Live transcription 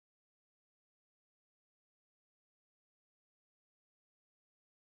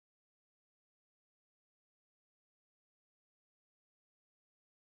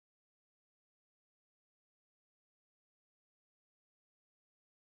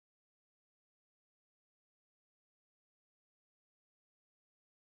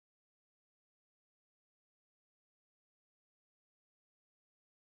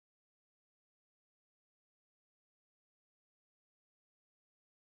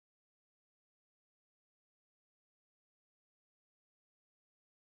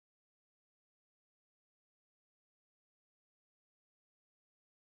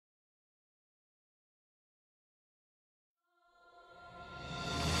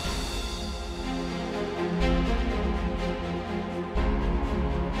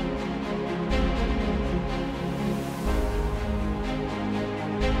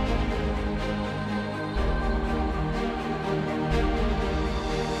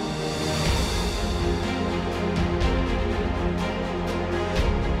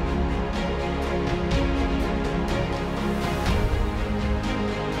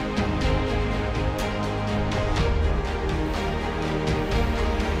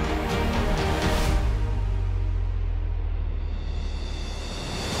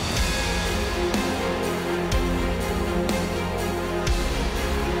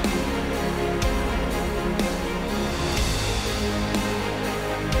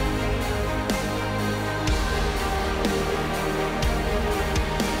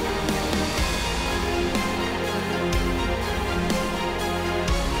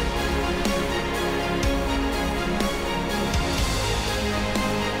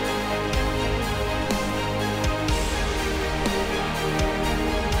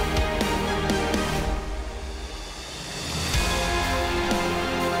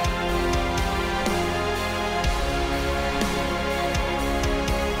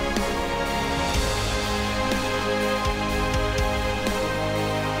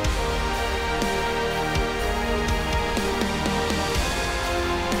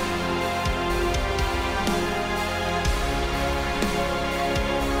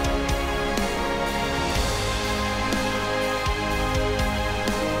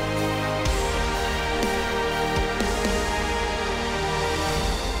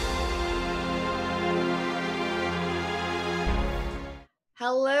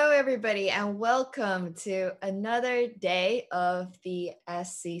Hello, everybody, and welcome to another day of the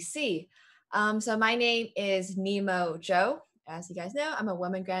SCC. So my name is Nemo Joe. As you guys know, I'm a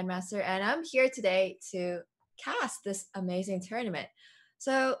woman grandmaster, and I'm here today to cast this amazing tournament.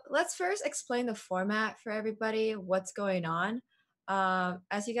 So let's first explain the format for everybody, what's going on.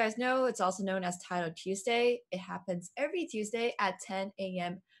 As you guys know, it's also known as Title Tuesday. It happens every Tuesday at 10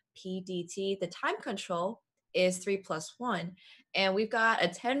 a.m. PDT. The time control is 3+1. And we've got a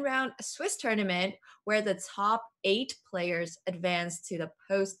 10-round Swiss tournament where the top 8 players advance to the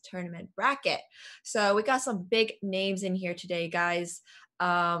post-tournament bracket. So we got some big names in here today, guys.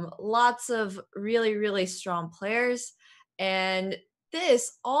 Lots of really, really strong players. And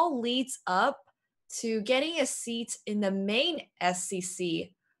this all leads up to getting a seat in the main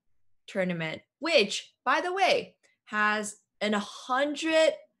SCC tournament, which, by the way, has an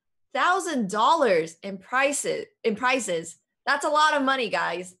 $100,000 in prizes. That's a lot of money,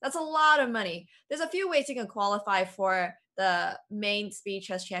 guys. That's a lot of money. There's a few ways you can qualify for the main Speed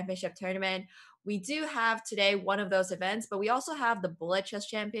Chess Championship tournament. We do have today one of those events, but we also have the Bullet Chess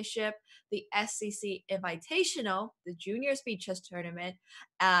Championship, the SCC Invitational, the Junior Speed Chess Tournament,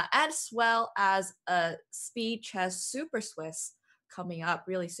 as well as a Speed Chess Super Swiss coming up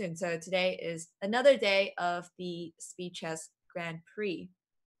really soon. So today is another day of the Speed Chess Grand Prix.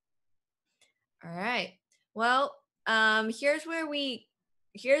 All right. Well,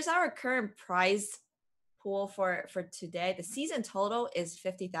 here's our current prize pool for today. The season total is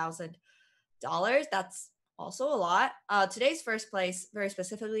 $50,000. That's also a lot. Today's first place very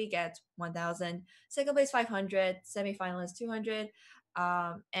specifically gets 1,000, second place 500, semifinalist 200,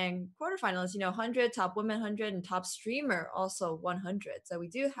 and quarterfinalists 100, top women 100, and top streamer also 100. So we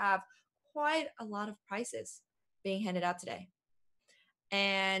do have quite a lot of prizes being handed out today.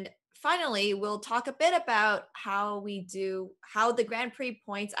 And finally, we'll talk a bit about how the Grand Prix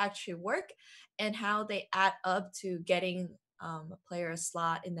points actually work and how they add up to getting a player a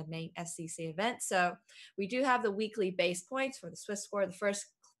slot in the main SCC event. So we do have the weekly base points for the Swiss score. The first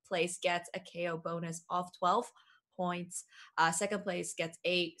place gets a KO bonus of 12 points. Second place gets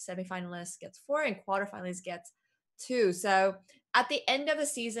 8, semifinalists gets 4, and quarterfinalists gets 2. So at the end of the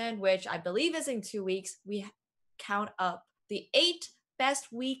season, which I believe is in 2 weeks, we count up the 8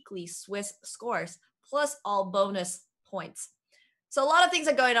 best weekly Swiss scores plus all bonus points. So a lot of things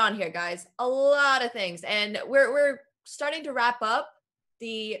are going on here, guys. A lot of things, and we're starting to wrap up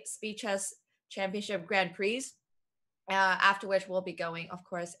the Speed Chess Championship Grand Prix. After which we'll be going, of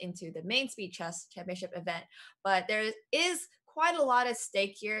course, into the main Speed Chess Championship event. But there is quite a lot at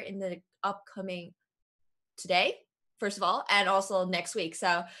stake here in the upcoming today, first of all, and also next week.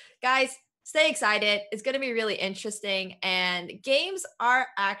 So, guys, stay excited. It's going to be really interesting, and games are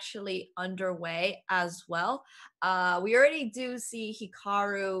actually underway as well. We already do see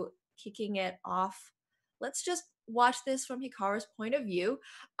Hikaru kicking it off. Let's just watch this from Hikaru's point of view.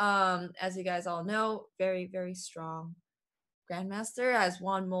 As you guys all know, very, very strong grandmaster, has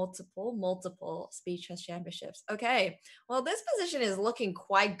won multiple Speed Chess championships. Okay, well, this position is looking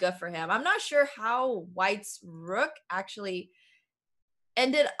quite good for him. I'm not sure how White's rook actually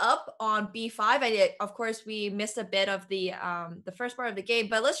ended up on b5. Of course, we missed a bit of the first part of the game,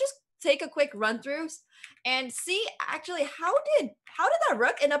 but let's just take a quick run through and see actually how did that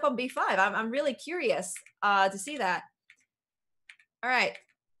rook end up on b5. I'm really curious to see that. All right,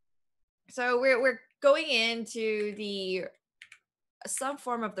 so we're going into the some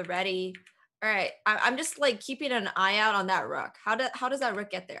form of the ready. All right, I'm just like keeping an eye out on that rook. How does that rook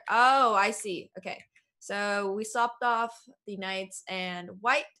get there? Oh, I see. Okay, so we swapped off the knights, and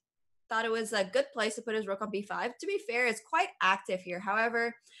White thought it was a good place to put his rook on b5. To be fair, it's quite active here.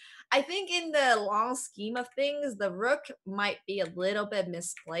 However, I think in the long scheme of things, the rook might be a little bit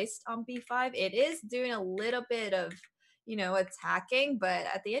misplaced on b5. It is doing a little bit of attacking, but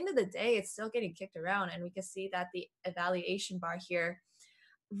at the end of the day, it's still getting kicked around, and we can see that the evaluation bar here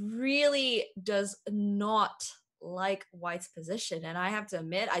really does not like White's position. And I have to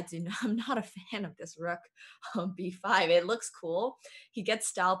admit, I'm not a fan of this rook on b5. It looks cool. He gets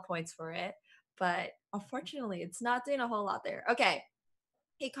style points for it, but unfortunately, it's not doing a whole lot there. Okay,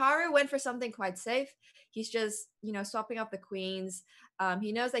 Hikaru went for something quite safe. He's just, swapping off the queens.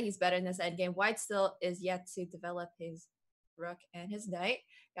 He knows that he's better in this endgame. White still is yet to develop his rook and his knight.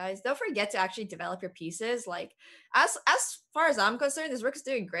 Guys, don't forget to actually develop your pieces. Like, as far as I'm concerned, this rook is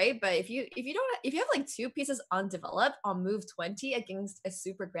doing great. But if you have like 2 pieces undeveloped on move 20 against a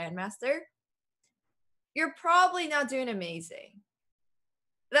super grandmaster, you're probably not doing amazing.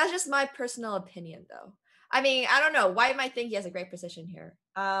 That's just my personal opinion, though. I mean, I don't know. White might think he has a great position here.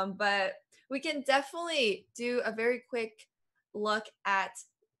 But we can definitely do a very quick look at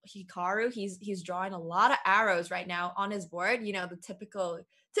Hikaru, he's drawing a lot of arrows right now on his board. You know, the typical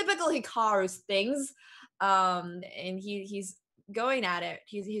Hikaru's things. And he's going at it.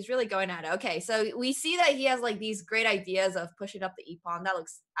 He's really going at it. Okay, so we see that he has like these great ideas of pushing up the e pawn. That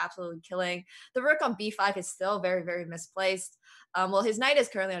looks absolutely killing. The rook on b5 is still very, very misplaced. Well, his knight is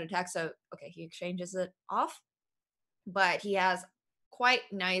currently on attack, so okay, he exchanges it off, but he has quite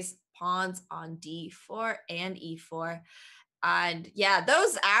nice pawns on d4 and e4. And yeah,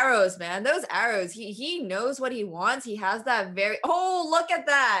 those arrows, man, those arrows, he knows what he wants. He has that very, oh, look at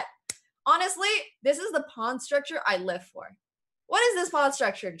that. Honestly, this is the pawn structure I live for. What is this pawn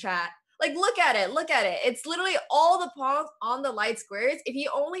structure, chat? Like, look at it, look at it. It's literally all the pawns on the light squares. If he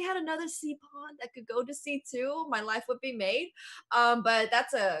only had another c pawn that could go to c2, my life would be made. But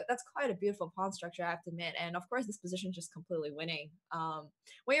that's quite a beautiful pawn structure, I have to admit. And of course, this position is just completely winning.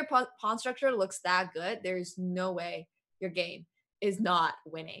 When your pawn structure looks that good, there's no way your game is not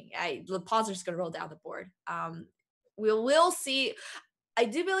winning. The pawns are just gonna roll down the board. We'll see. I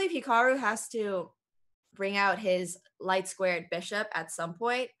do believe Hikaru has to bring out his light squared bishop at some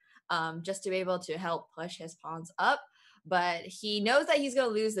point, just to be able to help push his pawns up. But he knows that he's going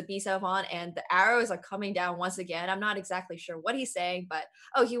to lose the b7 pawn, and the arrows are coming down once again. I'm not exactly sure what he's saying, but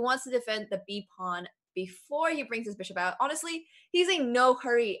oh, he wants to defend the b pawn before he brings his bishop out. Honestly, he's in no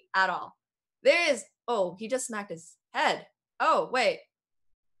hurry at all. There is, oh, he just smacked his head. Oh, wait.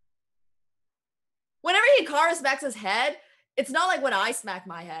 Whenever Hikaru smacks his head, it's not like when I smack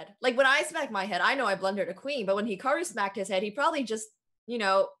my head. Like when I smack my head, I know I blundered a queen, but when Hikaru smacked his head, he probably just, you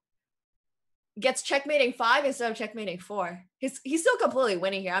know, gets checkmating 5 instead of checkmating 4. He's still completely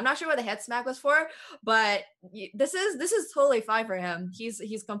winning here. I'm not sure what the head smack was for, but this is totally fine for him.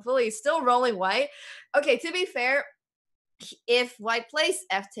 He's completely still rolling white. Okay, to be fair, if white plays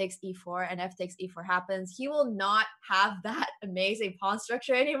f takes e4 and f takes e4 happens, he will not have that amazing pawn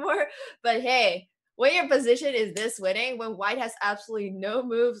structure anymore. But hey, when your position is this winning, when white has absolutely no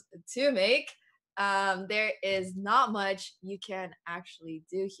moves to make, there is not much you can actually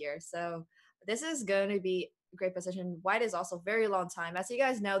do here. So this is going to be a great position. White is also very long time. As you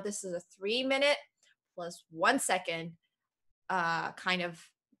guys know, this is a 3-minute plus 1 second kind of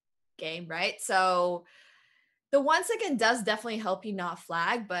game, right? So the 1 second does definitely help you not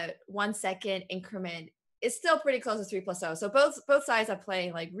flag, but 1 second increment is still pretty close to 3 plus 0. So both sides are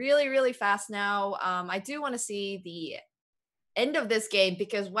playing like really, really fast now. I do want to see the end of this game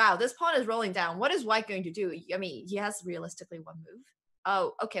because wow, this pawn is rolling down. What is white going to do? I mean, he has realistically one move.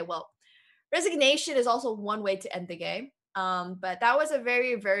 Oh, okay. Well, resignation is also one way to end the game. But that was a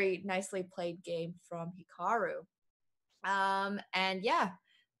very, very nicely played game from Hikaru. And yeah,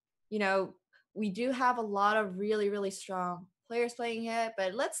 you know, we do have a lot of really, really strong players playing it.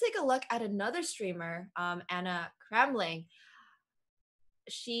 But let's take a look at another streamer, Anna Kramling.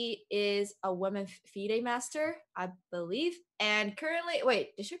 She is a women FIDE master, I believe. And currently,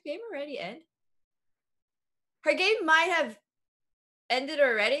 wait, did her game already end? Her game might have ended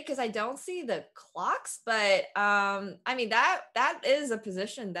already because I don't see the clocks. But I mean, that is a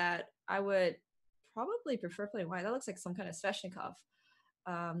position that I would probably prefer playing white. That looks like some kind of Sveshnikov.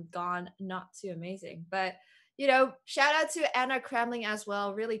 Gone not too amazing, but you know, shout out to Anna Kramling as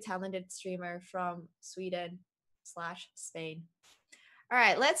well, really talented streamer from Sweden/Spain. All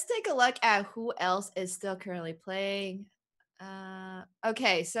right, let's take a look at who else is still currently playing.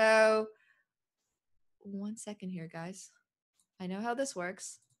 Okay, so 1 second here, guys. I know how this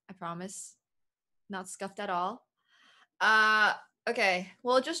works, I promise. Not scuffed at all. Okay,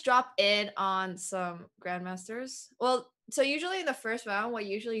 we'll just drop in on some grandmasters. Well, so usually in the first round, what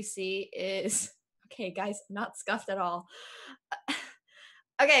you usually see is okay, guys, not scuffed at all.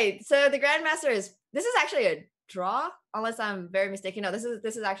 Okay, so the grandmasters. This is actually a draw, unless I'm very mistaken. No, this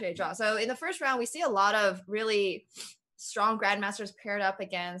is actually a draw. So in the first round, we see a lot of really strong grandmasters paired up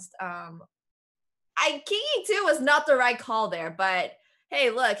against. King E2 was not the right call there, but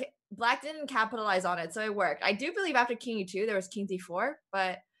hey, look, Black didn't capitalize on it, so it worked. I do believe after King E2 there was King D4,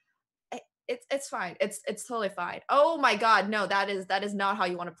 but it's fine. It's totally fine. Oh my god, no, that is not how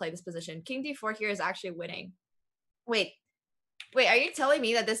you want to play this position. King D4 here is actually winning. Wait, are you telling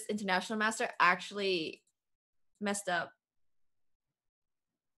me that this international master actually messed up?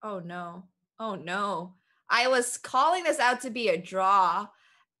 Oh no. Oh no. I was calling this out to be a draw.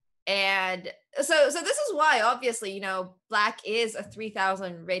 And so this is why, obviously, you know, Black is a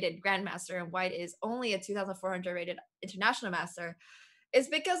 3,000 rated grandmaster and White is only a 2,400 rated international master. It's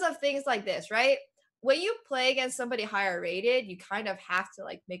because of things like this, right? When you play against somebody higher rated, you kind of have to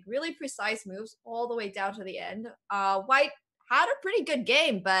like make really precise moves all the way down to the end. White had a pretty good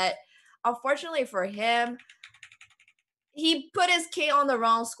game, but unfortunately for him, he put his king on the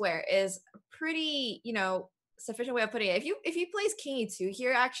wrong square is pretty, sufficient way of putting it. If you plays king e2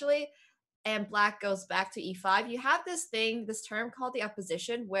 here actually, and black goes back to e5, you have this term called the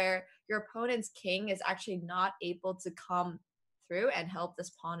opposition, where your opponent's king is actually not able to come through and help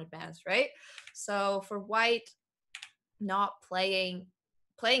this pawn advance, right? So for white, not playing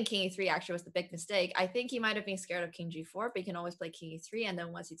king e3 actually was the big mistake. I think he might have been scared of king g4, but you can always play king e3, and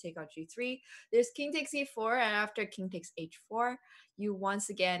then once you take on g3, there's king takes e4, and after king takes h4, you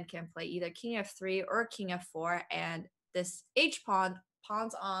once again can play either king f3 or king f4, and this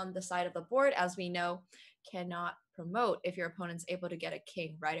pawns on the side of the board, as we know, cannot promote if your opponent's able to get a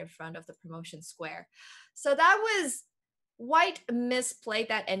king right in front of the promotion square. So that was white misplayed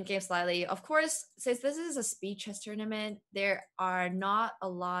that endgame slightly. Of course, since this is a speed chess tournament, there are not a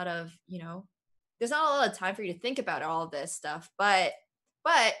lot of, there's not a lot of time for you to think about all of this stuff. But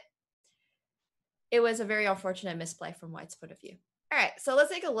it was a very unfortunate misplay from white's point of view. All right, so let's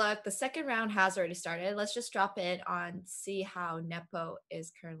take a look. The second round has already started. Let's just drop in on see how Nepo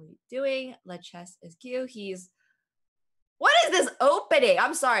is currently doing. Let chess is Q. What is this opening?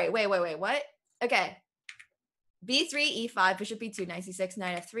 I'm sorry. Wait, what? Okay. b3, e5, bishop b2, knight c6,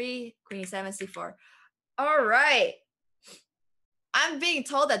 knight f3, queen e7, c4. All right. I'm being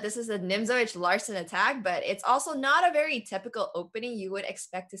told that this is a Nimzowitsch-Larsen attack, but it's also not a very typical opening you would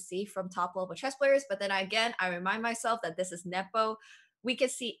expect to see from top-level chess players. But then again, I remind myself that this is Nepo. We can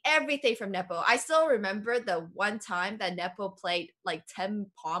see everything from Nepo. I still remember the one time that Nepo played like 10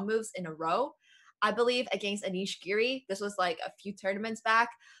 pawn moves in a row, I believe, against Anish Giri. This was like a few tournaments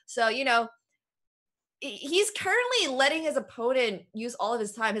back. So, he's currently letting his opponent use all of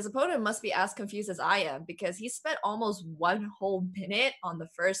his time. His opponent must be as confused as I am, because he spent almost 1 whole minute on the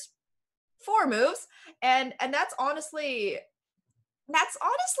first 4 moves, and that's honestly,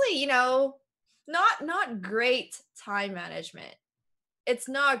 not great time management. It's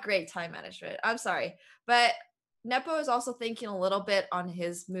not great time management. I'm sorry, but Nepo is also thinking a little bit on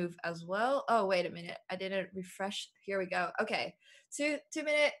his move as well. Oh, wait a minute. I didn't refresh. Here we go. Okay. 2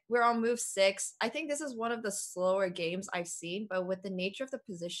 minute. We're on move 6. I think this is one of the slower games I've seen, but with the nature of the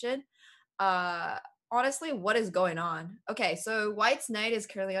position, uh, honestly, what is going on? Okay, so white's knight is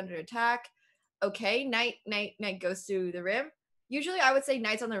currently under attack. Okay, knight goes to the rim. Usually I would say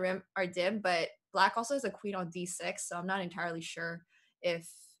knights on the rim are dim, but black also has a queen on d6, so I'm not entirely sure if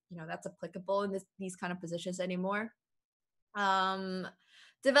that's applicable in these kind of positions anymore. Um,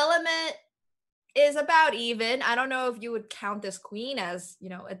 development is about even. I don't know if you would count this queen as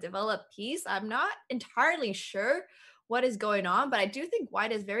a developed piece. I'm not entirely sure what is going on, but I do think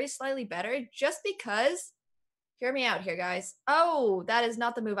white is very slightly better, just because. Hear me out here, guys. Oh, that is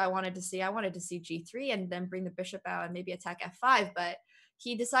not the move I wanted to see. I wanted to see g3 and then bring the bishop out and maybe attack f5, but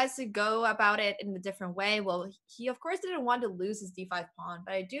he decides to go about it in a different way. Well, he of course didn't want to lose his d5 pawn,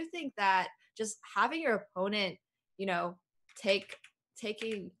 but I do think that just having your opponent,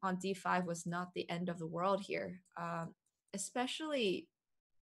 taking on d5 was not the end of the world here, especially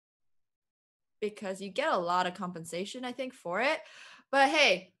because you get a lot of compensation, I think, for it. But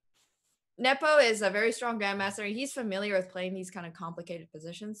hey, Nepo is a very strong grandmaster. He's familiar with playing these kind of complicated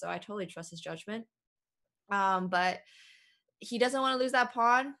positions, so I totally trust his judgment. But he doesn't want to lose that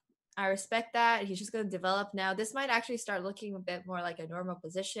pawn. I respect that. He's just going to develop now. This might actually start looking a bit more like a normal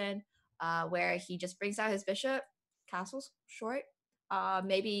position, where he just brings out his bishop, castles short.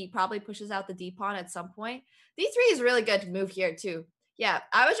 Maybe probably pushes out the d pawn at some point. d3 is really good to move here too. Yeah,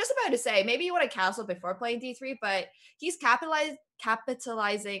 I was just about to say maybe you want to castle before playing d3, but he's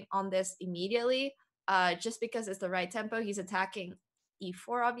capitalizing on this immediately, just because it's the right tempo. He's attacking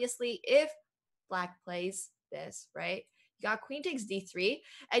e4, obviously. If black plays this, right? You got queen takes d3,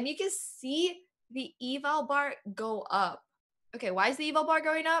 and you can see the eval bar go up. Okay, why is the eval bar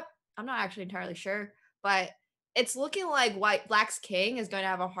going up? I'm not actually entirely sure, but it's looking like black's king is going to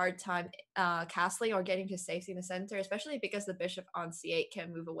have a hard time castling or getting to safety in the center, especially because the bishop on c8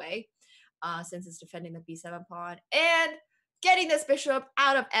 can move away, since it's defending the b7 pawn. And getting this bishop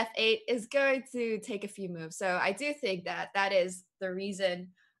out of f8 is going to take a few moves. So I do think that is the reason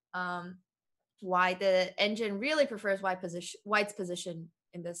why the engine really prefers white's position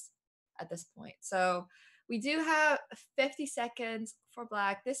at this point. So we do have 50 seconds for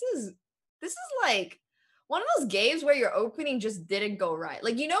black. This is like one of those games where your opening just didn't go right.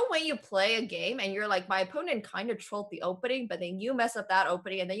 Like, when you play a game and you're like, my opponent kind of trolled the opening, but then you mess up that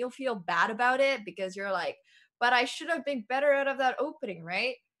opening and then you'll feel bad about it because you're like, but I should have been better out of that opening,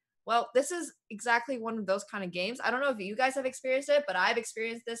 right? Well, this is exactly one of those kind of games. I don't know if you guys have experienced it, but I've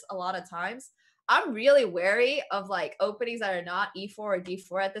experienced this a lot of times. I'm really wary of like openings that are not e4 or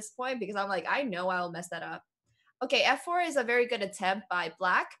d4 at this point, because I'm like, I know I'll mess that up. Okay, f4 is a very good attempt by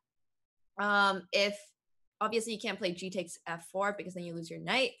black. If obviously you can't play g takes f4 because then you lose your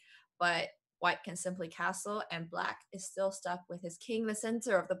knight, but white can simply castle and black is still stuck with his king in the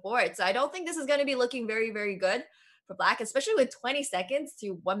center of the board. So I don't think this is going to be looking very, very good for black, especially with 20 seconds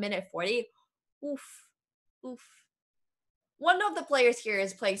to 1 minute 40. Oof. Oof. One of the players here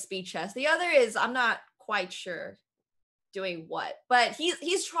is playing speed chess. The other is, I'm not quite sure doing what, but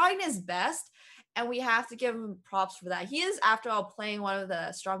he's trying his best, and we have to give him props for that. He is, after all, playing one of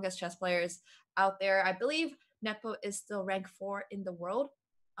the strongest chess players out there. I believe Nepo is still ranked 4 in the world.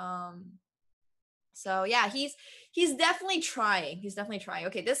 So yeah, he's definitely trying. He's definitely trying.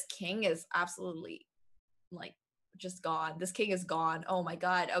 Okay, this king is absolutely like just gone. This king is gone. Oh my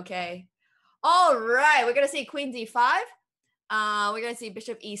god. Okay. All right, we're gonna see queen d5. We're gonna see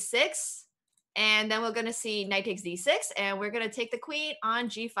bishop e6, and then we're gonna see knight takes d6, and we're gonna take the queen on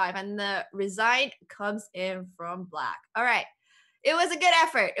g5, and the resign comes in from black. All right, it was a good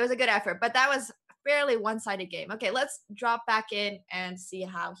effort. It was a good effort, but that was a fairly one-sided game. Okay, let's drop back in and see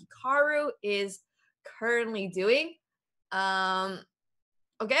how Hikaru is currently doing.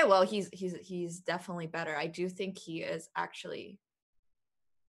 Okay, well he's definitely better. I do think he is actually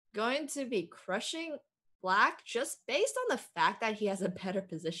going to be crushing black just based on the fact that he has a better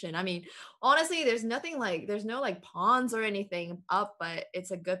position. I mean, honestly, there's no like pawns or anything up, but it's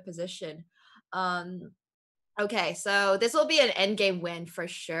a good position. Okay, so this will be an endgame win for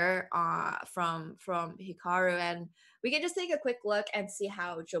sure from Hikaru, and we can just take a quick look and see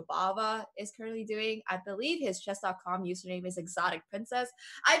how Jobava is currently doing. I believe his Chess.com username is Exotic Princess.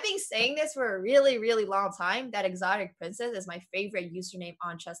 I've been saying this for a really, really long time, that Exotic Princess is my favorite username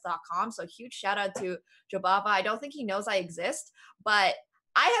on Chess.com, so huge shout out to Jobava. I don't think he knows I exist, but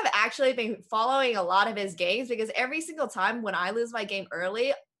I have actually been following a lot of his games because every single time when I lose my game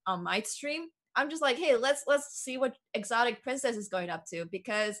early on my stream, I'm just like, hey, let's see what Exotic Princess is going up to,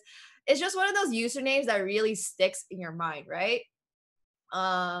 because it's just one of those usernames that really sticks in your mind, right?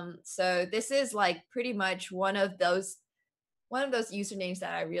 So this is like pretty much one of those usernames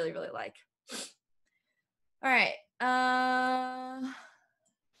that I really, really like. All right.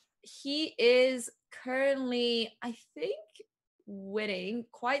 He is currently, I think, winning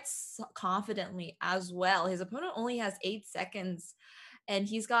quite confidently as well. His opponent only has 8 seconds and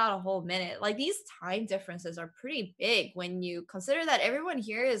he's got a whole minute. Like, these time differences are pretty big when you consider that everyone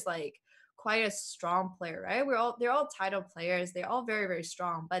here is like quite a strong player, right? They're all title players. They're all very, very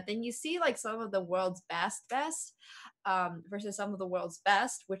strong. But then you see like some of the world's best versus some of the world's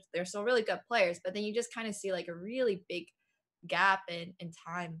best, which they're still really good players. But then you just kind of see like a really big gap in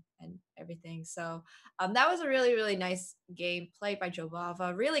time and everything. So that was a really, really nice game played by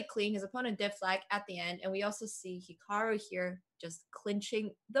Jobava. Really clean. His opponent did flag at the end. And we also see Hikaru here just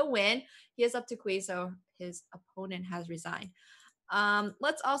clinching the win. He is up to queen, so his opponent has resigned.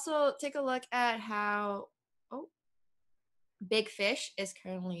 Let's also take a look at how Big Fish is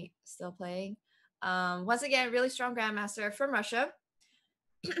currently still playing. Once again, really strong grandmaster from Russia.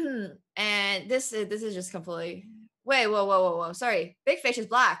 And this is just completely, wait, whoa. Sorry. Big Fish is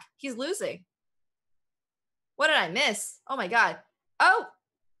black. He's losing. What did I miss? Oh my god. Oh!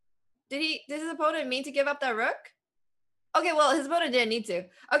 Did his opponent mean to give up that rook? Okay, well, his opponent didn't need to.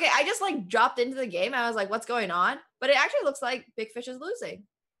 Okay, I just like dropped into the game. I was like, what's going on? But it actually looks like Big Fish is losing.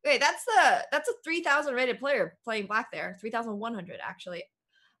 Okay, that's a 3,000 rated player playing black there. 3,100 actually.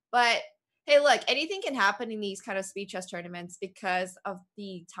 But hey, look, anything can happen in these kind of speed chess tournaments because of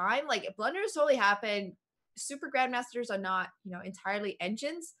the time. Like, blunders totally happen. Super grandmasters are not, entirely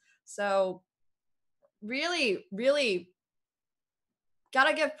engines. So really, really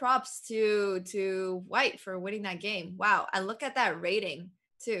gotta give props to white for winning that game. Wow. And look at that rating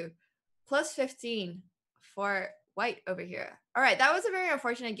too. Plus 15 for white over here. All right, that was a very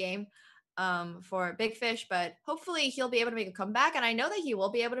unfortunate game for Big Fish, but hopefully he'll be able to make a comeback. And I know that he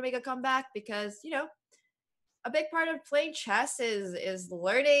will be able to make a comeback because, a big part of playing chess is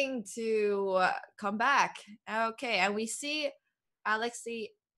learning to come back. Okay, and we see Alexei.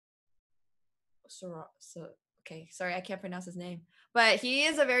 So okay, sorry, I can't pronounce his name, but he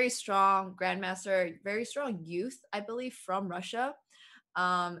is a very strong grandmaster, very strong youth, I believe, from Russia.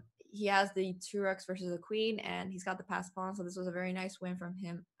 He has the 2 rooks versus the queen, and he's got the pass pawn, so this was a very nice win from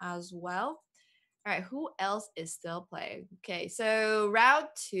him as well. All right, who else is still playing? Okay, so round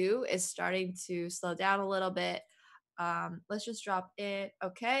 2 is starting to slow down a little bit. Let's just drop it.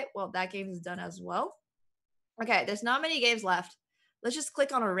 Okay, well, that game is done as well. Okay, there's not many games left. Let's just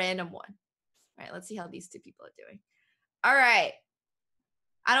click on a random one. All right, let's see how these two people are doing. All right.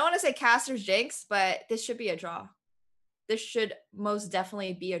 I don't want to say caster's jinx, but this should be a draw. This should most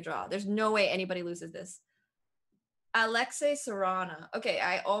definitely be a draw. There's no way anybody loses this. Alexei Serrana. Okay,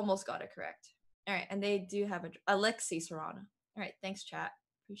 I almost got it correct. All right, and they do have a Alexei Serrana. All right, thanks, chat.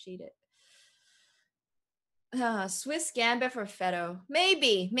 Appreciate it. Swiss Gambit for Feddo.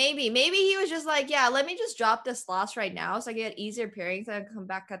 Maybe he was just like, yeah, let me just drop this loss right now so I get easier pairings and come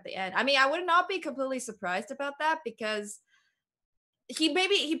back at the end. I mean, I would not be completely surprised about that because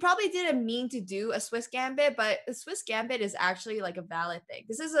he probably didn't mean to do a Swiss Gambit, but a Swiss Gambit is actually like a valid thing.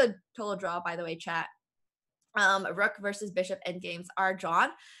 This is a total draw, by the way, chat. Rook versus Bishop endgames are drawn,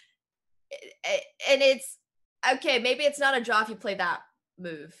 and it's okay. Maybe it's not a draw if you play that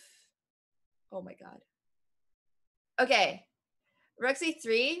move. Oh my god. Okay, Rook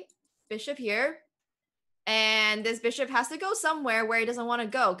c3, bishop here, and this bishop has to go somewhere where he doesn't want to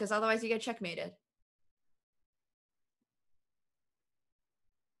go because otherwise you get checkmated.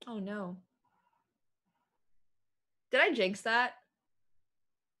 Oh no. Did I jinx that?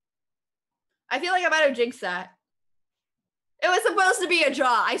 I feel like I might have jinxed that. It was supposed to be a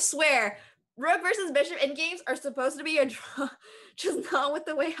draw, I swear. Rook versus bishop in games are supposed to be a draw, just not with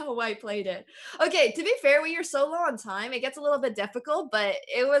the way how white played it. Okay, to be fair, when you're so low on time, it gets a little bit difficult, but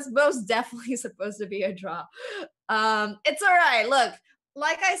it was most definitely supposed to be a draw. It's all right. Look,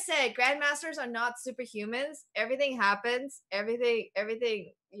 like I said, grandmasters are not superhumans. Everything happens. Everything,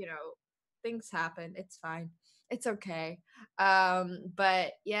 you know, things happen. It's fine. It's okay.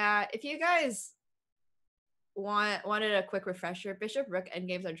 But yeah, if you guys wanted a quick refresher, bishop rook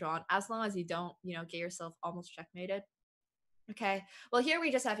endgames are drawn as long as you don't, get yourself almost checkmated. Okay, well here we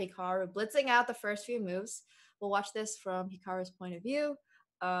just have Hikaru blitzing out the first few moves. We'll watch this from Hikaru's point of view.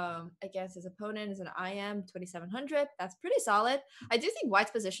 Against his opponent is an IM 2700. That's pretty solid. I do think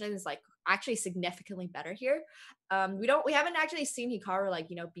White's position is like actually significantly better here. We haven't actually seen Hikaru like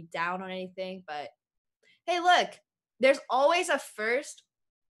be down on anything, but hey, look, there's always a first.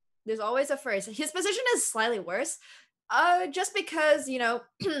 There's always a first. His position is slightly worse. Just because,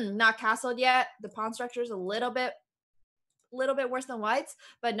 not castled yet. The pawn structure is a little bit worse than White's,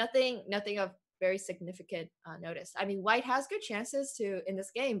 but nothing of very significant notice. I mean, White has good chances to in this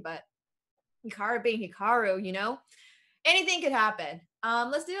game, but Hikaru being Hikaru, anything could happen.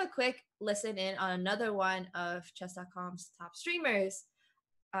 Let's do a quick listen in on another one of Chess.com's top streamers.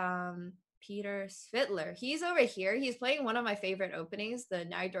 Peter Svitler. He's over here. He's playing one of my favorite openings, the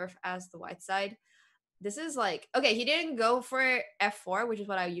Najdorf as the white side. This is like, okay, he didn't go for f4, which is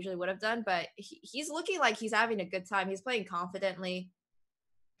what I usually would have done, but he's looking like he's having a good time. He's playing confidently.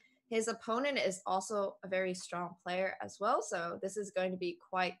 His opponent is also a very strong player as well, so this is going to be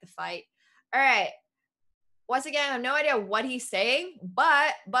quite the fight. All right. Once again, I have no idea what he's saying,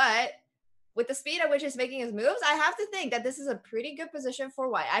 but with the speed at which he's making his moves, I have to think that this is a pretty good position for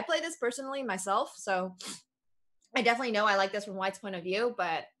White. I play this personally myself, so I definitely know I like this from White's point of view,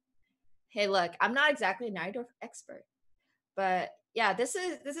 but hey, look, I'm not exactly a Najdorf expert. But yeah, this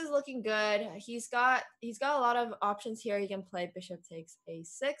is looking good. He's got a lot of options here. He can play bishop takes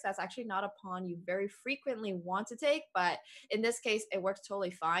a6. That's actually not a pawn you very frequently want to take, but in this case, it works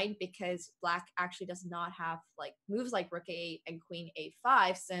totally fine because black actually does not have like moves like rook a8 and queen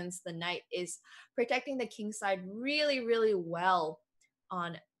a5 since the knight is protecting the king side really, really well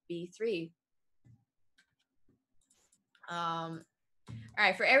on b3. All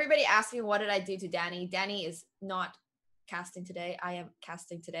right, for everybody asking what did I do to Danny, Danny is not casting today. I am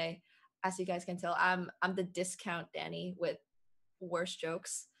casting today. As you guys can tell, I'm the discount Danny with worse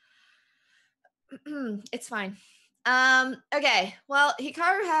jokes. It's fine. Okay, well,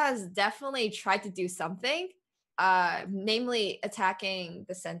 Hikaru has definitely tried to do something, namely attacking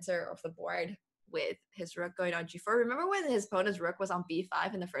the center of the board with his rook going on g4. Remember when his opponent's rook was on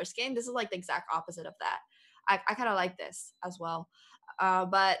b5 in the first game? This is like the exact opposite of that. I kind of like this as well.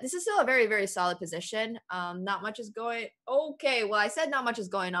 But this is still a very, very solid position. Not much is going... Okay, well, I said not much is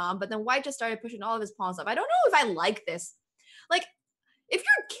going on, but then White just started pushing all of his pawns up. I don't know if I like this. Like, if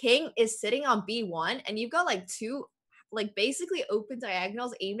your king is sitting on b1 and you've got like two, like basically open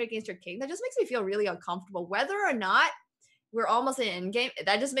diagonals aimed against your king, that just makes me feel really uncomfortable. Whether or not we're almost in an endgame,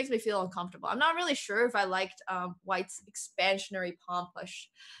 that just makes me feel uncomfortable. I'm not really sure if I liked White's expansionary pawn push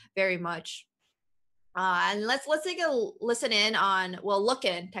very much. And let's take a listen in on, well, look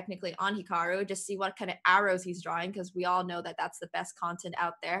in technically on Hikaru, just see what kind of arrows he's drawing, because we all know that that's the best content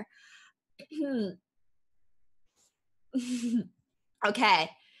out there. Okay.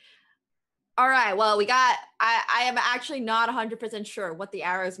 All right. Well, we got. I am actually not 100% sure what the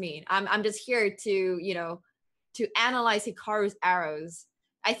arrows mean. I'm just here to to analyze Hikaru's arrows.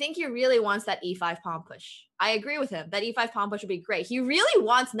 I think he really wants that e5 pawn push. I agree with him. That e5 pawn push would be great. He really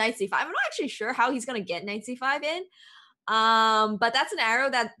wants knight c5. I'm not actually sure how he's going to get knight c5 in. But that's an arrow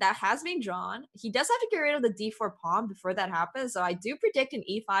that has been drawn. He does have to get rid of the d4 pawn before that happens. So I do predict an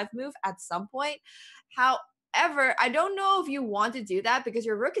e5 move at some point. However, I don't know if you want to do that because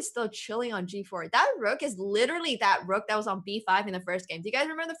your rook is still chilling on g4. That rook is literally that rook that was on b5 in the first game. Do you guys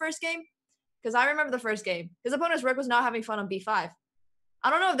remember the first game? Because I remember the first game. His opponent's rook was not having fun on b5. I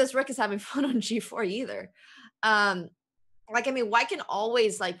don't know if this rook is having fun on g4 either. Like, I mean, white can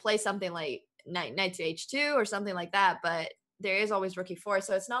always like play something like knight to h2 or something like that, but there is always rook e4,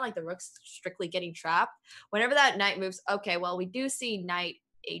 so it's not like the rook's strictly getting trapped. Whenever that knight moves, okay, well, we do see knight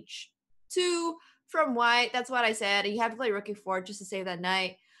h2 from white. That's what I said. You have to play rook e4 just to save that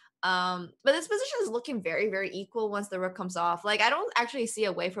knight. But this position is looking very, very equal once the rook comes off. Like, I don't actually see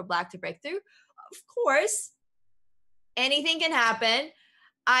a way for black to break through. Of course, anything can happen.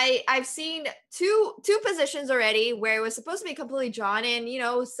 I've seen two positions already where it was supposed to be completely drawn and, you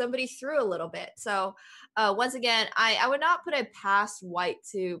know, somebody threw a little bit. So once again, I would not put it past white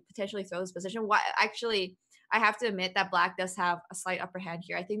to potentially throw this position. Why actually, I have to admit that black does have a slight upper hand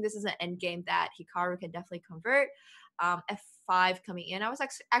here. I think this is an end game that Hikaru can definitely convert. F5 coming in. I was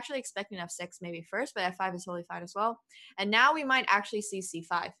actually expecting F6 maybe first, but F5 is totally fine as well. And now we might actually see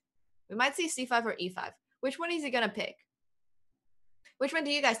C5. We might see C5 or E5. Which one is he gonna pick? Which one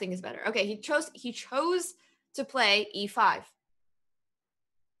do you guys think is better? Okay, he chose to play e5.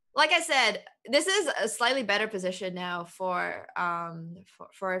 Like I said, this is a slightly better position now for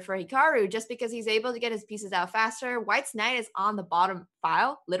Hikaru, just because he's able to get his pieces out faster. White's knight is on the bottom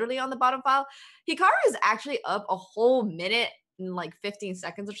file, literally on the bottom file. Hikaru is actually up a whole minute and like 15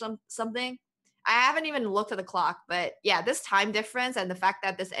 seconds or something. I haven't even looked at the clock, but yeah, this time difference and the fact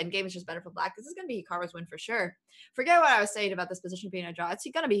that this endgame is just better for black, this is going to be Hikaru's win for sure. Forget what I was saying about this position being a draw. It's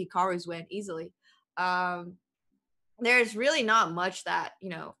going to be Hikaru's win easily. There's really not much that, you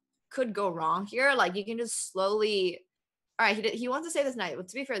know, could go wrong here. Like, you can just slowly... All right, he wants to save this knight. Well,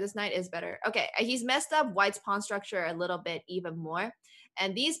 to be fair, this knight is better. Okay, he's messed up white's pawn structure a little bit even more.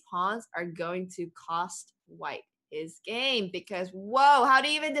 And these pawns are going to cost white his game because, whoa, how do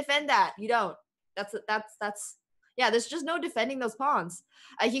you even defend that? You don't. That's yeah, there's just no defending those pawns.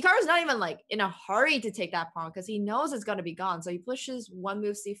 Hikaru's not even like in a hurry to take that pawn because he knows it's gonna be gone. So he pushes one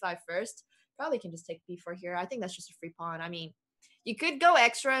move c5 first. Probably can just take b4 here. I think that's just a free pawn. I mean, you could go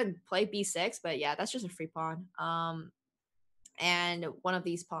extra and play b6, but yeah, that's just a free pawn. And one of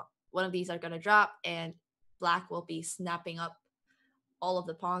these are gonna drop, and black will be snapping up all of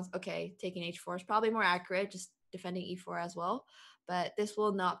the pawns. Okay, taking h4 is probably more accurate, just defending e4 as well. But this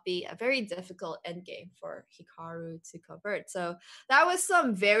will not be a very difficult endgame for Hikaru to convert. So that was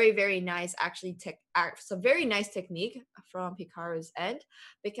some very, very nice, actually, some very nice technique from Hikaru's end,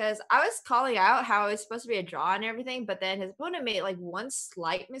 because I was calling out how it's supposed to be a draw and everything, but then his opponent made like one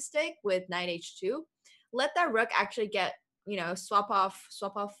slight mistake with knight h2. Let that rook actually get, you know, swap off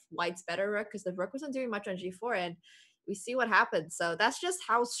white's better rook because the rook wasn't doing much on g4, and we see what happens. So that's just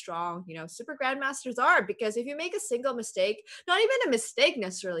how strong, you know, super grandmasters are, because if you make a single mistake, not even a mistake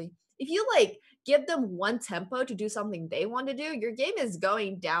necessarily, if you like give them one tempo to do something they want to do, your game is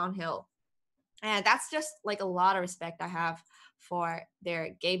going downhill. And that's just like a lot of respect I have for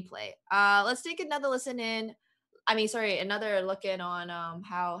their gameplay. Let's take another listen in. I mean, sorry, another look in on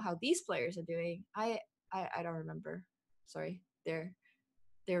how these players are doing. I don't remember. Sorry, their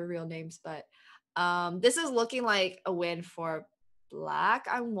real names, but this is looking like a win for black.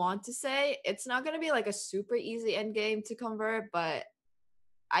 I want to say it's not going to be like a super easy end game to convert, but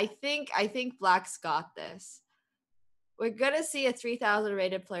I think black's got this. We're going to see a 3,000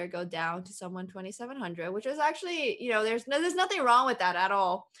 rated player go down to someone 2,700, which is actually, you know, there's nothing wrong with that at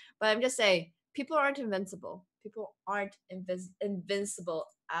all. But I'm just saying, people aren't invincible. People aren't invincible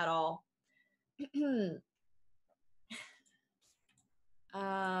at all.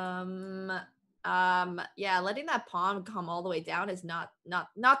 Yeah, letting that pawn come all the way down is not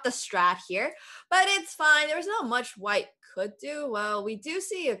the strat here, but it's fine. There's not much white could do. Well, we do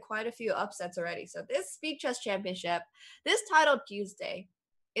see quite a few upsets already. So this Speed Chess Championship, this title Tuesday,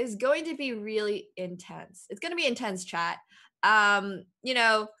 is going to be really intense. It's going to be intense, chat. You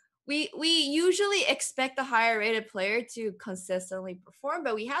know, we usually expect the higher rated player to consistently perform,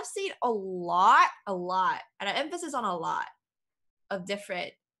 but we have seen a lot, and an emphasis on a lot of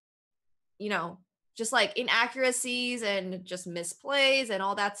different, you know, just like inaccuracies and just misplays and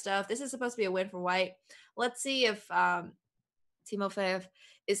all that stuff. This is supposed to be a win for white. Let's see if Timofeyev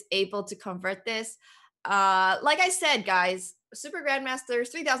is able to convert this. Like I said, guys, super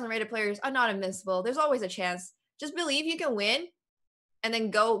grandmasters, 3,000 rated players are not invincible. There's always a chance. Just believe you can win, and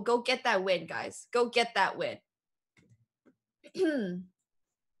then go get that win, guys. Go get that win.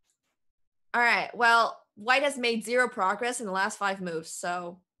 All right. Well, white has made 0 progress in the last 5 moves.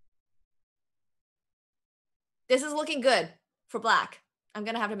 So this is looking good for black. I'm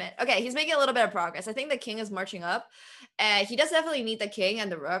gonna have to admit. Okay, he's making a little bit of progress. I think the king is marching up. He does definitely need the king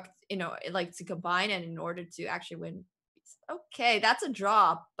and the rook, like to combine and in order to actually win. Okay, that's a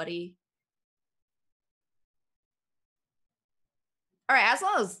draw, buddy. All right, as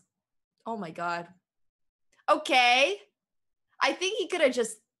long as, oh my god. Okay, I think he could have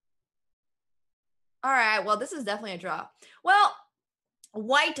just. All right, well, this is definitely a draw. Well,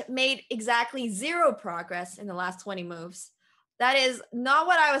 white made exactly 0 progress in the last 20 moves. That is not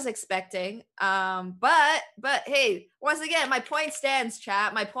what I was expecting. But hey, once again, my point stands,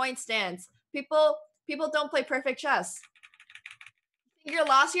 chat. My point stands. People don't play perfect chess. Think you're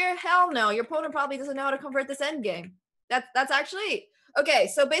lost here? Hell no. Your opponent probably doesn't know how to convert this endgame. That's actually okay.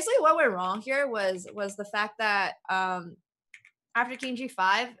 So basically, what went wrong here was the fact that after king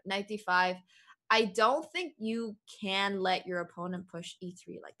g5, knight d5, I don't think you can let your opponent push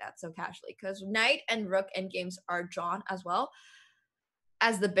e3 like that so casually, because knight and rook endgames are drawn as well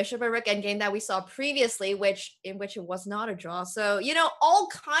as the bishop and rook endgame that we saw previously, in which it was not a draw. So, all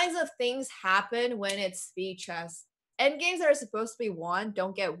kinds of things happen when it's speed chess. Endgames that are supposed to be won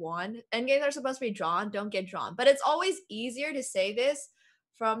don't get won. Endgames that are supposed to be drawn don't get drawn. But it's always easier to say this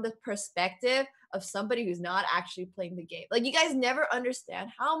from the perspective of somebody who's not actually playing the game. Like, you guys never understand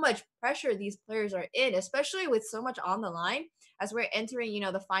how much pressure these players are in, especially with so much on the line as we're entering,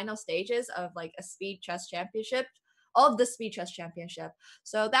 the final stages of like a speed chess championship, of the Speed Chess Championship.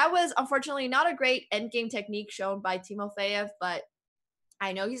 So that was unfortunately not a great endgame technique shown by Timofeyev, but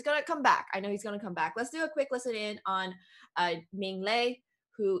I know he's gonna come back. Let's do a quick listen in on Ming Lei,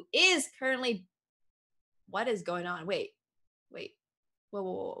 who is currently. What is going on? Wait.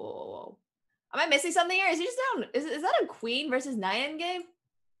 Whoa. Am I missing something here? Is he just down? Is that a queen versus knight endgame?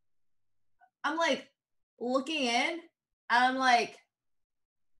 I'm like looking in, and I'm like,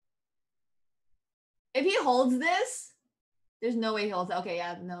 if he holds this, there's no way he holds it. Okay,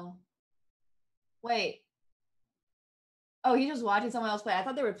 yeah, no. Wait. Oh, he's just watching someone else play. I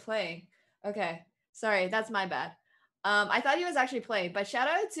thought they were playing. Okay. Sorry, that's my bad. I thought he was actually playing, but shout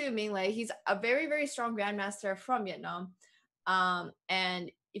out to Ming Lei. He's a very, very strong grandmaster from Vietnam.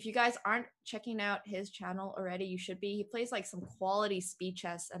 And if you guys aren't checking out his channel already, you should be. He plays like some quality speed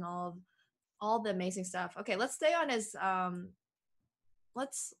chess and all the amazing stuff. Okay, let's stay on his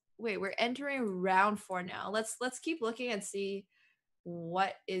let's wait, we're entering round 4 now. Let's keep looking and see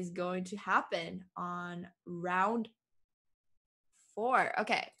what is going to happen on round 4.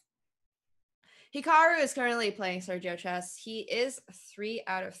 Okay. Hikaru is currently playing Sergio Chess. He is 3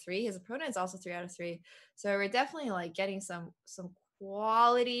 out of 3. His opponent is also 3 out of 3. So we're definitely like getting some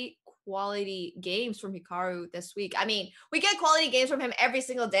quality games from Hikaru this week. I mean, we get quality games from him every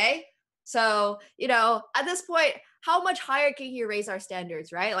single day. So, at this point, how much higher can he raise our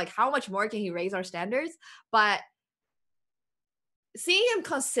standards, right? Like, how much more can he raise our standards? But seeing him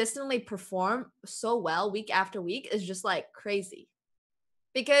consistently perform so well week after week is just like crazy.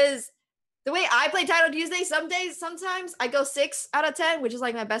 Because the way I play Title Tuesday, sometimes I go 6 out of 10, which is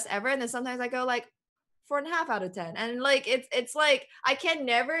like my best ever, and then sometimes I go like 4.5 out of 10, and like it's like I can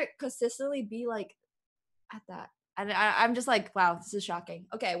never consistently be like at that, and I'm just like, wow, this is shocking.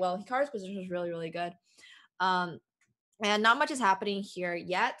 Okay, well, Hikaru's position is really, really good, and not much is happening here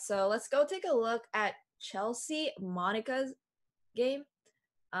yet. So let's go take a look at Chelsea Monica's game.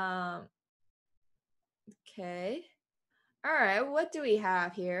 Okay, all right, what do we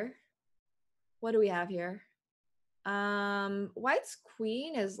have here? White's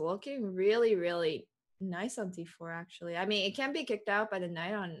queen is looking really, really nice on d4, actually. I mean, it can be kicked out by the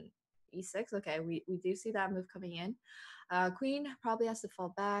knight on e6. Okay, we do see that move coming in. Queen probably has to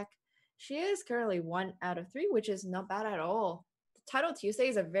fall back. She is currently 1 out of 3, which is not bad at all. The Title Tuesday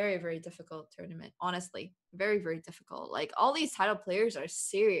is a very, very difficult tournament, honestly. Very, very difficult. Like, all these title players are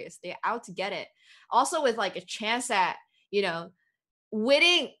serious. They're out to get it. Also with like a chance at,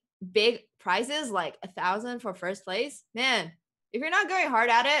 winning big prizes like 1,000 for first place. Man, if you're not going hard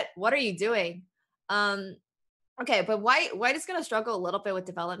at it, what are you doing? Okay, but white is gonna struggle a little bit with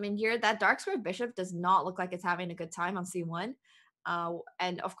development here. That dark square bishop does not look like it's having a good time on c1.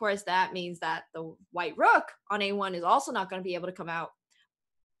 And of course that means that the white rook on a1 is also not going to be able to come out.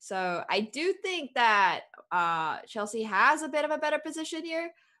 So I do think that Chelsea has a bit of a better position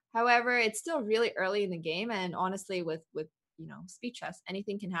here. However, it's still really early in the game, and honestly, with speed chess,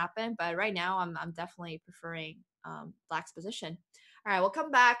 anything can happen. But right now, I'm definitely preferring Black's position. All right, we'll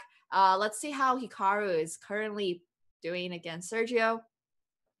come back. Let's see how Hikaru is currently doing against Sergio.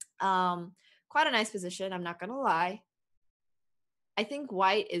 Quite a nice position, I'm not gonna lie. I think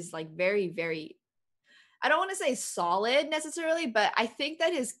white is like very, very. I don't want to say solid necessarily, but I think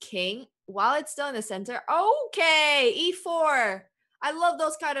that his king, while it's still in the center, okay, e4. I love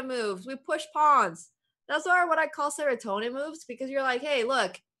those kind of moves. We push pawns. Those are what I call serotonin moves because you're like, hey,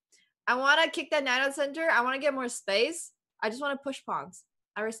 look, I want to kick that knight out of the center. I want to get more space. I just want to push pawns.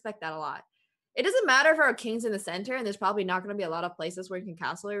 I respect that a lot. It doesn't matter if our king's in the center, and there's probably not going to be a lot of places where you can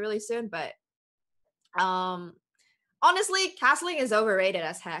castle it really soon, but honestly, castling is overrated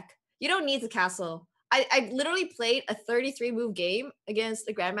as heck. You don't need to castle. I literally played a 33 move game against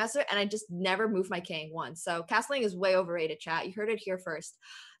the Grandmaster and I just never moved my king once. So castling is way overrated, chat. You heard it here first.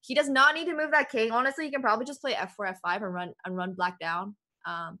 He does not need to move that king. Honestly, you can probably just play f4, f5 and run black down.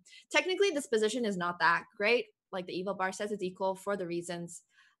 Technically, this position is not that great. Like the evil bar says, it's equal for the reasons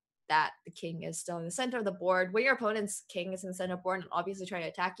that the king is still in the center of the board. When your opponent's king is in the center of the board and obviously trying to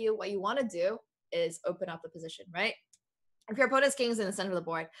attack you, what you want to do is open up the position, right? If your opponent's king is in the center of the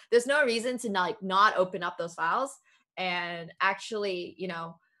board, there's no reason to not open up those files and actually,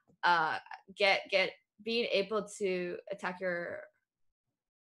 get being able to attack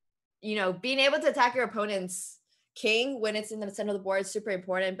being able to attack your opponent's king when it's in the center of the board is super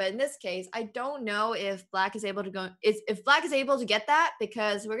important. But in this case, I don't know if black is able to if black is able to get that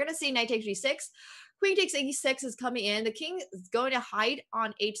because we're gonna see knight takes g6, queen takes e6 is coming in. The king is going to hide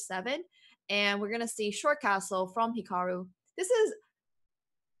on h7, and we're gonna see short castle from Hikaru. This is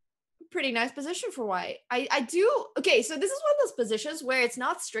a pretty nice position for white. I do okay. So this is one of those positions where it's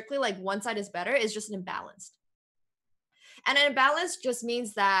not strictly like one side is better. It's just an imbalanced. And an imbalance just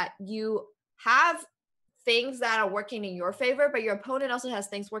means that you have things that are working in your favor, but your opponent also has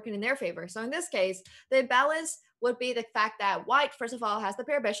things working in their favor. So in this case, the imbalance would be the fact that white, first of all, has the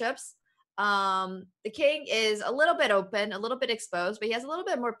pair of bishops. The king is a little bit open, a little bit exposed, but he has a little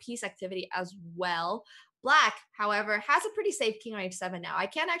bit more piece activity as well. Black, however, has a pretty safe king on h7 now. I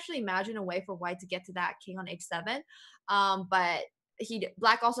can't actually imagine a way for white to get to that king on h7, but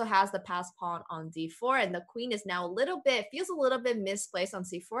black also has the pass pawn on d4, and the queen is now feels a little bit misplaced on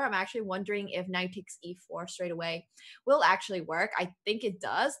c4. I'm actually wondering if knight takes e4 straight away will actually work. I think it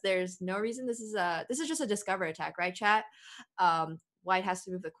does. There's no reason. This is just a discover attack, right, chat? White has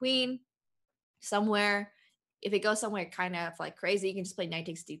to move the queen somewhere. If it goes somewhere kind of like crazy, you can just play knight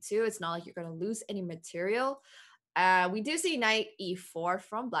takes d2. It's not like you're going to lose any material. We do see knight e4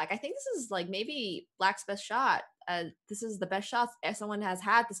 from black. I think this is like maybe black's best shot. This is the best shot someone has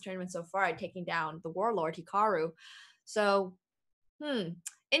had this tournament so far, taking down the warlord Hikaru. So,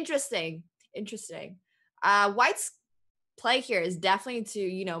 interesting. White's play here is definitely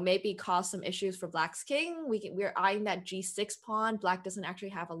to maybe cause some issues for black's king. We're eyeing that g6 pawn. Black doesn't actually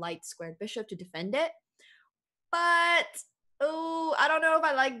have a light squared bishop to defend it, but I don't know if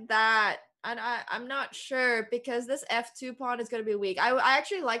I like that. And I'm not sure because this f2 pawn is going to be weak. I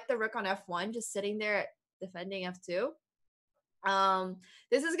actually like the rook on f1 just sitting there defending f2.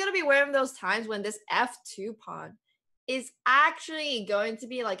 This is going to be one of those times when this f2 pawn is actually going to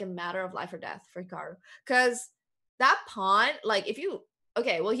be like a matter of life or death for Hikaru, because that pawn, like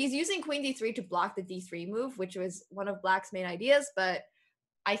he's using queen d3 to block the d3 move, which was one of black's main ideas, but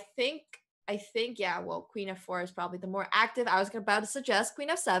I think queen f4 is probably the more active. I was about to suggest queen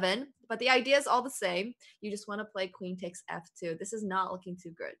f7, but the idea is all the same. You just want to play queen takes f2. This is not looking too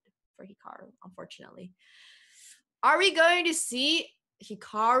good for Hikaru, unfortunately. Are we going to see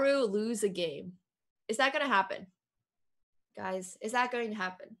Hikaru lose a game? Is that going to happen? Guys, is that going to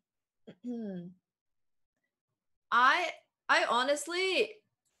happen? I honestly,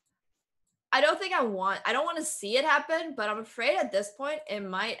 I don't want to see it happen, but I'm afraid at this point it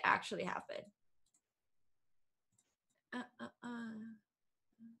might actually happen.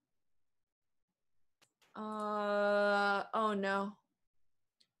 Oh no.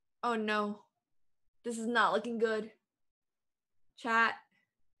 Oh no. This is not looking good. Chat,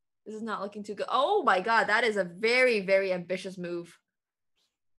 this is not looking too good. Oh my god, that is a very, very ambitious move.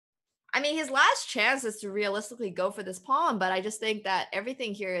 I mean, his last chance is to realistically go for this pawn, but I just think that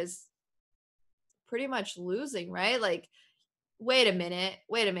everything here is pretty much losing, right? Like, wait a minute.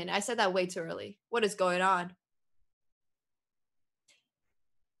 I said that way too early. What is going on?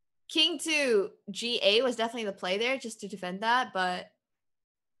 King to g8 was definitely the play there just to defend that, but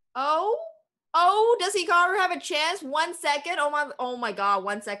does Hikaru have a chance? 1 second. Oh my god,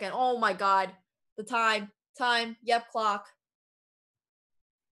 1 second. Oh my god. The time. Yep, clock.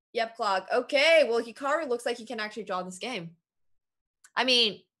 Okay, well, Hikaru looks like he can actually draw this game. I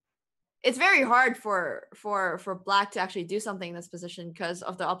mean, it's very hard for black to actually do something in this position because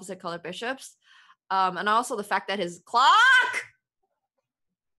of the opposite color bishops. And also the fact that his clock.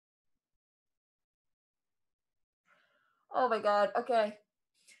 Oh my god. Okay.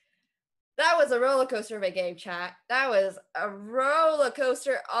 That was a roller coaster of a game, chat. That was a roller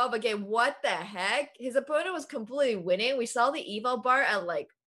coaster of a game. What the heck? His opponent was completely winning. We saw the evo bar at like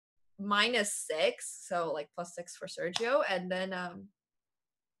 -6, so like +6 for Sergio, and then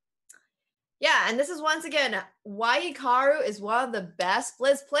yeah, and this is once again why Hikaru is one of the best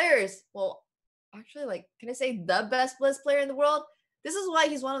Blitz players. Well, actually, like, can I say the best Blitz player in the world? This is why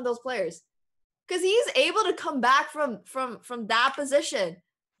he's one of those players, because he's able to come back from that position.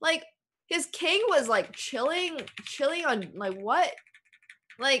 Like, his king was like chilling on like what?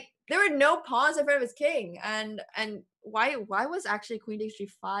 Like, there were no pawns in front of his king, and why was actually Queen takes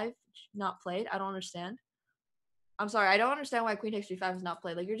g5 not played? I don't understand. I'm sorry, I don't understand why Queen takes g5 is not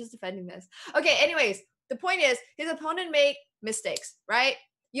played. Like, you're just defending this. Okay, anyways, the point is his opponent made mistakes, right?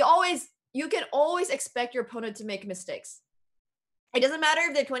 You can always expect your opponent to make mistakes. It doesn't matter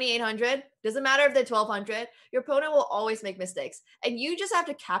if they're 2,800, doesn't matter if they're 1,200, your opponent will always make mistakes. And you just have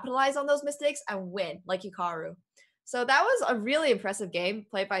to capitalize on those mistakes and win, like Hikaru. So that was a really impressive game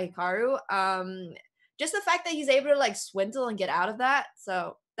played by Hikaru. Just the fact that he's able to like swindle and get out of that.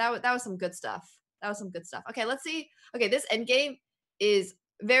 So that was some good stuff. That was some good stuff. Okay, let's see. Okay, this endgame is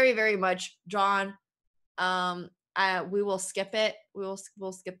very, very much drawn. We will skip it. We'll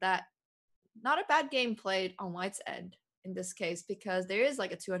skip that. Not a bad game played on White's end in this case, because there is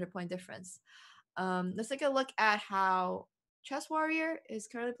like a 200-point difference. Let's take a look at how Chess Warrior is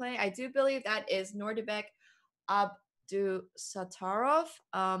currently playing. I do believe that is Nordibek Abdusatarov,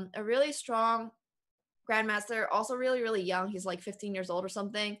 a really strong grandmaster, also really, really young. He's like 15 years old or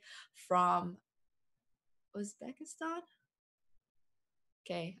something, from Uzbekistan.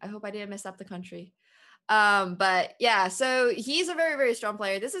 Okay, I hope I didn't mess up the country. But yeah, so he's a very, very strong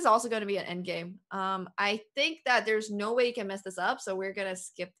player. This is also going to be an end game. I think that there's no way you can mess this up, so we're gonna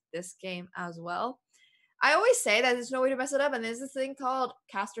skip this game as well. I always say that there's no way to mess it up, and there's this thing called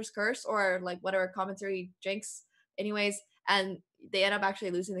Caster's Curse, or like whatever commentary jinx, anyways, and they end up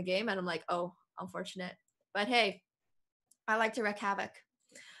actually losing the game, and I'm like, oh, unfortunate. But hey, I like to wreak havoc.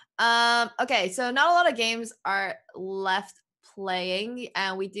 Okay, so not a lot of games are left playing,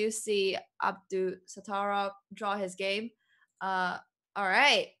 and we do see Abdu Satarov draw his game. All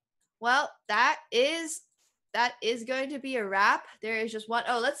right, well, that is going to be a wrap. There is just one.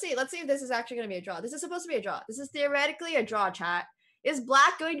 Oh, let's see if this is actually going to be a draw. This is supposed to be a draw. This is theoretically a draw, chat. Is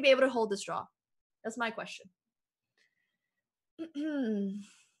Black going to be able to hold this draw? That's my question.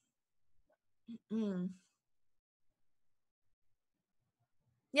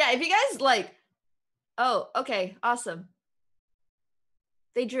 Yeah, if you guys like, oh, okay, awesome.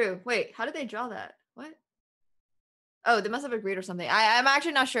 They drew. Wait, how did they draw that? What? Oh, they must have agreed or something. I'm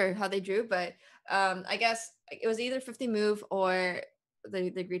actually not sure how they drew, but I guess it was either 50 move or they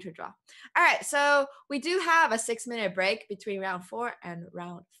agreed to a draw. All right, so we do have a 6-minute break between round 4 and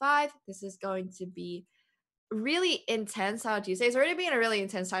round 5. This is going to be really intense Title Tuesday. It's already been a really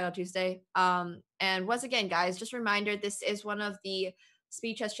intense Title Tuesday. And once again, guys, just a reminder, this is one of the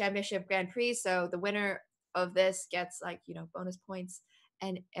Speed Chess Championship Grand Prix. So the winner of this gets like, bonus points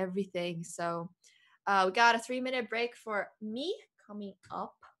and everything. So we got a 3-minute break for me coming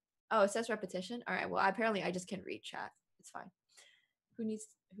up. Oh, it says repetition. All right. Well, apparently I just can't read chat. It's fine. Who needs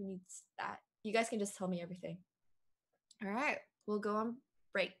that? You guys can just tell me everything. All right. We'll go on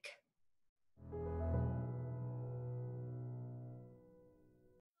break.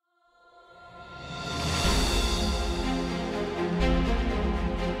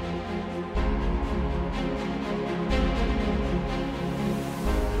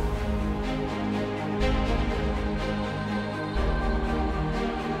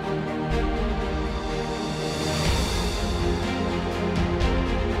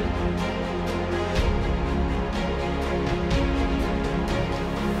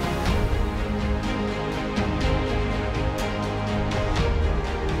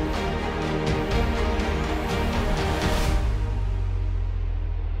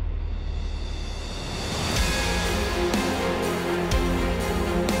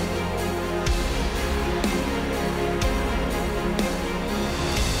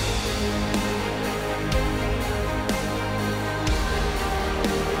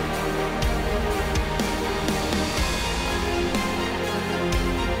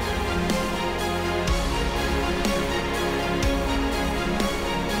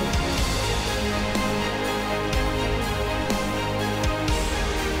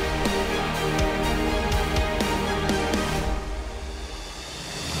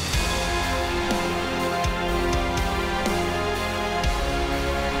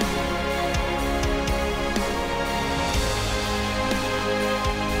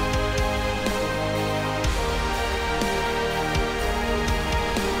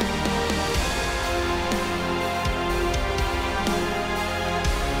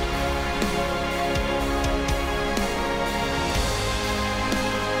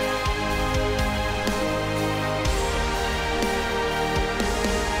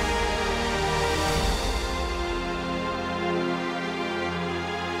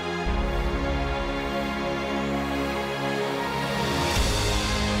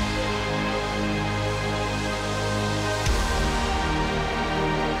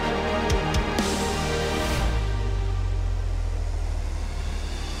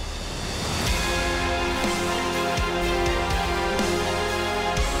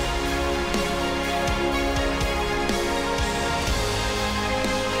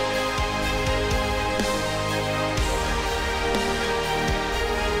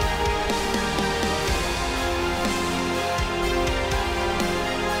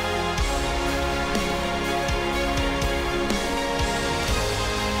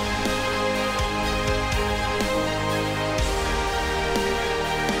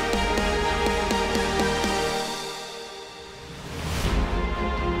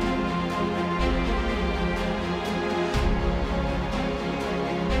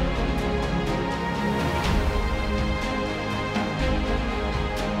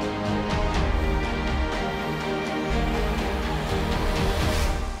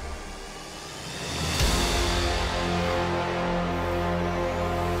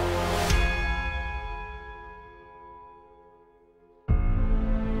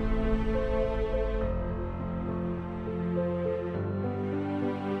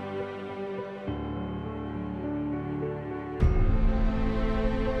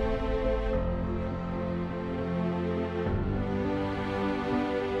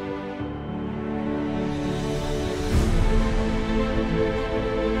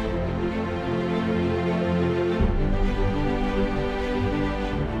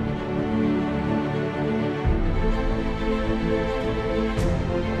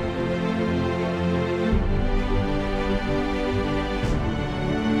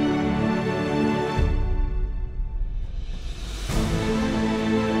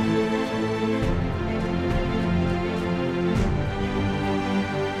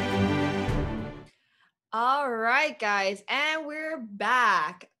 right, guys, and we're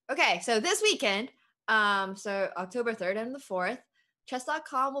back. Okay, so this weekend, so October 3rd and the 4th,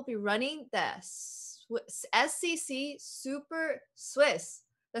 Chess.com will be running the SCC Super Swiss.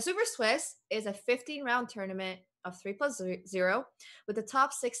 The Super Swiss is a 15-round tournament of 3+0, with the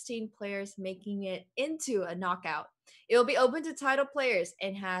top 16 players making it into a knockout. It will be open to title players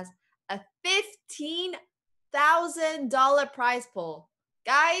and has a $15,000 prize pool.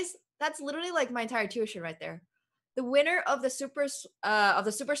 Guys, that's literally like my entire tuition right there. The winner of the Super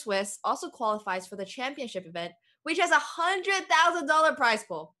Swiss also qualifies for the championship event, which has a $100,000 prize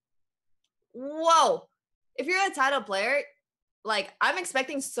pool. Whoa! If you're a title player, like I'm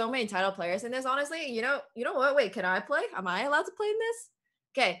expecting so many title players in this. Honestly, you know what? Wait, can I play? Am I allowed to play in this?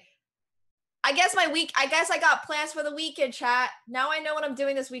 Okay. I guess I got plans for the weekend, chat. Now I know what I'm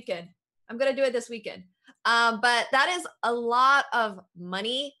doing this weekend. I'm gonna do it this weekend. But that is a lot of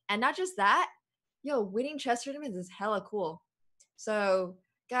money, and not just that. Yo, winning chess tournaments is hella cool. So,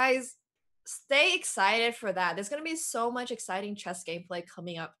 guys, stay excited for that. There's gonna be so much exciting chess gameplay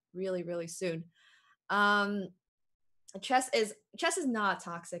coming up really, really soon. Chess is not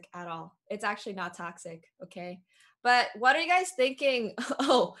toxic at all. It's actually not toxic, okay? But what are you guys thinking?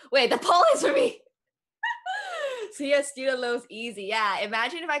 Oh, wait, the poll is for me. So yeah, student loans easy. Yeah,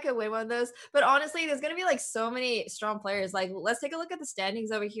 imagine if I could win one of those. But honestly, there's gonna be like so many strong players. Like, let's take a look at the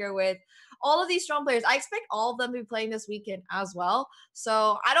standings over here with all of these strong players. I expect all of them to be playing this weekend as well.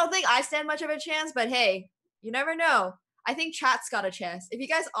 So I don't think I stand much of a chance. But hey, you never know. I think chat's got a chance. If you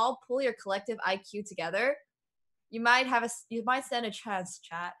guys all pull your collective IQ together, you might stand a chance,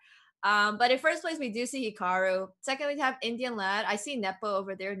 chat. But in first place, we do see Hikaru. Second, we have Indian Lad. I see Nepo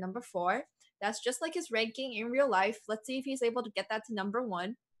over there, number 4. That's just like his ranking in real life. Let's see if he's able to get that to number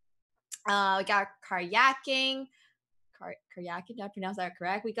 1. We got Karyaking. Karyaking, did I pronounce that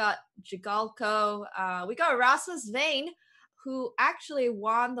correct? We got Jigalko. We got Rasmus Vane, who actually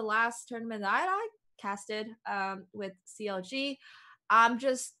won the last tournament that I casted with CLG.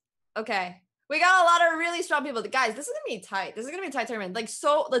 Okay. We got a lot of really strong people. Guys, this is going to be tight. This is going to be a tight tournament. Like,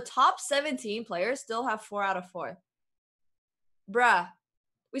 so the top 17 players still have 4 out of 4. Bruh.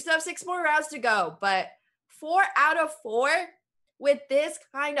 We still have 6 more rounds to go, but 4 out of 4 with this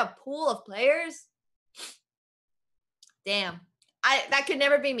kind of pool of players? Damn. That could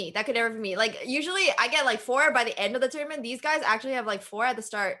never be me. That could never be me. Like, usually I get like 4 by the end of the tournament. These guys actually have like 4 at the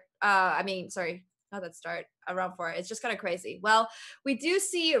start. Sorry, not at the start, around 4. It's just kind of crazy. Well, we do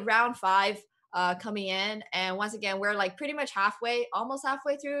see round 5 coming in, and once again, we're like pretty much almost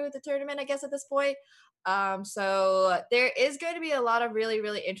halfway through the tournament, I guess, at this point. So there is going to be a lot of really,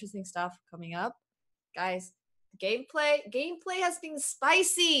 really interesting stuff coming up, guys. Gameplay has been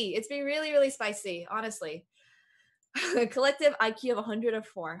spicy. It's been really, really spicy, honestly. Collective IQ of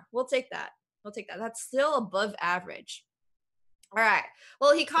 104. We'll take that. That's still above average. All right.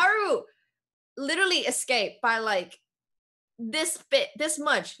 Well, Hikaru literally escaped by like this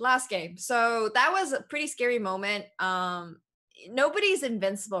much last game. So that was a pretty scary moment. Nobody's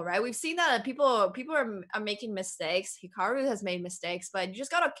invincible, right? We've seen that people are making mistakes. Hikaru has made mistakes, but you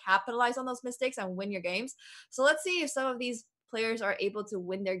just gotta capitalize on those mistakes and win your games. So let's see if some of these players are able to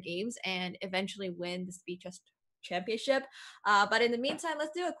win their games and eventually win the Speed Chess Championship. But in the meantime,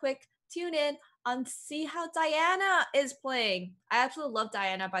 let's do a quick tune in on see how Diana is playing. I absolutely love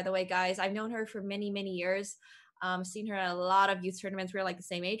Diana, by the way, guys. I've known her for many, many years. Seen her at a lot of youth tournaments. We're like the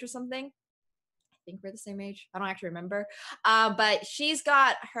same age or something. I think we're the same age. I don't actually remember. But she's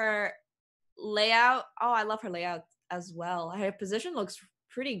got her layout. Oh, I love her layout as well. Her position looks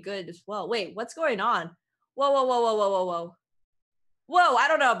pretty good as well. Wait, what's going on? Whoa, whoa, whoa, whoa, whoa, whoa, whoa. Whoa, I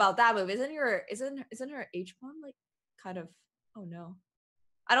don't know about that move. Isn't her H pawn like kind of? Oh no,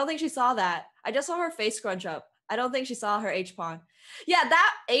 I don't think she saw that. I just saw her face scrunch up. I don't think she saw her H pawn. Yeah,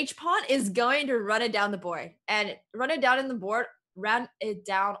 that H pawn is going to run it down the board and run it down on the board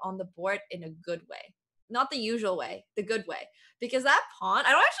in a good way. Not the usual way, the good way. Because that pawn,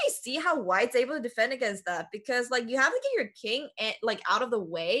 I don't actually see how white's able to defend against that because like you have to get your king like out of the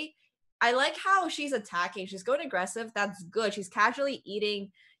way. I like how she's attacking. She's going aggressive. That's good. She's casually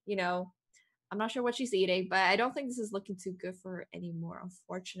eating, I'm not sure what she's eating, but I don't think this is looking too good for her anymore,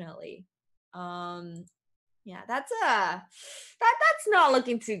 unfortunately. Yeah, that's not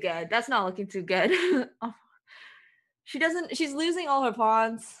looking too good. That's not looking too good. She's losing all her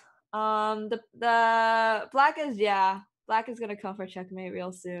pawns. The black is gonna come for checkmate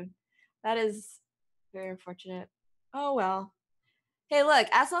real soon. That is very unfortunate. Oh well. Hey, look,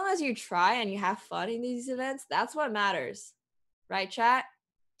 as long as you try and you have fun in these events, that's what matters. Right, chat?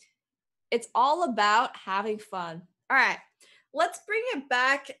 It's all about having fun. All right. let's bring it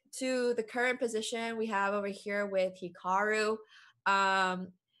back to the current position we have over here with Hikaru. Um,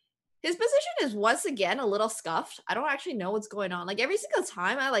 his position is once again a little scuffed. I don't actually know what's going on. Like every single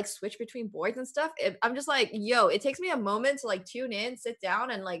time I like switch between boards and stuff, I'm just like, yo, it takes me a moment to like tune in, sit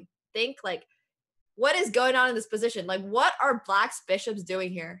down, and like think like, what is going on in this position? Like, what are Black's bishops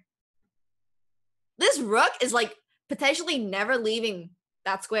doing here? This rook is like potentially never leaving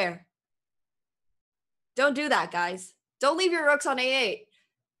that square. Don't do that, guys. Don't leave your rooks on A8.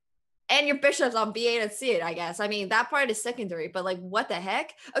 And your bishops on B8 and C8, I guess. I mean, that part is secondary, but like, what the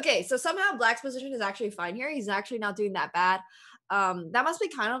heck? Okay, so somehow Black's position is actually fine here. He's actually not doing that bad. That must be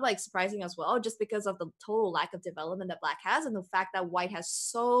kind of like surprising as well, just because of the total lack of development that Black has and the fact that White has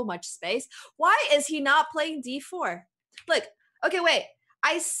so much space. Why is he not playing D4? Look, okay, wait.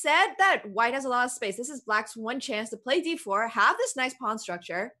 I said that White has a lot of space. This is Black's one chance to play D4, have this nice pawn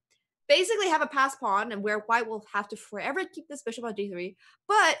structure, basically have a pass pawn, and where White will have to forever keep this bishop on D3.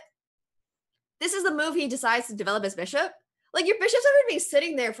 But this is the move he decides to develop his bishop. Like your bishop's already been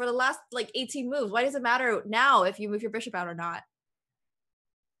sitting there for the last like 18 moves. Why does it matter now if you move your bishop out or not?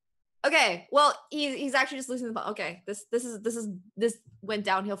 Okay, well he's actually just losing the ball. Okay, this went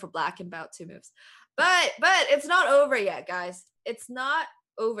downhill for Black in about 2 moves, but it's not over yet, guys. It's not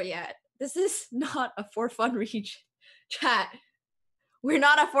over yet. This is not a for fun region, chat. We're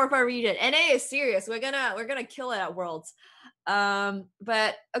not a for fun region. NA is serious. We're gonna kill it at Worlds.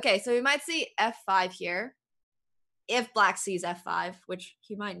 But okay, so we might see F5 here. If Black sees F5, which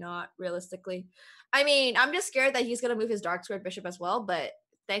he might not realistically. I mean, I'm just scared that he's gonna move his dark squared bishop as well, but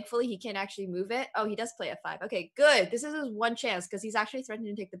thankfully he can't actually move it. Oh, he does play F5. Okay, good. This is his one chance because he's actually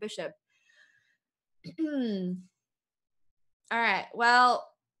threatening to take the bishop. All right. Well,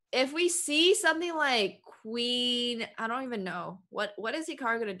 if we see something like queen, I don't even know. What is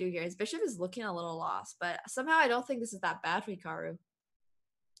Hikaru gonna do here? His bishop is looking a little lost, but somehow I don't think this is that bad for Hikaru.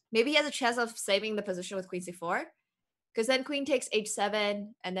 Maybe he has a chance of saving the position with queen c4. Because then queen takes h7,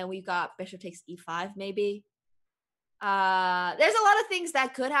 and then we've got bishop takes e5, maybe. There's a lot of things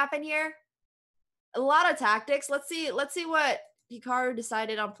that could happen here. A lot of tactics. Let's see what Hikaru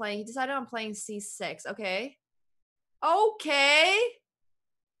decided on playing. He decided on playing c6. Okay. Okay.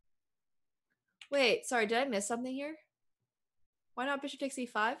 Wait, sorry, did I miss something here? Why not bishop takes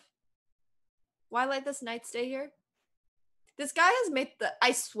e5? Why let this knight stay here? This guy has made the,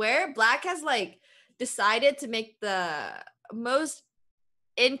 I swear, Black has like decided to make the most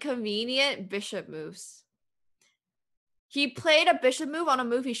inconvenient bishop moves. He played a bishop move on a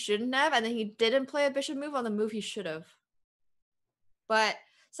move he shouldn't have, and then he didn't play a bishop move on the move he should have. But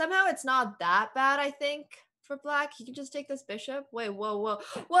somehow it's not that bad, I think, for Black. He can just take this bishop. Wait, whoa,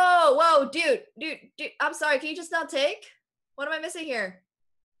 dude. I'm sorry, can you just not take? What am I missing here?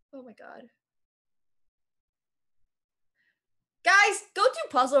 Oh my god. Guys, go do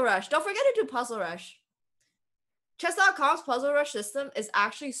Puzzle Rush. Don't forget to do Puzzle Rush. Chess.com's Puzzle Rush system is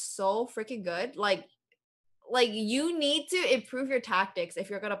actually so freaking good. Like you need to improve your tactics if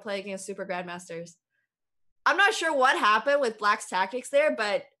you're gonna play against super grandmasters. I'm not sure what happened with Black's tactics there,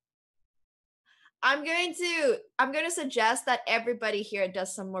 but I'm going to suggest that everybody here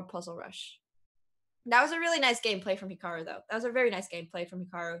does some more Puzzle Rush. That was a really nice gameplay from Hikaru, though. That was a very nice gameplay from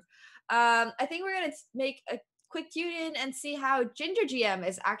Hikaru. I think we're gonna make a quick tune in and see how Ginger GM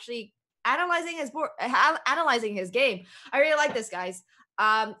is actually analyzing his board, analyzing his game. I really like this, guys.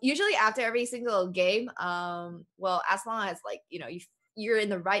 Usually after every single game, well, as long as like you're in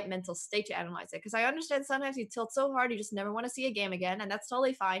the right mental state to analyze it, because I understand sometimes you tilt so hard you just never want to see a game again, and that's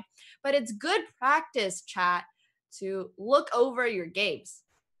totally fine. But it's good practice, chat, to look over your games.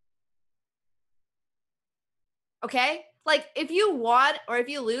 Okay? Like if you won or if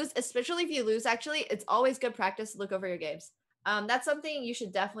you lose, especially if you lose, actually, it's always good practice to look over your games. That's something you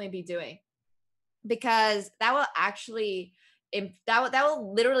should definitely be doing, because that will actually that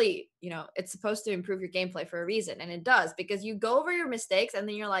will literally, it's supposed to improve your gameplay for a reason, and it does, because you go over your mistakes and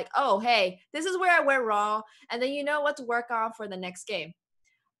then you're like, oh hey, this is where I went wrong, and then you know what to work on for the next game.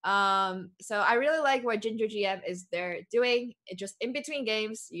 So I really like what Ginger GM is there doing. It just in between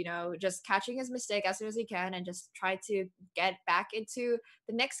games, just catching his mistake as soon as he can and just try to get back into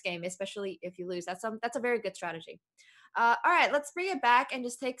the next game, especially if you lose. That's a very good strategy. All right, let's bring it back and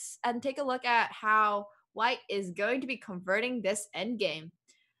just take a look at how White is going to be converting this endgame.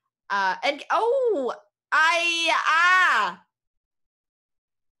 And oh,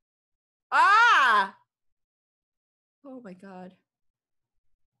 oh my god.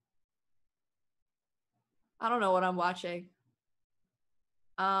 I don't know what I'm watching.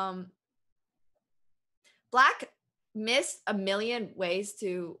 Black missed a million ways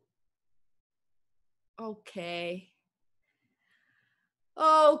to. Okay.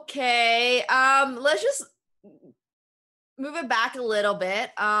 Okay. Let's just move it back a little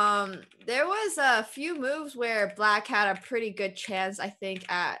bit. There was a few moves where Black had a pretty good chance, I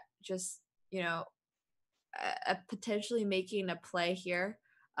think, at just, you know, potentially making a play here.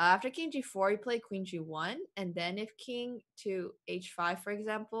 After King G4, he played Queen G1, and then if King to H5, for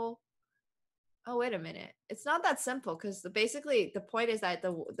example. Oh, wait a minute. It's not that simple because basically the point is that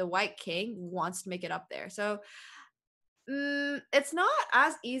the white king wants to make it up there. So it's not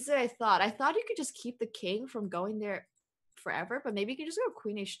as easy as I thought. I thought you could just keep the king from going there forever, but maybe you can just go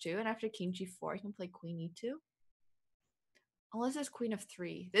Queen H2, and after King G4, you can play Queen E2. Unless there's Queen of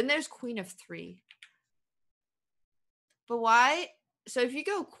 3. Then there's Queen of 3. But why? So if you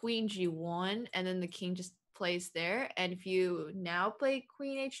go Queen G1 and then the king just plays there, and if you now play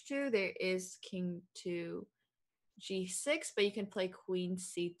Queen H2, there is King to G6, but you can play Queen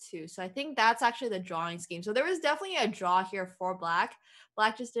C2. So I think that's actually the drawing scheme. So there was definitely a draw here for Black.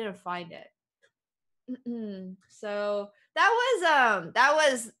 Black just didn't find it. So that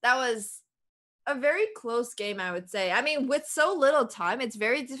was a very close game, I would say. I mean, with so little time, it's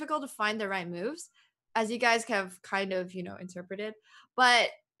very difficult to find the right moves, as you guys have kind of, interpreted. But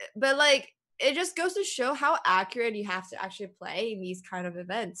like it just goes to show how accurate you have to actually play in these kind of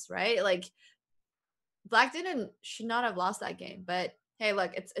events, right? Like Black should not have lost that game, but hey,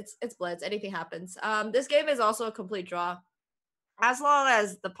 look, it's blitz. Anything happens. This game is also a complete draw. As long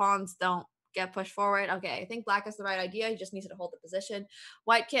as the pawns don't get pushed forward. Okay, I think Black has the right idea. He just needs to hold the position.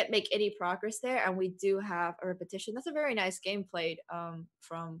 White can't make any progress there, and we do have a repetition. That's a very nice game played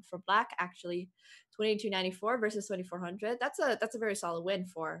from Black actually. 2294 versus 2400. That's a very solid win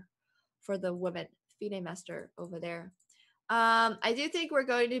for the women FIDE master over there. I do think we're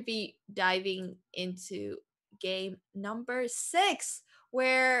going to be diving into game number 6,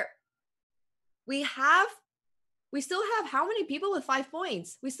 where we still have how many people with 5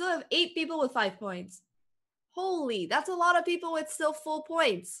 points? We still have 8 people with 5 points. Holy, that's a lot of people with still full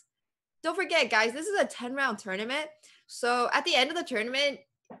points. Don't forget, guys, this is a 10-round tournament. So at the end of the tournament,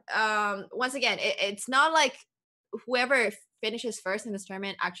 once again, it's not like whoever finishes first in this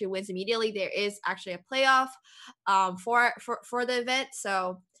tournament actually wins immediately. There is actually a playoff for the event.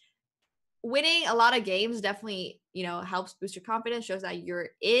 So winning a lot of games definitely, helps boost your confidence, shows that you're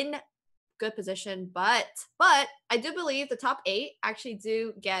in good position, but I do believe the top 8 actually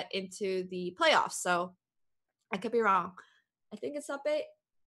do get into the playoffs. So I could be wrong. I think it's top 8.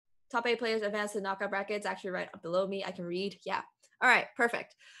 Top 8 players advance to knockout brackets. Actually, right up below me, I can read. Yeah. All right.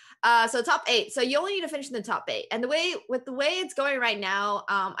 Perfect. So top 8. So you only need to finish in the top 8. And the way it's going right now,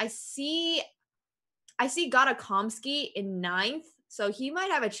 I see Gatakomsky in 9th. So he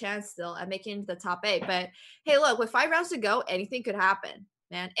might have a chance still at making the top 8. But hey, look, with 5 rounds to go, anything could happen.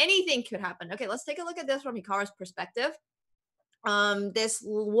 Man, anything could happen. Okay, let's take a look at this from Hikaru's perspective. This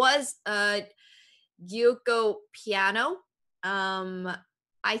was Gyuko piano.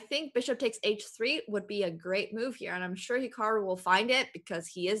 I think bishop takes h3 would be a great move here, and I'm sure Hikaru will find it because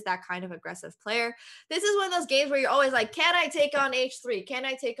he is that kind of aggressive player. This is one of those games where you're always like, can I take on h3? Can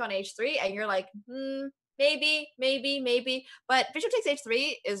I take on h3? And you're like, maybe. But bishop takes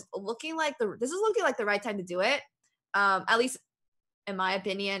h3 is looking like the right time to do it. At least in my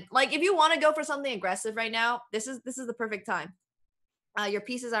opinion. Like if you want to go for something aggressive right now, this is the perfect time. Your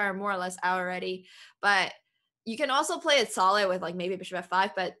pieces are more or less out already, but you can also play it solid with like maybe bishop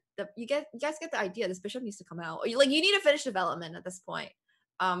f5. But you guys get the idea. This bishop needs to come out. Or you need to finish development at this point.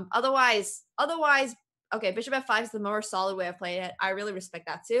 Otherwise, okay, bishop f5 is the more solid way of playing it. I really respect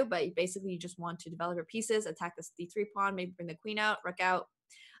that too. But basically, you just want to develop your pieces, attack this d3 pawn, maybe bring the queen out, rook out.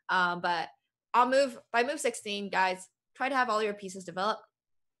 But by move 16, guys, try to have all your pieces develop.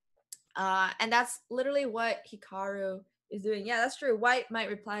 And that's literally what Hikaru is doing. Yeah, that's true. White might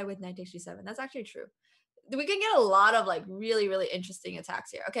reply with knight takes g7. That's actually true. We can get a lot of like really, really interesting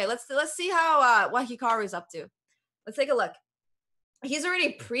attacks here. Okay, let's see how what Hikaru is up to. Let's take a look. He's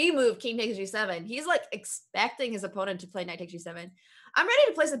already pre-moved king takes g7. He's like expecting his opponent to play knight takes g7. I'm ready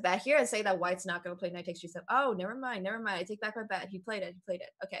to place a bet here and say that white's not going to play knight takes g7. Oh, never mind. I take back my bet. He played it.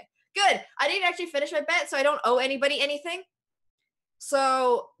 Okay, good. I didn't actually finish my bet, so I don't owe anybody anything.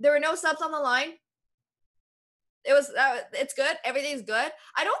 So there were no subs on the line. It's good. Everything's good.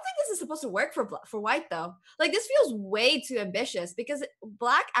 I don't think this is supposed to work for white though. Like this feels way too ambitious because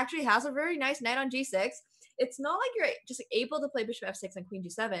black actually has a very nice knight on g6. It's not like you're just able to play bishop f6 and queen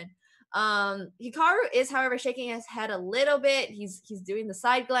g7. Hikaru is, however, shaking his head a little bit. He's doing the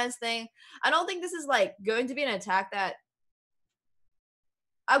side glance thing. I don't think this is like going to be an attack that.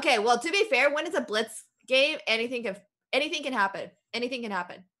 Okay, well, to be fair, when it's a blitz game, anything can happen. Anything can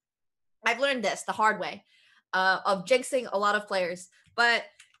happen. I've learned this the hard way. of jinxing a lot of players. But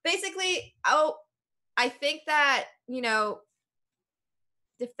basically, I think that, you know,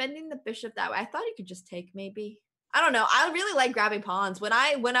 defending the bishop that way, I thought he could just take maybe. I don't know. I really like grabbing pawns. When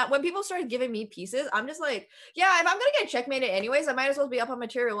people started giving me pieces, I'm just like, yeah, if I'm gonna get checkmated anyways, I might as well be up on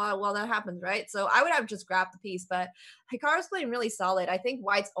material while that happens, right? So I would have just grabbed the piece, but Hikaru's playing really solid. I think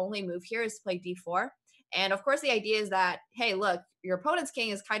White's only move here is to play d4. And of course, the idea is that, hey, look, your opponent's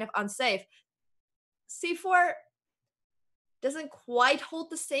king is kind of unsafe. c4 doesn't quite hold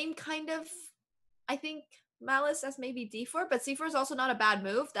the same kind of, I think, malice as maybe d4, but c4 is also not a bad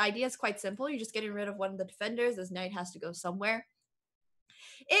move. The idea is quite simple. You're just getting rid of one of the defenders. This knight has to go somewhere.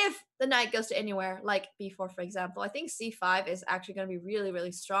 If the knight goes to anywhere, like b4, for example, I think c5 is actually going to be really,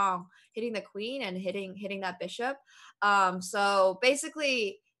 really strong, hitting the queen and hitting that bishop. So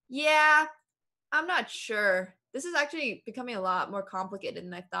basically, yeah, I'm not sure. This is actually becoming a lot more complicated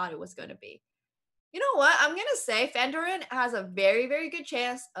than I thought it was going to be. You know what? I'm going to say Fandorin has a very, very good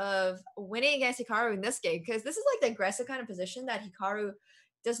chance of winning against Hikaru in this game, because this is like the aggressive kind of position that Hikaru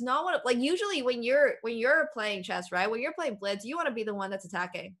does not want to, like, usually when you're playing chess, right? When you're playing blitz, you want to be the one that's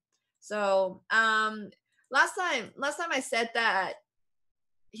attacking. So, last time I said that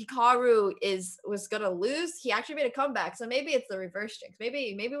Hikaru was gonna lose, he actually made a comeback. So maybe it's the reverse jinx.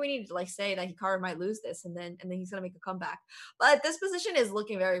 Maybe we need to like say that Hikaru might lose this, and then he's gonna make a comeback. But this position is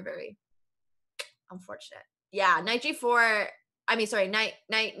looking very, very unfortunate. Yeah, knight g4. I mean, sorry, knight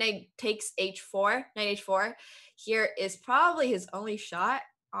takes h4. Knight h4 here is probably his only shot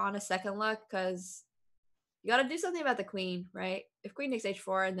on a second look, because you got to do something about the queen, right? If queen takes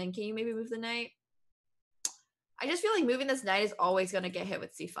h4, and then can you maybe move the knight? I just feel like moving this knight is always going to get hit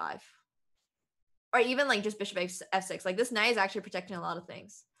with c5. Or even like just bishop f6. Like this knight is actually protecting a lot of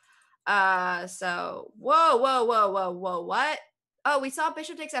things. So, whoa, what? Oh, we saw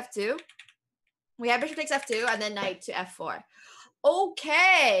bishop takes f2. We have bishop takes f2 and then knight to f4.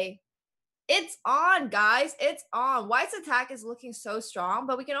 Okay. It's on, guys. It's on. White's attack is looking so strong,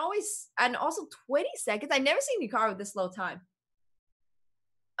 but we can always, and also 20 seconds. I've never seen Hikaru with this low time.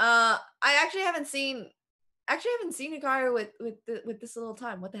 I actually haven't seen Hikaru with this little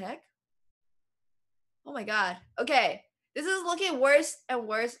time. What the heck? Oh my god. Okay. This is looking worse and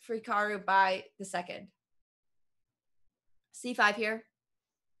worse for Hikaru by the second. c5 here.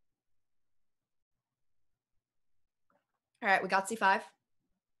 All right, we got c5.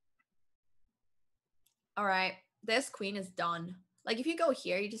 All right, this queen is done. Like if you go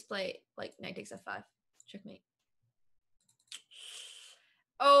here, you just play like knight takes f5. Checkmate.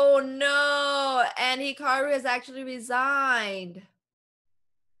 Oh no, and Hikaru has actually resigned.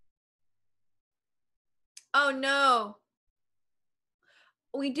 Oh no.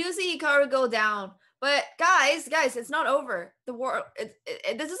 We do see Hikaru go down, but guys, it's not over. The war.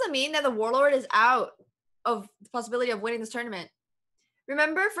 This doesn't mean that the warlord is out of the possibility of winning this tournament.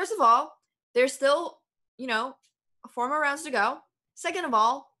 Remember, first of all, there's still, you know, 4 more rounds to go. Second of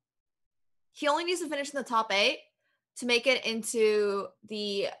all, he only needs to finish in the top 8 to make it into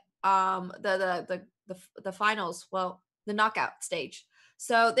the finals. Well, the knockout stage.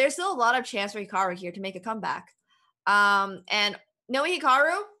 So there's still a lot of chance for Hikaru here to make a comeback. And knowing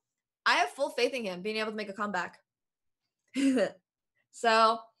Hikaru, I have full faith in him being able to make a comeback. So,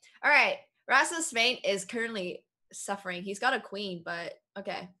 all right, Rasmus Spain is currently suffering. He's got a queen, but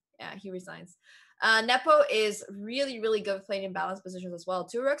okay, yeah, he resigns. Nepo is really, really good with playing in balanced positions as well.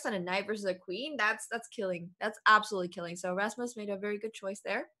 2 rooks and a knight versus a queen. That's killing. That's absolutely killing. So Rasmus made a very good choice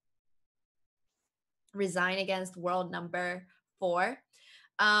there. Resign against world number 4.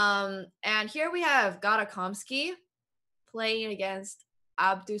 And here we have Garakomsky playing against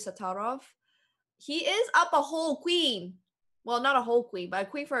Abdusattorov. He is up a whole queen. Well, not a whole queen, but a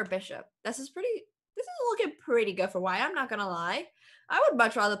queen for a bishop. This is looking pretty good for white. I'm not gonna lie. I would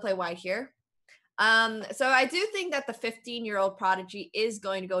much rather play white here. So I do think that the 15-year-old prodigy is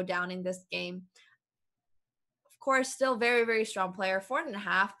going to go down in this game. Of course, still very, very strong player.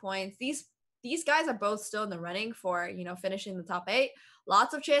 4.5 points. These guys are both still in the running for, you know, finishing the top 8.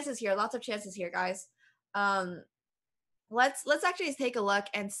 Lots of chances here. Lots of chances here, guys. Let's actually take a look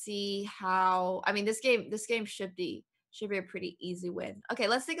and see how. I mean, this game should be a pretty easy win. Okay,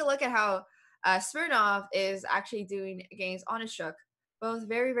 let's take a look at how Smirnov is actually doing against Onishuk. Both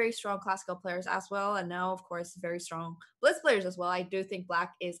very, very strong classical players as well, and now, of course, very strong blitz players as well. I do think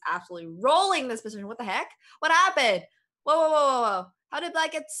Black is absolutely rolling this position. What the heck? What happened? Whoa. How did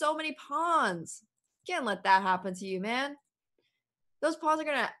Black get so many pawns? Can't let that happen to you, man. Those pawns are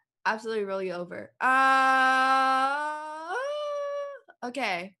going to absolutely roll you over.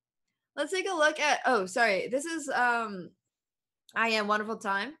 Okay. Let's take a look at, oh, sorry. This is I Am Wonderful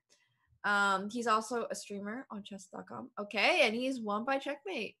Time. He's also a streamer on Chess.com. Okay, and he's won by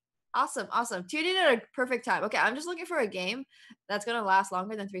checkmate. Awesome, awesome. Tuned in at a perfect time. Okay, I'm just looking for a game that's gonna last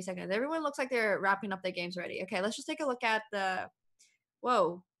longer than 3 seconds. Everyone looks like they're wrapping up their games already. Okay, let's just take a look at the.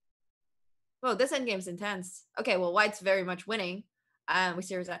 Whoa, whoa, this endgame's intense. Okay, well, White's very much winning. We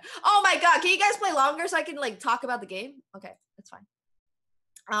see that. Oh my god, can you guys play longer so I can like talk about the game? Okay, that's fine.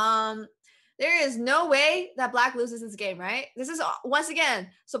 There is no way that Black loses this game, right? This is once again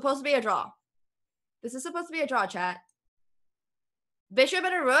supposed to be a draw. This is supposed to be a draw, chat. Bishop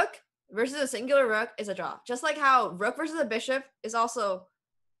and a rook versus a singular rook is a draw. Just like how rook versus a bishop is also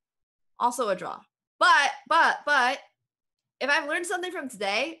a draw. But if I've learned something from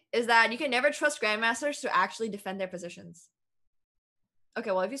today is that you can never trust grandmasters to actually defend their positions. Okay,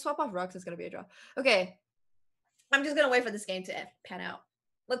 well, if you swap off rooks, it's going to be a draw. Okay, I'm just going to wait for this game to pan out.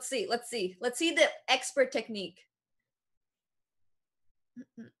 Let's see the expert technique.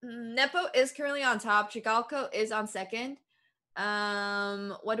 Nepo is currently on top. Chigalko is on second.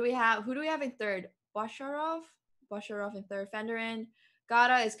 What do we have? Who do we have in third? Basharov in third. Fenderin.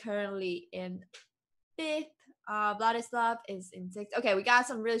 Gata is currently in fifth. Vladislav is in sixth. Okay, we got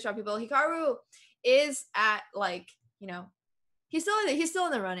some really strong people. Hikaru is at like, you know, he's still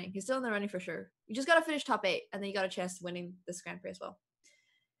in the running. He's still in the running for sure. You just gotta finish top 8, and then you got a chance to winning this Grand Prix as well.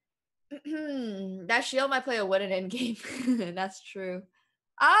 That shield might play a win in game. That's true.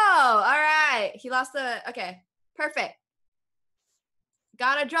 Oh, all right. He lost the. Okay, perfect.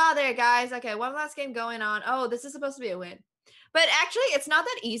 Got a draw there, guys. Okay, one last game going on. Oh, this is supposed to be a win. But actually, it's not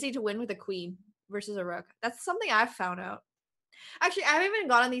that easy to win with a queen versus a rook. That's something I've found out. Actually, I haven't even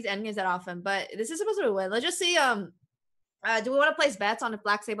gone on these endgames that often, but this is supposed to be a win. Let's just see. Do we want to place bets on if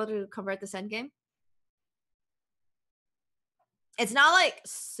Black's able to convert this endgame? It's not like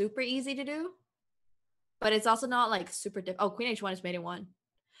super easy to do, but it's also not like super Oh, Queen H1 is made in 1.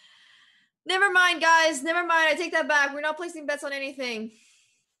 Never mind, guys. Never mind. I take that back. We're not placing bets on anything.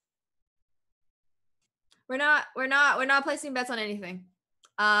 We're not placing bets on anything.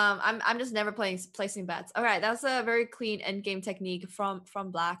 I'm just never placing bets. All right, that's a very clean endgame technique from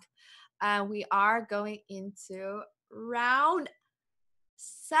Black. We are going into round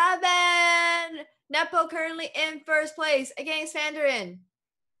 7. Nepo currently in first place against Fenderin.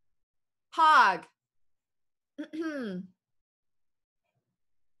 Pog.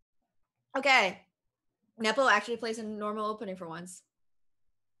 Okay. Nepo actually plays a normal opening for once.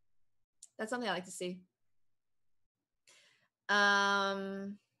 That's something I like to see.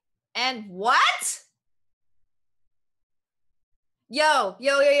 And what? Yo. Am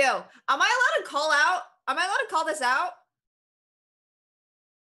I allowed to call out? Am I allowed to call this out?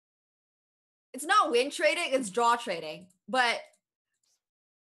 It's not win trading, it's draw trading. But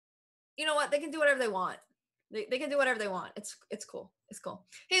you know what? They can do whatever they want. They can do whatever they want. It's cool. It's cool.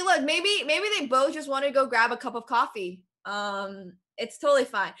 Hey, look, maybe they both just want to go grab a cup of coffee. It's totally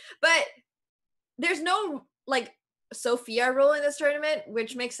fine. But there's no like Sophia rule in this tournament,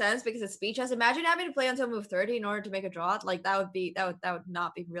 which makes sense because it's speed chess. Imagine having to play until move 30 in order to make a draw. Like that would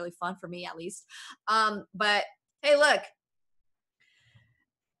not be really fun for me, at least. But hey, look.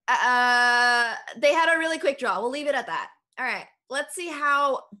 They had a really quick draw. We'll leave it at that. All right. Let's see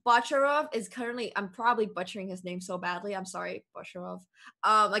how Bocharov is currently. I'm probably butchering his name so badly. I'm sorry, Bocharov.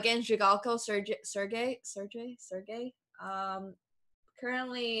 Against Zhigalko, Sergey.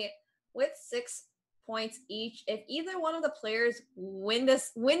 Currently with 6 points each. If either one of the players wins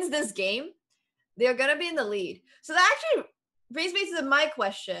this game, they're gonna be in the lead. So that actually brings me to my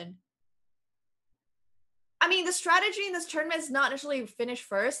question. I mean, the strategy in this tournament is not necessarily finish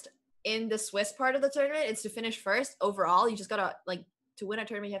first in the Swiss part of the tournament. It's to finish first overall. You just gotta like to win a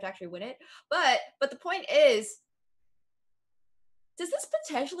tournament, you have to actually win it. But the point is, does this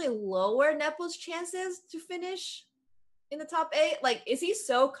potentially lower Nepo's chances to finish in the top 8? Like, is he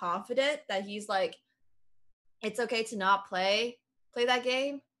so confident that he's like, it's okay to not play that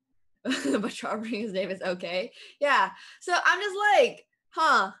game? But his name is okay. Yeah. So I'm just like,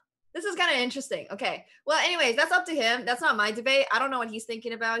 this is kind of interesting. Okay. Well, anyways, that's up to him. That's not my debate. I don't know what he's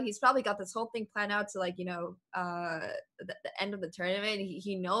thinking about. He's probably got this whole thing planned out to like, the end of the tournament.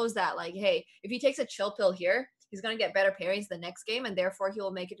 He knows that like, hey, if he takes a chill pill here, he's going to get better pairings the next game. And therefore he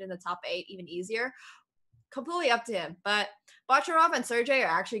will make it in the top 8 even easier. Completely up to him. But Bocharov and Sergey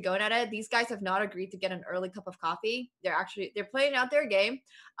are actually going at it. These guys have not agreed to get an early cup of coffee. They're playing out their game.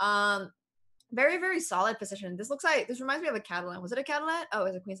 Very, very solid position. This looks like, this reminds me of a Catalan. Was it a Catalan? Oh, it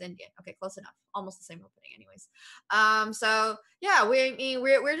was a Queen's Indian. Okay, close enough. Almost the same opening anyways. So yeah,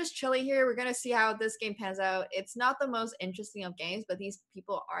 we're just chilling here. We're gonna see how this game pans out. It's not the most interesting of games, but these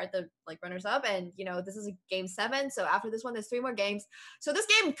people are the like runners up, and you know, this is a game 7. So after this one, there's 3 more games. So this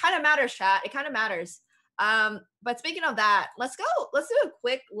game kind of matters, chat. It kind of matters. But speaking of that, let's do a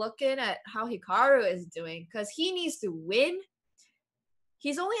quick look in at how Hikaru is doing, because he needs to win.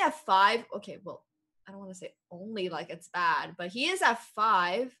 He's only at 5. Okay, well, I don't want to say only like it's bad, but he is at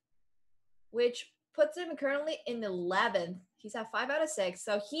 5, which puts him currently in 11th. He's at 5 out of 6.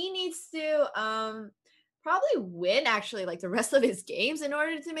 So he needs to probably win actually like the rest of his games in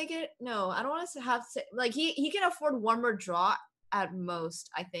order to make it. No, I don't want to have to say, like he can afford one more draw at most,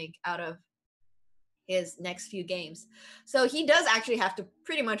 I think, out of his next few games. So he does actually have to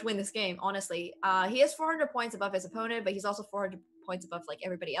pretty much win this game, honestly. He is 400 points above his opponent, but he's also 400 points above like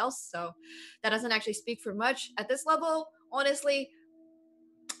everybody else. So that doesn't actually speak for much at this level. Honestly,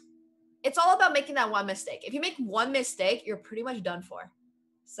 it's all about making that one mistake. If you make one mistake, you're pretty much done for.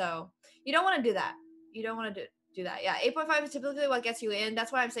 So you don't want to do that. You don't want to do that. Yeah, 8.5 is typically what gets you in.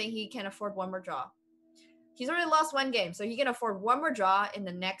 That's why I'm saying he can afford one more draw. He's already lost 1 game, so he can afford one more draw in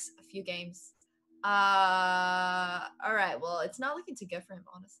the next few games. All right, well, it's not looking too good for him,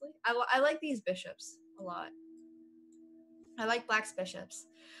 honestly. I like these bishops a lot. I like Black's bishops.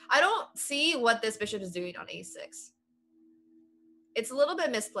 I don't see what this bishop is doing on a6. It's a little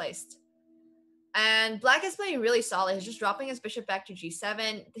bit misplaced. And Black is playing really solid. He's just dropping his bishop back to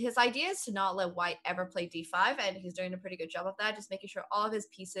g7. His idea is to not let White ever play d5, and he's doing a pretty good job of that, just making sure all of his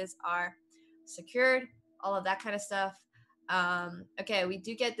pieces are secured, all of that kind of stuff. Okay, we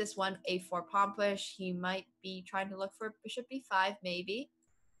do get this one a4 pawn push. He might be trying to look for bishop b5, maybe.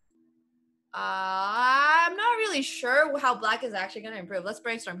 I'm not really sure how Black is actually going to improve. Let's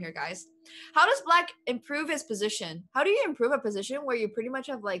brainstorm here, guys. How does Black improve his position? How do you improve a position where you pretty much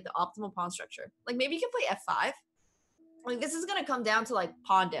have like the optimal pawn structure? Like maybe you can play f5. Like this is going to come down to like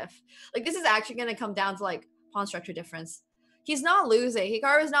pawn diff. Like this is actually going to come down to like pawn structure difference. He's not losing.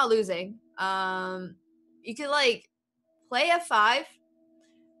 Hikaru is not losing. You could like play f5.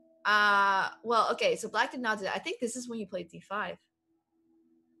 Well, okay, so Black did not do that. I think this is when he played d5.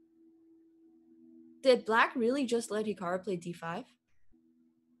 Did Black really just let Hikaru play d5?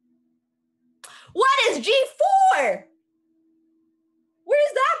 What is g4? Where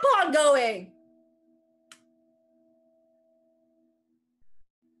is that pawn going?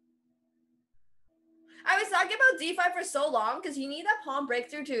 I was talking about d5 for so long because you need that pawn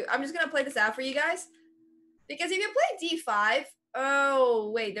breakthrough too. I'm just going to play this out for you guys. Because if you play d5,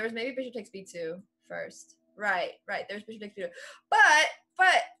 oh, wait, there was maybe bishop takes b2 first. Right, there's bishop takes b2.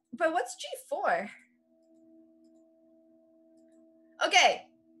 But what's g4? Okay,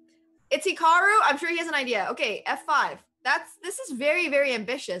 it's Hikaru. I'm sure he has an idea. Okay, f5. This is very, very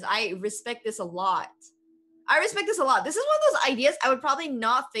ambitious. I respect this a lot. This is one of those ideas I would probably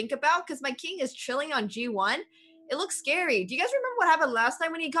not think about because my king is chilling on g1. It looks scary. Do you guys remember what happened last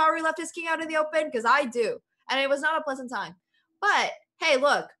time when Hikaru left his king out in the open? Because I do. And it was not a pleasant time. But hey,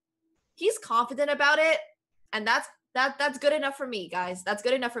 look, he's confident about it. And that's good enough for me, guys. That's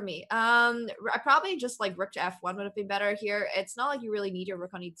good enough for me. I probably just like rook to f1 would have been better here. It's not like you really need your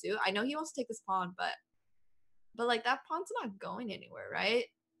rook on e2. I know he wants to take this pawn, but like that pawn's not going anywhere, right?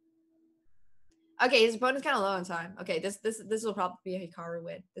 Okay, his opponent's kind of low on time. Okay, this will probably be a Hikaru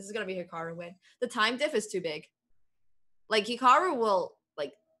win. This is gonna be a Hikaru win. The time diff is too big. Like Hikaru will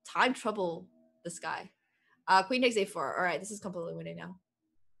like time trouble this guy. Queen takes a4. All right, this is completely winning now.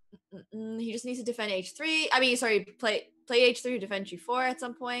 He just needs to defend h3. I mean, sorry, play h3, defend g4 at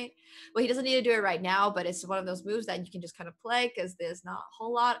some point. Well, he doesn't need to do it right now, but it's one of those moves that you can just kind of play because there's not a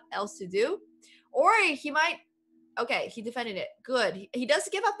whole lot else to do. Or he might. Okay, he defended it. Good. He does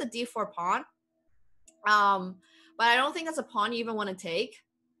give up the d4 pawn. But I don't think that's a pawn you even want to take.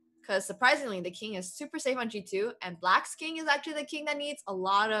 Because surprisingly, the king is super safe on g2, and Black's king is actually the king that needs a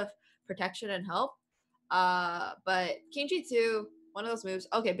lot of protection and help. But king g2, one of those moves.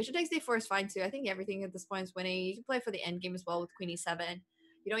 Okay, bishop takes d4 is fine too. I think everything at this point is winning. You can play for the endgame as well with queen e7.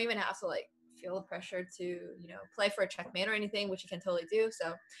 You don't even have to like feel the pressure to, play for a checkmate or anything, which you can totally do.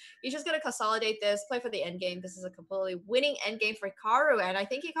 So he's just gonna consolidate this, play for the endgame. This is a completely winning endgame for Hikaru, and I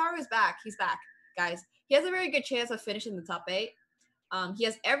think Hikaru is back. He's back, guys. He has a very good chance of finishing the top 8. He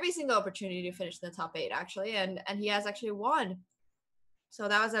has every single opportunity to finish in the top 8, actually, and he has actually won. So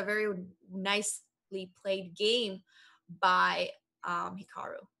that was a very nicely played game by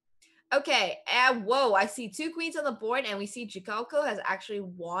Hikaru. Okay, and whoa, I see 2 queens on the board, and we see Jikalko has actually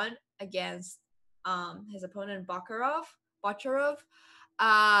won against his opponent Bocharov.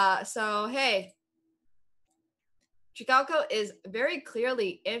 So hey, Chigalko is very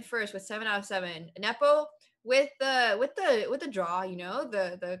clearly in first with 7 out of 7. Nepo with the draw, you know,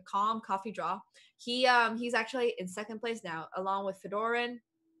 the calm coffee draw. He's actually in second place now, along with Fandorin,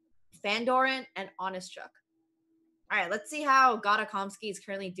 and Honest Chuck. All right, let's see how Gotakomsky is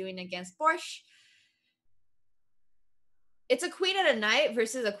currently doing against Borsch. It's a queen and a knight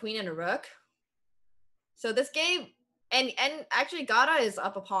versus a queen and a rook. So this game, and actually Gata is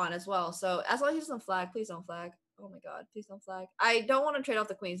up a pawn as well. So as long as he doesn't flag, please don't flag. Oh my god, please don't flag. I don't want to trade off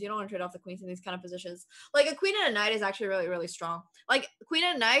the queens. You don't want to trade off the queens in these kind of positions. Like a queen and a knight is actually really, really strong. Like queen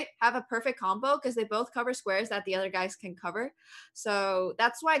and knight have a perfect combo because they both cover squares that the other guys can cover. So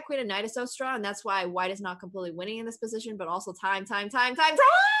that's why queen and knight is so strong. And that's why white is not completely winning in this position, but also time.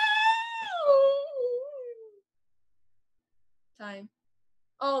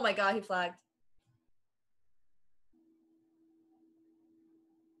 Oh my god, he flagged.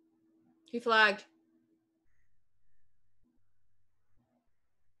 He flagged.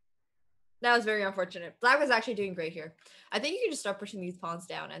 That was very unfortunate. Black was actually doing great here. I think you can just start pushing these pawns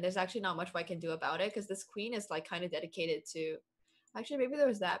down, and there's actually not much white can do about it because this queen is like kind of dedicated to. Actually, maybe there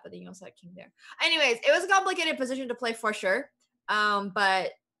was that, but then you also had king there. Anyways, it was a complicated position to play for sure.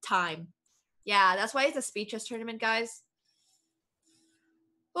 But time. Yeah, that's why it's a speed chess tournament, guys.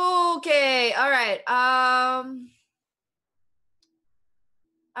 Okay, all right. I'm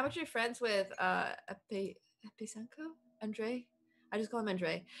actually friends with Episenko? Andre? I just call him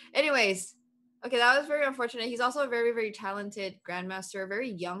Andre. Anyways, okay, that was very unfortunate. He's also a very, very talented grandmaster, very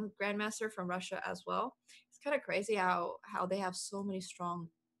young grandmaster from Russia as well. It's kind of crazy how they have so many strong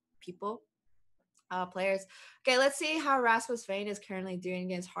people, players. Okay, let's see how Rasmus Vane is currently doing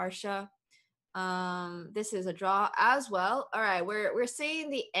against Harsha. This is a draw as well. All right, we're seeing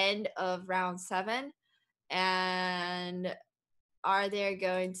the end of round 7, and are there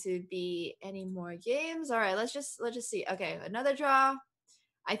going to be any more games? All right, let's just see. Okay, another draw.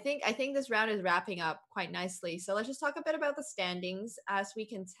 I think this round is wrapping up quite nicely. So let's just talk a bit about the standings. As we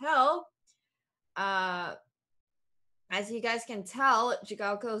can tell, as you guys can tell,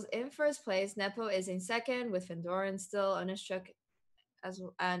 Jigalko's in first place. Nepo is in second with Fandorin still. Onishchuk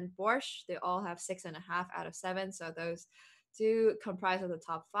and Borsch, they all have 6.5 out of 7. So those two comprise of the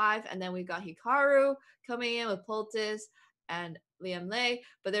top 5. And then we got Hikaru coming in with Poltis and Liam Lay.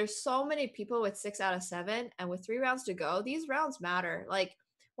 But there's so many people with 6 out of 7. And with 3 rounds to go, these rounds matter. Like,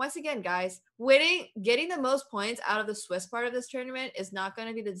 once again, guys, getting the most points out of the Swiss part of this tournament is not going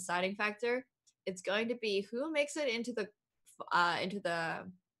to be the deciding factor. It's going to be who makes it into the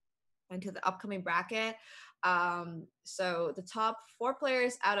upcoming bracket. So the top 4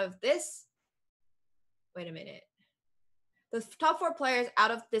 players out of this. Wait a minute. The top 4 players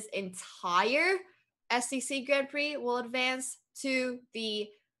out of this entire SCC Grand Prix will advance to the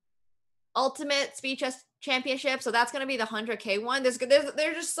Ultimate Speed Chess Championship. So that's going to be the 100K one. There's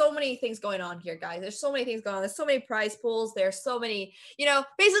just so many things going on here, guys. There's so many things going on. There's so many prize pools. There's so many,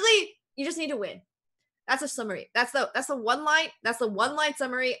 basically you just need to win. That's a summary. That's the one line. That's the one line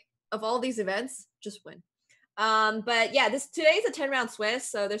summary of all these events. Just win. But yeah, today's a 10-round Swiss,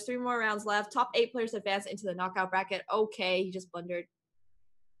 so there's 3 more rounds left. Top 8 players advance into the knockout bracket. Okay, he just blundered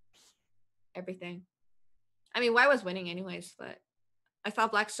everything. I mean, white was winning anyways, but I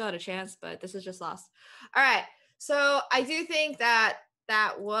thought black still had a chance, but this is just lost. All right, so I do think that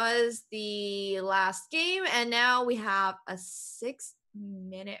was the last game, and now we have a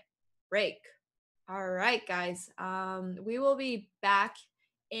 6-minute break. All right, guys. We will be back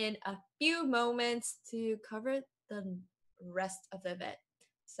in a few moments to cover the rest of the event.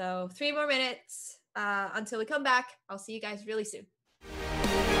 So 3 more minutes until we come back. I'll see you guys really soon.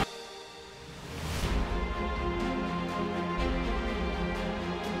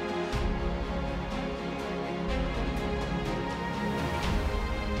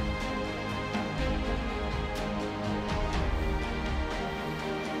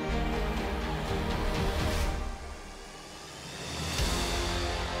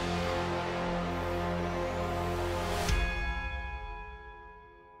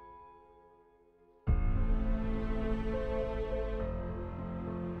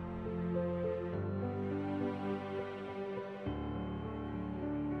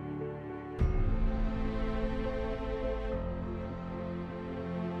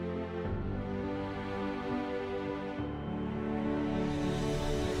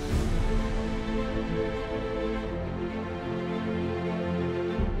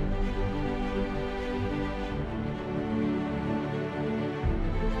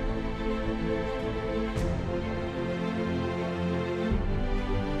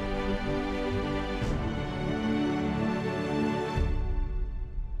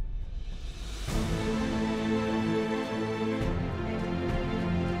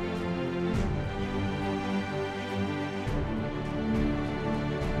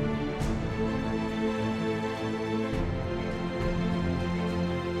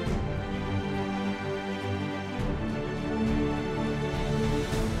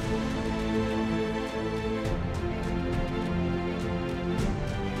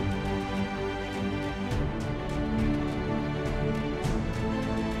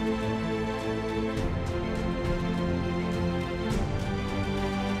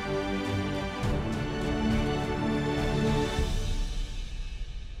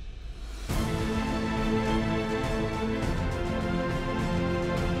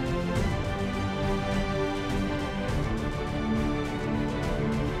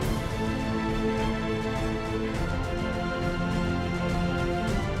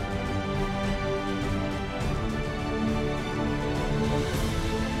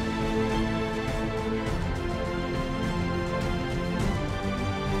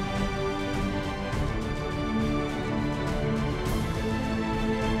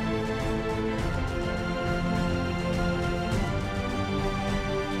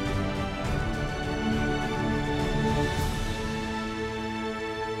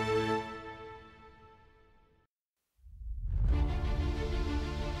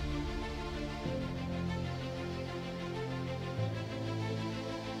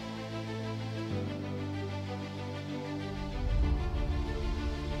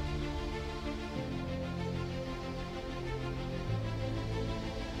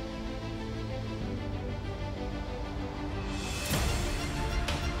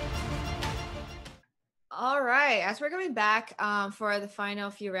 All right, as we're going back for the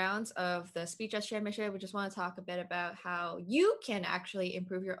final few rounds of the Speed Chess Championship, we just want to talk a bit about how you can actually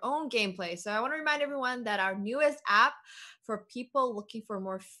improve your own gameplay. So I want to remind everyone that our newest app for people looking for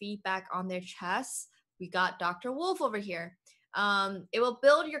more feedback on their chess, we got Dr. Wolf over here. It will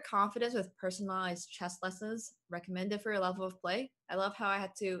build your confidence with personalized chess lessons recommended for your level of play. I love how I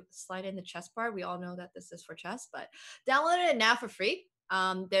had to slide in the chess part. We all know that this is for chess, but download it now for free.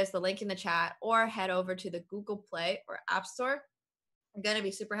 There's the link in the chat, or head over to the Google Play or App Store. It's going to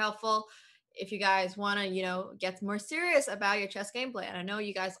be super helpful if you guys want to, get more serious about your chess gameplay. And I know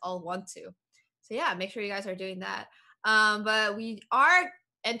you guys all want to. So yeah, make sure you guys are doing that. But we are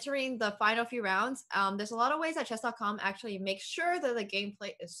entering the final few rounds. There's a lot of ways that Chess.com actually makes sure that the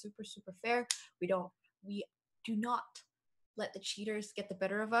gameplay is super, super fair. We do not let the cheaters get the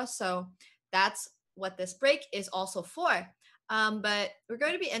better of us. So that's what this break is also for. But we're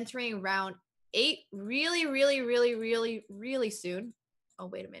going to be entering round 8 really, really, really, really, really soon. Oh,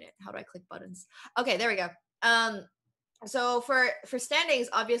 wait a minute. How do I click buttons? Okay, there we go. So for standings,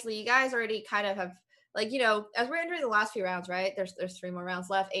 obviously, you guys already kind of have, as we're entering the last few rounds, right? There's 3 more rounds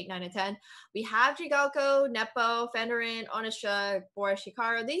left, 8, 9, and 10. We have Jigalko, Nepo, Fenderin, Onisha, Boris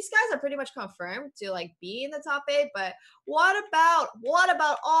Hikaru. These guys are pretty much confirmed to be in the top 8. But what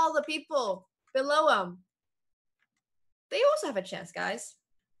about all the people below them? They also have a chance, guys.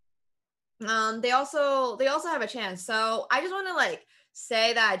 They also have a chance. So I just want to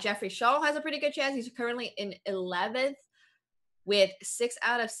say that Jeffrey Shaw has a pretty good chance. He's currently in 11th with 6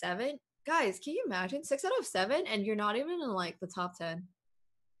 out of 7. Guys, can you imagine 6 out of 7 and you're not even in the top 10?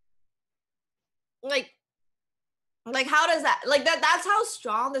 How does that that's how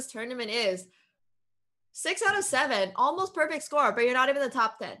strong this tournament is. 6 out of 7, almost perfect score, but you're not even in the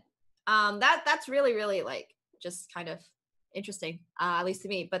top 10. That's really, really just kind of interesting, at least to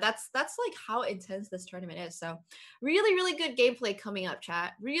me. But that's how intense this tournament is. So really, really good gameplay coming up,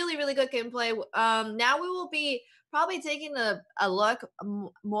 chat. Really, really good gameplay. Now we will be probably taking a look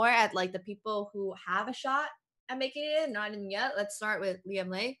more at the people who have a shot at making it in, not in yet. Let's start with Liam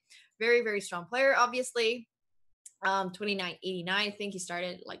Lei. Very, very strong player, obviously. 29.89. I think he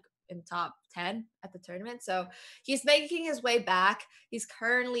started in top 10 at the tournament. So he's making his way back. He's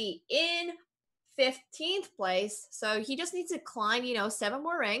currently in 15th place. So he just needs to climb, 7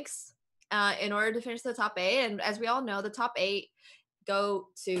 more ranks in order to finish the top 8. And as we all know, the top 8 go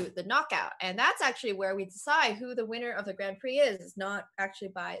to the knockout. And that's actually where we decide who the winner of the Grand Prix is not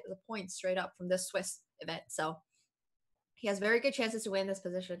actually by the points straight up from this Swiss event. So he has very good chances to win this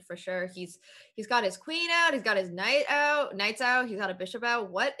position for sure. He's got his queen out. He's got his knights out. He's got a bishop out.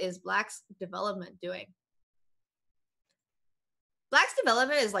 What is Black's development doing? Black's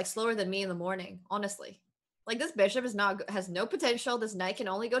development is slower than me in the morning, honestly. This bishop has no potential. This knight can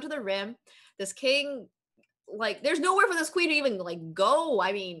only go to the rim. This king, there's nowhere for this queen to even go.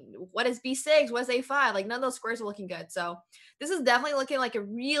 I mean, what is b6? What is a5? None of those squares are looking good. So this is definitely looking like a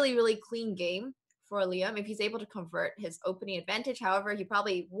really, really clean game for Liam if he's able to convert his opening advantage. However, he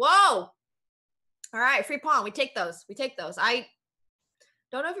probably all right, free pawn. We take those. I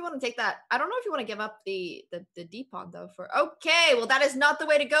don't know if you want to take that. I don't know if you want to give up the d pawn though. Okay, well that is not the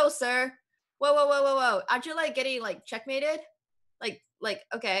way to go, sir. Whoa. Aren't you getting checkmated?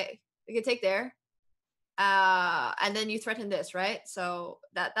 Okay, you can take there. And then you threaten this, right? So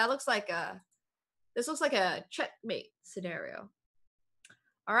that looks like this looks like a checkmate scenario.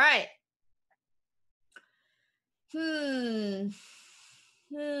 All right. This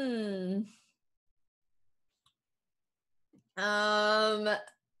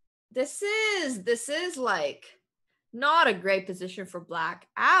is not a great position for Black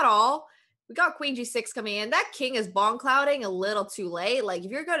at all. We got queen g6 coming in. That king is bomb clouding a little too late.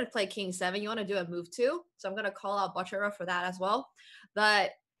 If you're going to play king 7, you want to do a move 2. So I'm going to call out Butchera for that as well.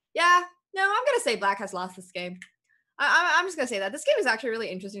 But yeah, no, I'm going to say Black has lost this game. I'm just going to say that. This game is actually really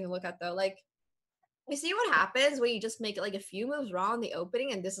interesting to look at though. You see what happens when you just make it a few moves wrong in the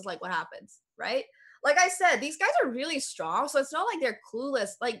opening, and this is what happens, right? Like I said, these guys are really strong, so it's not they're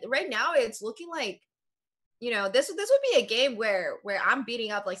clueless. Right now, it's looking this would be a game where I'm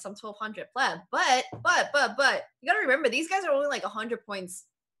beating up some 1200 pleb, but you gotta remember these guys are only 100 points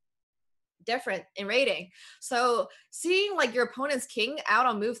different in rating. So seeing your opponent's king out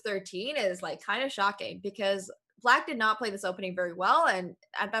on move 13 is kind of shocking because Black did not play this opening very well, and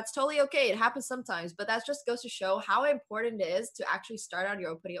that's totally okay. It happens sometimes, but that just goes to show how important it is to actually start out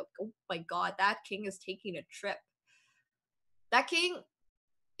your opening. Oh my god, that king is taking a trip. That king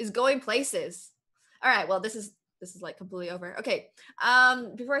is going places. All right, well, this is this is like completely over. Okay.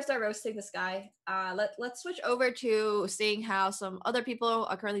 Before I start roasting this guy, let's switch over to seeing how some other people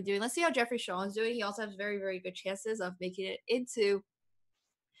are currently doing. Let's see how Jeffrey Sean's doing. He also has very, very good chances of making it into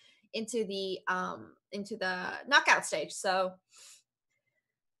the knockout stage. So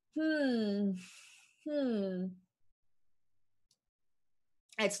hmm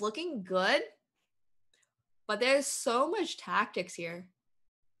it's looking good, but there's so much tactics here.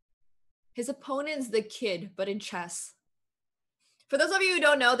 His opponent's the kid, but in chess. For those of you who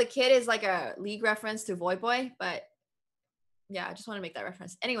don't know, the kid is like a league reference to Voy Boy, but yeah, I just want to make that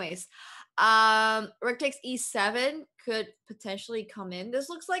reference. Anyways, rook takes e7 could potentially come in. This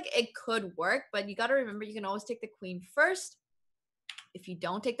looks like it could work, but you got to remember you can always take the queen first. If you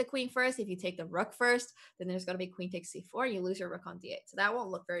don't take the queen first, if you take the rook first, then there's going to be queen takes c4 and you lose your rook on d8. So that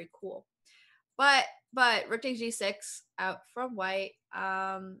won't look very cool. But rook takes g6 out from white.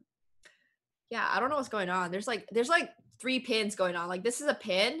 Yeah, I don't know what's going on. There's like 3 pins going on. Like this is a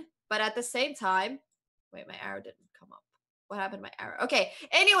pin, but at the same time, wait, my arrow didn't come up. What happened to my arrow? Okay.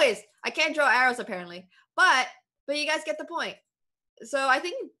 Anyways, I can't draw arrows apparently, but you guys get the point. So I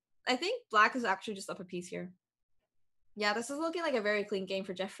think black is actually just up a piece here. Yeah, this is looking like a very clean game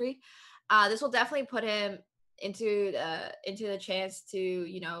for Jeffrey. This will definitely put him into the chance to,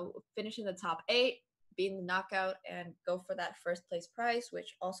 you know, finish in the top 8, be in the knockout, and go for that first place prize,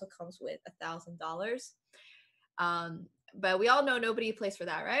 which also comes with $1,000. But we all know nobody plays for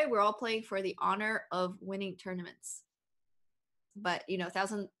that, right? We're all playing for the honor of winning tournaments. But you know,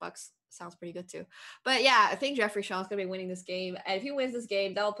 $1,000 sounds pretty good too. But yeah, I think Jeffrey Sean's gonna be winning this game, and if he wins this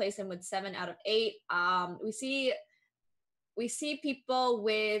game, that will place him with 7 out of 8. We see people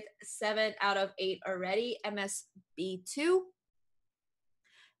with 7 out of 8 already. MSB2.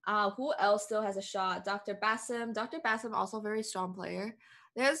 Who else still has a shot? Dr. Bassam. Dr. Bassam also a very strong player.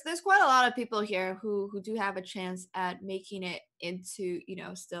 There's quite a lot of people here who do have a chance at making it into, you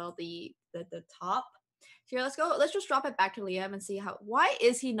know, still the top. Here, let's go. Let's just drop it back to Liam and see how. Why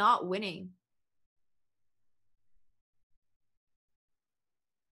is he not winning?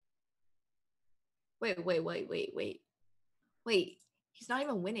 Wait. Wait, he's not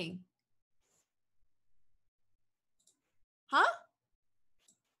even winning. Huh?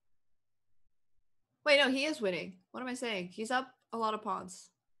 Wait, no, he is winning. What am I saying? He's up a lot of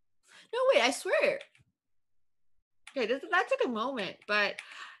pawns. No, wait, I swear. Okay, that took a moment, but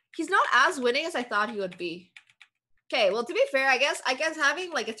he's not as winning as I thought he would be. Okay, well, to be fair, I guess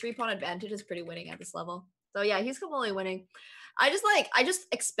having like a 3-pawn advantage is pretty winning at this level. So yeah, he's completely winning. I just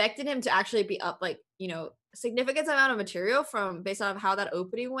expected him to actually be up like, you know, significant amount of material from based on how that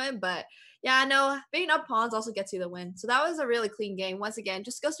opening went. But yeah, no, being up pawns also gets you the win. So that was a really clean game. Once again,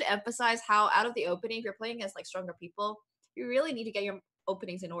 just goes to emphasize how out of the opening, if you're playing against like stronger people, you really need to get your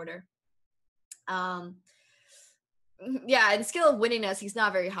openings in order. Yeah, and skill of winningness, he's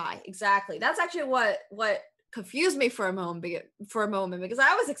not very high. Exactly. That's actually what confused me for a moment because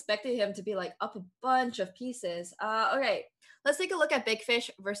I was expecting him to be like up a bunch of pieces. Okay, let's take a look at Big Fish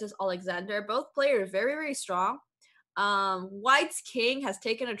versus Alexander. Both players very, very strong. White's king has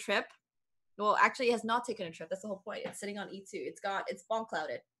taken a trip. Well, actually, it has not taken a trip. That's the whole point. It's sitting on e2. It's bone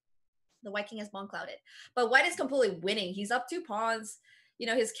clouded. The white king is bone clouded, but white is completely winning. He's up 2 pawns. You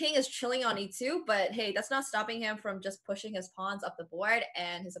know, his king is chilling on e2, but hey, that's not stopping him from just pushing his pawns up the board,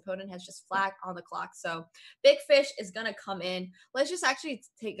 and his opponent has just flag on the clock. So Big Fish is gonna come in. Let's just actually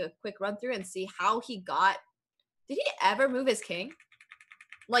take a quick run through and see how he got. Did he ever move his king?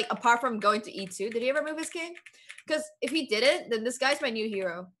 Like, apart from going to e2, did he ever move his king? Because if he didn't, then this guy's my new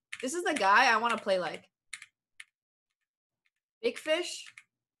hero. This is the guy I want to play like. Big Fish,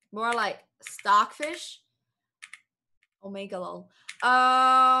 more like Stockfish. Omega lol.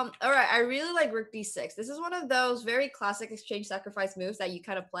 All right, I really like rook d6. This is one of those very classic exchange sacrifice moves that you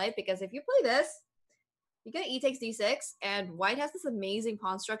kind of play, because if you play this, you get e takes d6, and white has this amazing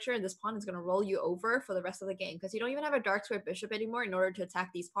pawn structure, and this pawn is going to roll you over for the rest of the game, because you don't even have a dark square bishop anymore in order to attack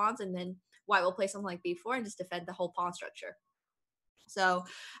these pawns, and then white will play something like b4 and just defend the whole pawn structure. So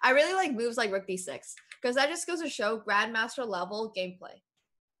I really like moves like rook d6, because that just goes to show grandmaster level gameplay.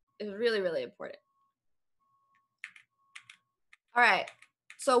 It's really, really important. All right,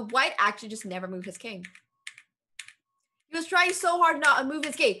 so white actually just never moved his king. He was trying so hard not to move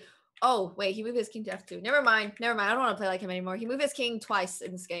his king. Oh, wait, he moved his king to f2. Never mind. I don't want to play like him anymore. He moved his king twice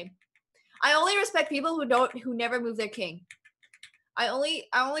in this game. I only respect people who never move their king. I only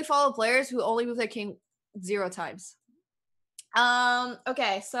follow players who only move their king 0 times.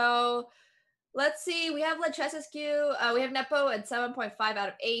 Okay, so let's see. We have Lechescu. We have Nepo at 7.5 out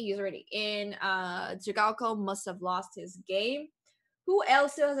of 8. He's already in. Jagalko must have lost his game. Who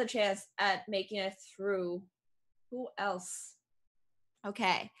else still has a chance at making it through? Who else?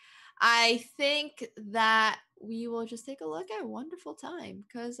 Okay. I think that we will just take a look at Wonderful Time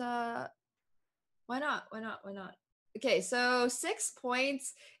because why not? Why not? Why not? Okay, so 6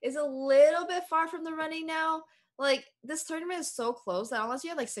 points is a little bit far from the running now. Like this tournament is so close that unless you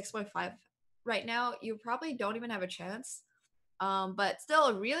have like 6.5 right now, you probably don't even have a chance. But still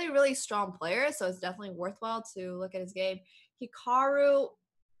a really, really strong player, so it's definitely worthwhile to look at his game. Hikaru.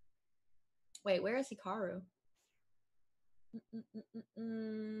 Wait, where is Hikaru?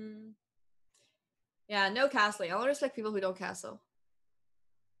 Yeah, no castling. I don't respect people who don't castle.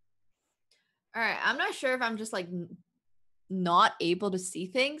 All right, I'm not sure if I'm just like not able to see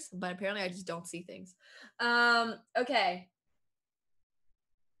things, but apparently I just don't see things. Okay.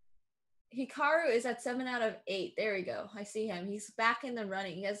 Hikaru is at 7 out of 8. There we go. I see him. He's back in the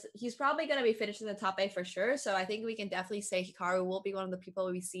running. He's probably going to be finished in the top 8 for sure. So I think we can definitely say Hikaru will be one of the people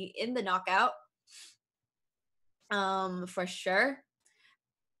we see in the knockout. For sure.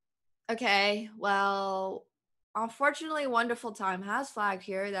 Okay. Well, unfortunately, Wonderful Time has flagged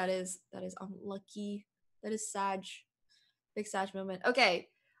here. That is unlucky. That is Sag. Big Sag moment. Okay.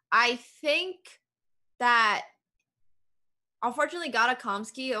 I think that unfortunately,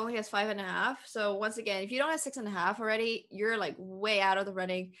 Gatakomsky only has 5.5. So once again, if you don't have 6.5 already, you're like way out of the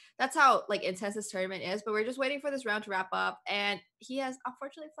running. That's how like intense this tournament is. But we're just waiting for this round to wrap up, and he has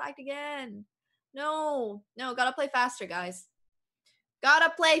unfortunately flagged again. No, gotta play faster, guys.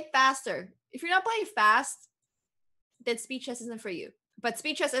 Gotta play faster. If you're not playing fast, then speed chess isn't for you. But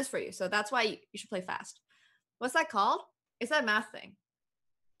speed chess is for you, so that's why you should play fast. What's that called? It's that math thing.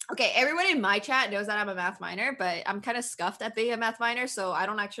 Okay, everyone in my chat knows that I'm a math minor, but I'm kind of scuffed at being a math minor, so I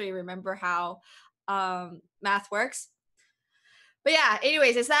don't actually remember how math works. But yeah,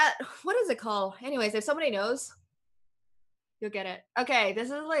 anyways, is that what is it called? Anyways, if somebody knows, you'll get it. Okay, this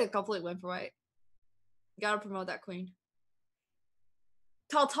is like a complete win for white. Gotta promote that queen.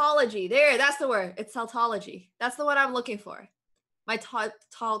 Tautology. There, that's the word. It's tautology. That's the one I'm looking for. My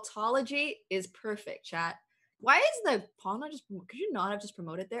tautology is perfect, chat. Why is the pawn not just, could you not have just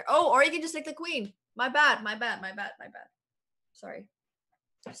promoted there? Oh, or you can just take the queen. My bad. Sorry.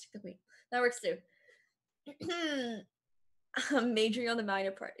 Just take the queen. That works too. I'm majoring on the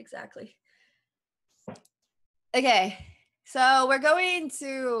minor part, exactly. Okay, so we're going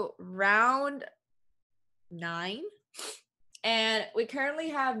to round 9. And we currently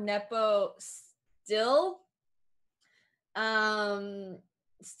have Nepo still in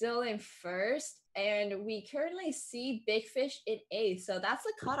first, and we currently see Big Fish in 8th. So that's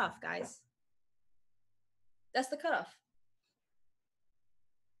the cutoff, guys. That's the cutoff.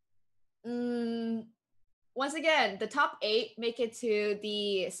 Once again, the top 8 make it to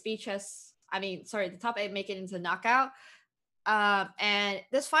the Speed Chess. The top 8 make it into knockout. And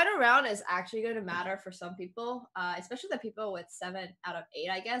this final round is actually going to matter for some people, especially the people with 7 out of 8,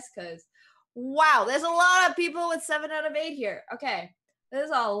 I guess, because wow, there's a lot of people with 7 out of 8 here. Okay,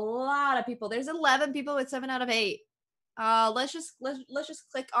 there's a lot of people. There's 11 people with 7 out of 8. Let's just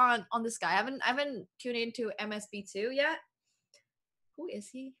click on this guy. I haven't tuned into MSB2 yet. Who is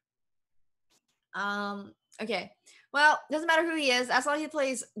he? Okay. Well, doesn't matter who he is. As long as he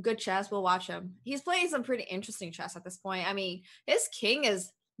plays good chess, we'll watch him. He's playing some pretty interesting chess at this point. I mean, his king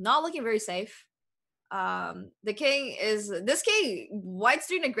is not looking very safe. The king is this king. White's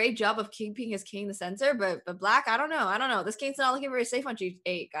doing a great job of keeping his king in the center, but black, I don't know. This king's not looking very safe on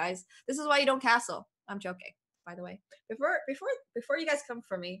G8, guys. This is why you don't castle. I'm joking, by the way. Before you guys come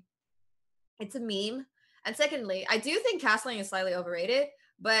for me, it's a meme. And secondly, I do think castling is slightly overrated,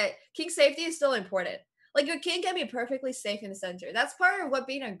 but king safety is still important. Like your king can be perfectly safe in the center. That's part of what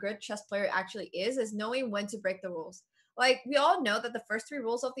being a good chess player actually is knowing when to break the rules. Like we all know that the first 3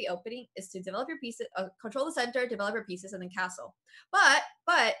 rules of the opening is to develop your pieces, control the center, develop your pieces, and then castle. But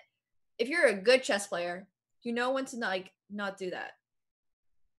if you're a good chess player, you know when to not do that.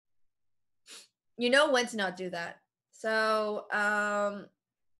 You know when to not do that. So all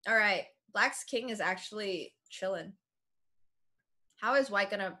right, black's king is actually chilling. How is white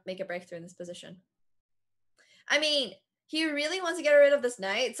gonna make a breakthrough in this position? I mean, he really wants to get rid of this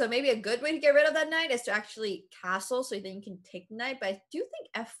knight, so maybe a good way to get rid of that knight is to actually castle so then you can take the knight, but I do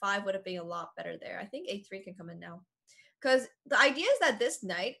think f5 would have been a lot better there. I think a3 can come in now. Because the idea is that this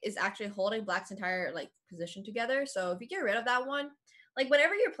knight is actually holding black's entire position together, so if you get rid of that one,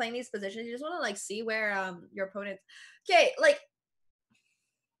 whenever you're playing these positions, you just want to see where your opponent. Okay,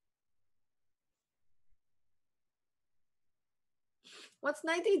 what's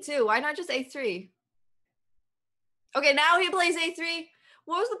knight d2? Why not just a3? Okay, now he plays a3.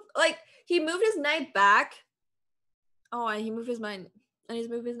 What was the he moved his knight back. Oh, and he moved his knight, and he's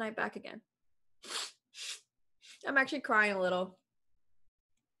moved his knight back again. I'm actually crying a little.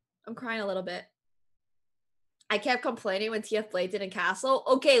 I'm crying a little bit. I kept complaining when TF Blade didn't castle.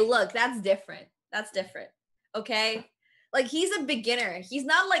 Okay, look, that's different. That's different. Okay? Like, he's a beginner. He's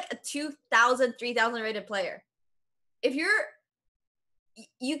not like a 2,000, 3,000 rated player. If you're,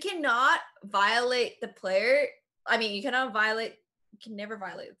 you cannot violate the player. I mean, you cannot violate, you can never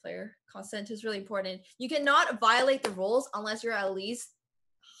violate the player. Consent is really important. You cannot violate the rules unless you're at least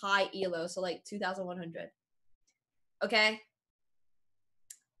high elo, so like 2,100. Okay?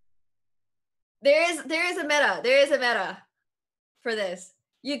 There is a meta. There is a meta for this.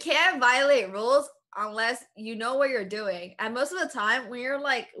 You can't violate rules unless you know what you're doing. And most of the time, when you're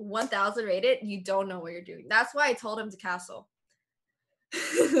like 1,000 rated, you don't know what you're doing. That's why I told him to castle.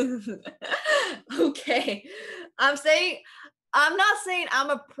 Okay. I'm not saying I'm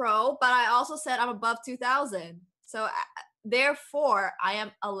a pro, but I also said I'm above 2,000. So therefore, I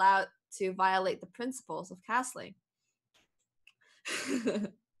am allowed to violate the principles of castling.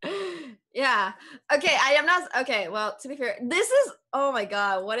 Yeah. Okay, I am not okay. Well, to be fair, this is oh my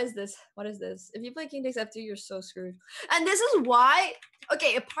god, what is this? What is this? If you play King takes F2, you're so screwed. And this is why,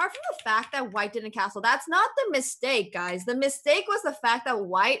 okay, apart from the fact that White didn't castle, that's not the mistake, guys. The mistake was the fact that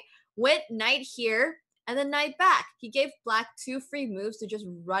White went knight here and then knight back. He gave Black 2 free moves to just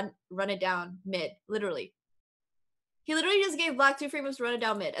run it down mid, literally. He literally just gave Black 2 free moves to run it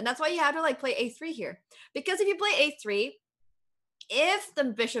down mid. And that's why you have to like play A3 here. Because if you play A3, if the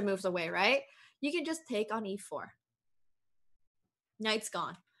bishop moves away, right, you can just take on e4. Knight's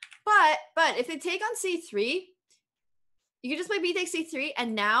gone. But if they take on c3, you can just play b takes c3,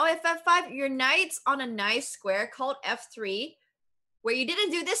 and now if f5, your knight's on a nice square called f3, where you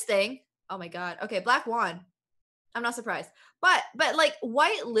didn't do this thing. Oh my god. Okay, Black won. I'm not surprised. But like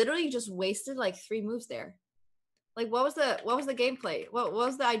White literally just wasted like 3 moves there. Like what was the gameplay? What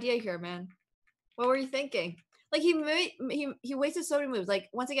was the idea here, man? What were you thinking? Like he wasted so many moves. Like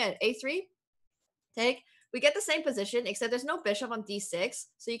once again, a3, take. We get the same position, except there's no bishop on d6,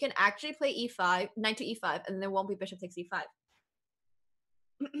 so you can actually play e5, knight to e5, and there won't be bishop takes e5.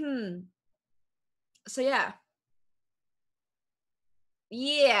 So yeah.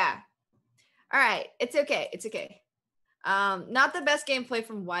 Yeah. All right. It's okay. It's okay. Not the best gameplay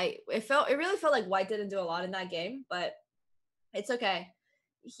from White. It really felt like White didn't do a lot in that game, but it's okay.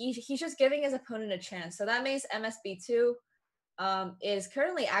 He's just giving his opponent a chance. So that means MSB2 is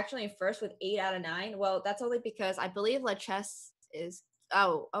currently actually in first with 8 out of 9. Well, that's only because I believe La Chess is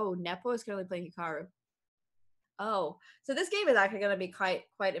Nepo is currently playing Hikaru. Oh, so this game is actually going to be quite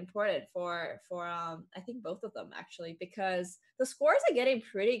important for I think both of them actually, because the scores are getting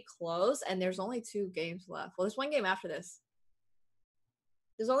pretty close and there's only 2 games left. Well, there's 1 game after this.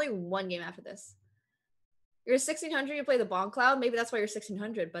 There's only 1 game after this. You're 1600, you play the Bomb Cloud. Maybe that's why you're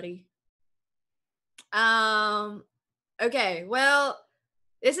 1600, buddy. Okay, well,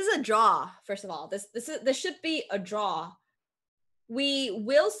 this is a draw. First of all, this should be a draw. We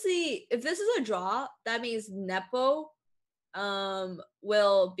will see if this is a draw. That means Nepo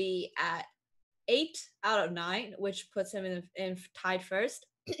will be at 8 out of 9, which puts him in tied first.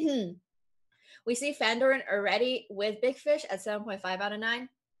 We see Fandorin already with Big Fish at 7.5 out of 9.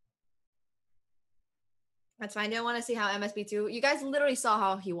 That's fine. I don't want to see how MSB2. You guys literally saw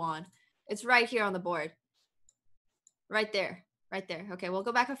how he won. It's right here on the board. Right there. Right there. Okay, we'll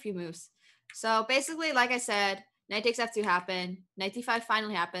go back a few moves. So basically, like I said, knight takes f2 happened. Knight d5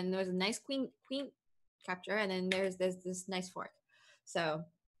 finally happened. There was a nice queen capture, and then there's this nice fork. So,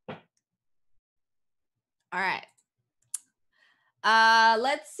 all right.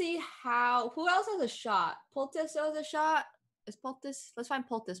 Let's see who else has a shot? Poltis still has a shot. Is Poltis? Let's find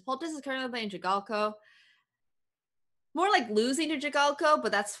Poltis. Poltis is currently playing Jigalko. More like losing to Jigalko,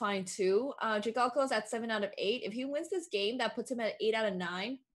 but that's fine too. Jigalko is at 7 out of 8. If he wins this game, that puts him at 8 out of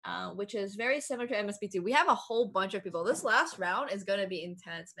 9, which is very similar to MSB2. We have a whole bunch of people. This last round is going to be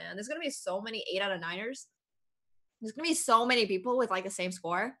intense, man. There's going to be so many 8 out of 9ers. There's going to be so many people with like the same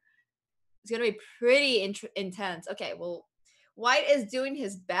score. It's going to be pretty intense. Okay, well, White is doing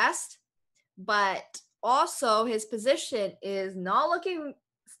his best, but also his position is not looking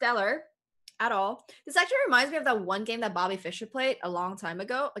stellar at all. This actually reminds me of that one game that Bobby Fischer played a long time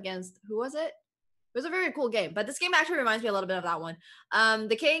ago against, who was it? It was a very cool game, but this game actually reminds me a little bit of that one.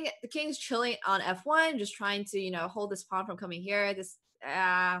 The king's chilling on f1, just trying to hold this pawn from coming here. This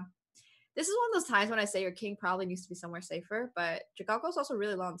is one of those times when I say your king probably needs to be somewhere safer, but Jigalko's also a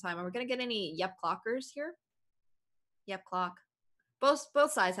really long time. Are we gonna get any yep clockers here? Yep clock.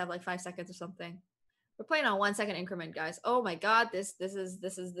 Both sides have like 5 seconds or something. We're playing on 1 second increment, guys. Oh my god, this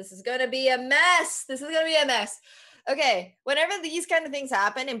is gonna be a mess. This is gonna be a mess. Okay, whenever these kind of things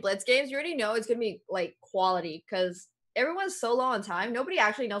happen in blitz games, you already know it's gonna be like quality because everyone's so low on time. Nobody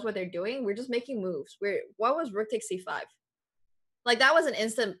actually knows what they're doing. We're just making moves. What was rook takes c5? Like that was an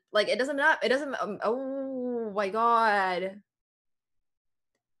instant. Like it doesn't. Oh my god.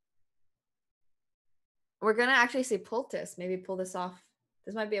 We're gonna actually see Poultice. Maybe pull this off.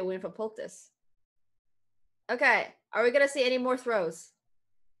 This might be a win for Poultice. Okay, are we gonna see any more throws?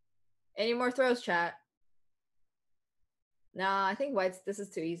 Any more throws, chat? Nah, I think White's. This is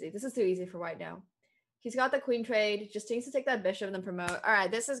too easy. This is too easy for White now. He's got the queen trade. Just needs to take that bishop and then promote. All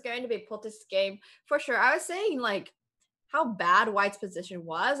right, this is going to be Poultice's game for sure. I was saying like how bad White's position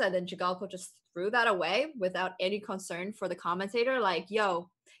was, and then Jigalko just threw that away without any concern for the commentator. Like, yo,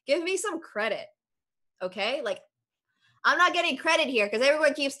 give me some credit, okay? Like, I'm not getting credit here because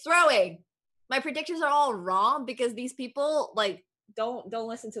everyone keeps throwing. My predictions are all wrong because these people like don't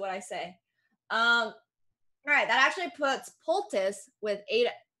listen to what I say. All right, that actually puts Poultice with 8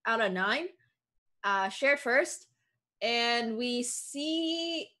 out of 9, shared first, and we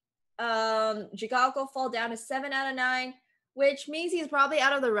see Jigalko fall down to 7 out of 9, which means he's probably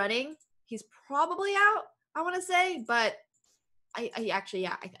out of the running. He's probably out, I want to say, but I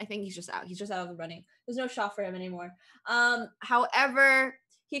think he's just out. He's just out of the running. There's no shot for him anymore. However,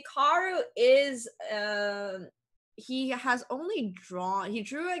 Hikaru is he has only drawn. He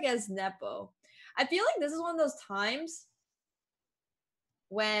drew against Nepo. I feel like this is one of those times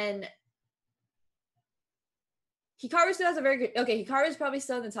when Hikaru still has a very good. Okay, Hikaru is probably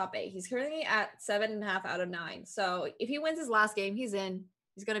still in the top 8. He's currently at 7.5 out of 9. So if he wins his last game, he's in.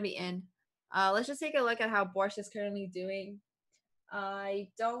 He's gonna be in. Let's just take a look at how Borsch is currently doing. I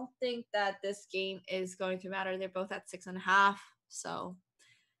don't think that this game is going to matter. They're both at 6.5. So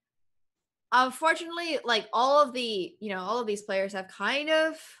unfortunately, like all of these players have kind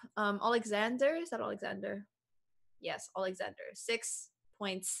of Alexander. Is that Alexander? Yes, Alexander. 6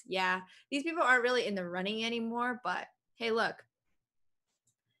 points. Yeah. These people aren't really in the running anymore, but hey, look.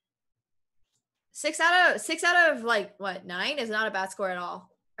 6 out of like what, 9 is not a bad score at all.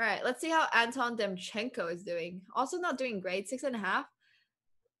 All right, let's see how Anton Demchenko is doing. Also not doing great, 6.5.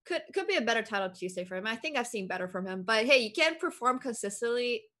 Could be a better title Tuesday for him. I think I've seen better from him. But hey, you can't perform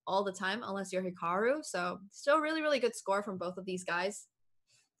consistently all the time unless you're Hikaru. So still really, really good score from both of these guys.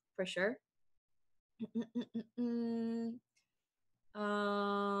 For sure.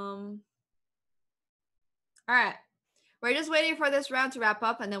 All right. We're just waiting for this round to wrap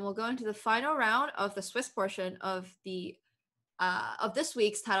up, and then we'll go into the final round of the Swiss portion of the of this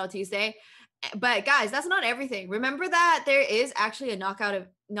week's Title Tuesday. But guys, that's not everything. Remember that there is actually a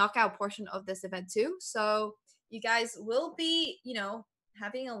knockout portion of this event too. So you guys will be,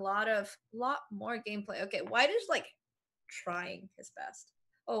 having a lot more gameplay. Okay, White is like trying his best.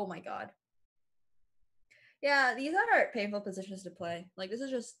 Oh my god. Yeah, these are painful positions to play. Like this is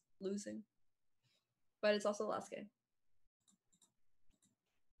just losing. But it's also the last game.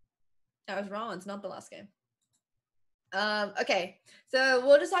 I was wrong. It's not the last game. Okay, so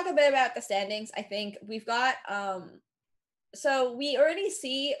we'll just talk a bit about the standings. I think we've got so we already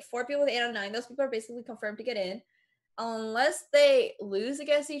see 4 people with 8 out of 9. Those people are basically confirmed to get in, unless they lose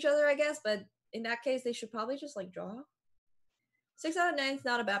against each other, I guess. But in that case, they should probably just like draw. 6 out of 9 is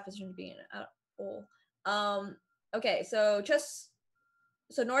not a bad position to be in at all. Okay, so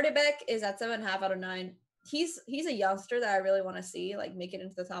Nordebek is at 7.5 out of 9. He's a youngster that I really want to see like make it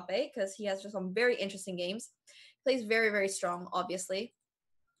into the top 8 because he has just some very interesting games. Plays very, very strong, obviously.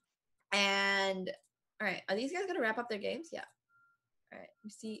 And all right, are these guys gonna wrap up their games? Yeah. All right,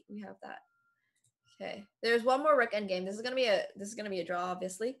 we have that. Okay, there's one more Rook endgame. This is gonna be a draw,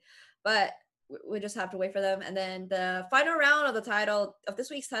 obviously, but we just have to wait for them. And then the final round of the title of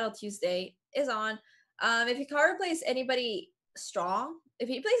this week's Title Tuesday is on. If Hikaru plays anybody strong, if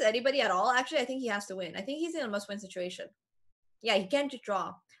he plays anybody at all, actually, I think he has to win. I think he's in a must-win situation. Yeah, he can't just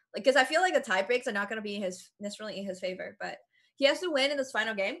draw. Like, because I feel like the tie breaks are not going to be necessarily in his favor, but he has to win in this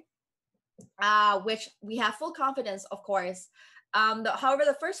final game, which we have full confidence, of course. However,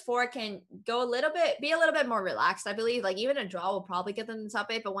 the first 4 can be a little bit more relaxed. I believe, like even a draw will probably get them in the top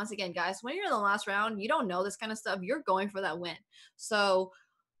 8. But once again, guys, when you're in the last round, you don't know this kind of stuff. You're going for that win. So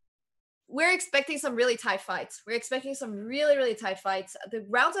we're expecting some really tight fights. We're expecting some really, really tight fights. The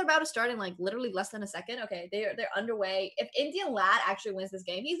rounds are about to start in like literally less than a second. Okay, they're underway. If Indian Lad actually wins this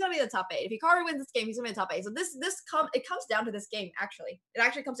game, he's gonna be in the top 8. If Hikaru wins this game, he's gonna be in the top 8. So it comes down to this game. Actually, it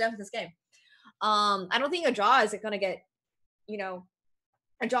actually comes down to this game. I don't think a draw is gonna get,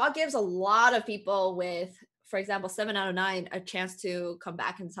 a draw gives a lot of people with, for example, 7 out of 9 a chance to come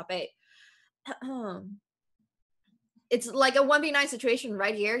back in the top 8. It's like a 1v9 situation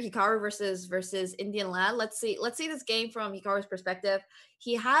right here. Hikaru versus Indian lad. Let's see this game from Hikaru's perspective.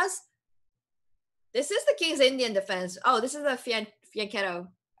 He has, this is the King's Indian defense. Oh, this is the Fianchetto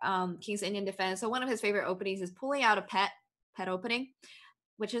King's Indian defense. So one of his favorite openings is pulling out a pet opening,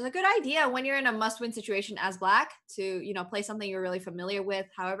 which is a good idea when you're in a must-win situation as black to, you know, play something you're really familiar with.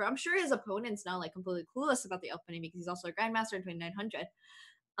 However, I'm sure his opponent's not like completely clueless about the opening because he's also a grandmaster in 2900.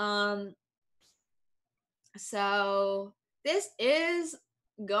 So this is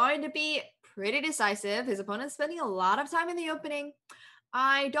going to be pretty decisive. His opponent's spending a lot of time in the opening.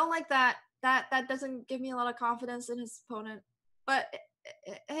 I don't like that. That doesn't give me a lot of confidence in his opponent. But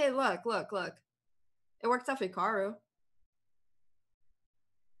hey, look. It works out for Hikaru.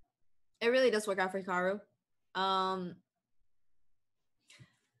 It really does work out for Hikaru. All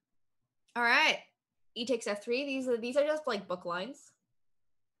right. E takes f3. These are just like book lines.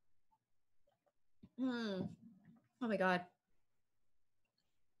 Oh my god.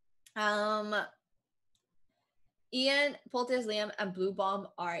 Ian, Poltes, Liam, and Blue Bomb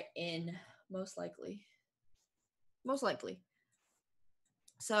are in, most likely. Most likely.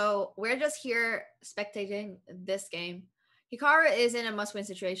 So we're just here spectating this game. Hikaru is in a must-win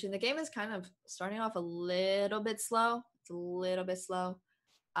situation. The game is kind of starting off a little bit slow. It's a little bit slow.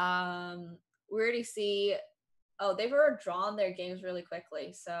 We already see, oh, they've already drawn their games really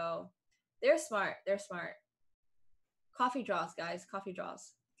quickly. So they're smart. They're smart. Coffee draws, guys. Coffee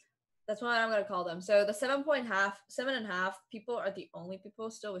draws. That's what I'm going to call them. So the 7.5 people are the only people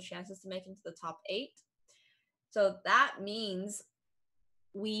still with chances to make into the top 8. So that means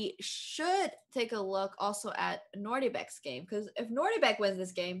we should take a look also at Nordibek's game, because if Nordibek wins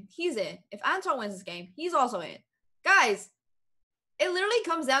this game, he's in. If Anton wins this game, he's also in. Guys, it literally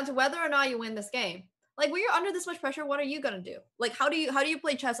comes down to whether or not you win this game. Like, when you're under this much pressure, what are you gonna do? Like, how do you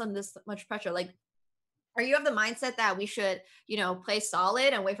play chess on this much pressure? Like, are you of the mindset that we should, you know, play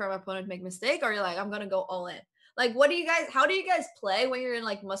solid and wait for our opponent to make a mistake, or you're like, I'm gonna go all in? Like, how do you guys play when you're in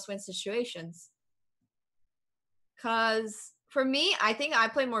like must-win situations? Because for me, I think I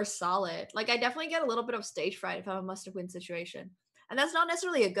play more solid. Like, I definitely get a little bit of stage fright if I'm a must-win situation, and that's not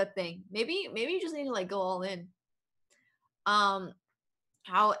necessarily a good thing. Maybe you just need to like go all in.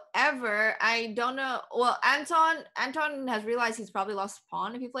 However, I don't know. Well, Anton has realized he's probably lost a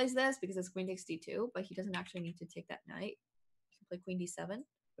pawn if he plays this because it's queen takes d2, but he doesn't actually need to take that knight. He can play queen d7,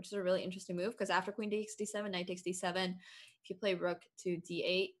 which is a really interesting move because after queen takes d7, knight takes d7. If you play rook to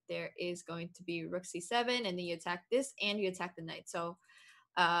d8, there is going to be rook c7, and then you attack this and you attack the knight. So,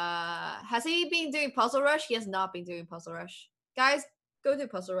 has he been doing Puzzle Rush? He has not been doing Puzzle Rush. Guys, go do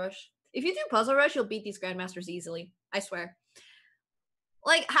Puzzle Rush. If you do Puzzle Rush, you'll beat these grandmasters easily. I swear.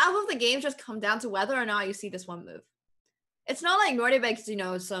 Like, half of the games just come down to whether or not you see this one move. It's not like Nordibek's, you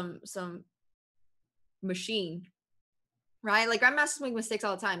know, some machine, right? Like, grandmasters make mistakes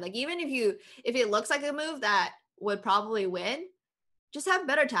all the time. Like, even if it looks like a move that would probably win, just have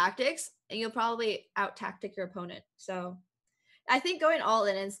better tactics and you'll probably out tactic your opponent. So I think going all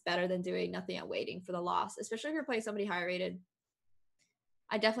in is better than doing nothing and waiting for the loss, especially if you're playing somebody higher rated.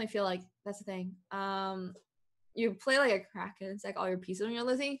 I definitely feel like that's the thing. You play like a Kraken, it's like all your pieces when you're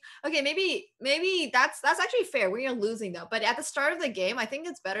losing. Okay, maybe that's actually fair when you're losing though. But at the start of the game, I think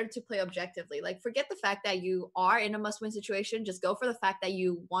it's better to play objectively. Like, forget the fact that you are in a must-win situation. Just go for the fact that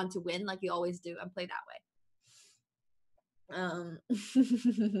you want to win, like you always do, and play that way.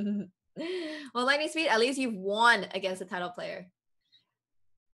 Well, Lightning Speed, at least you've won against a title player.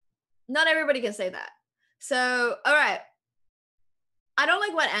 Not everybody can say that. So, all right. I don't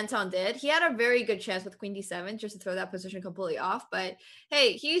like what Anton did. He had a very good chance with queen d7 just to throw that position completely off. But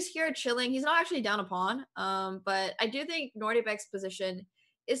hey, he's here chilling. He's not actually down a pawn. But I do think Nordibek's position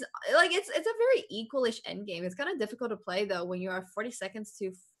is like it's a very equalish endgame. It's kind of difficult to play though when you are 40 seconds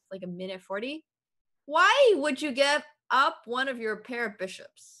to like a minute 40. Why would you give up one of your pair of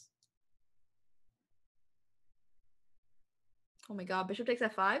bishops? Oh my god, bishop takes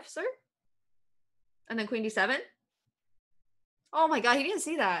f5, sir? And then queen d7? Oh my god, he didn't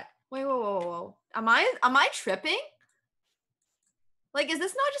see that. Wait, whoa. Am I tripping? Like, is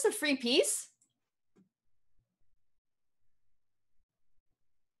this not just a free piece?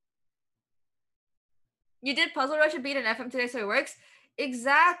 You did Puzzle Rush and beat an FM today, so it works?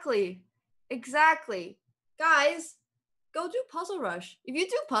 Exactly. Guys, go do Puzzle Rush. If you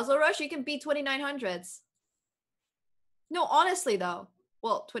do Puzzle Rush, you can beat 2900s. No, honestly though.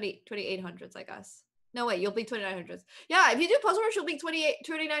 Well, 2800s, I guess. No, wait, you'll beat 2900s. Yeah, if you do Puzzle Rush, you'll beat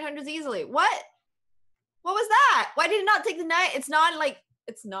 2900s easily. What was that? Why did it not take the knight? It's not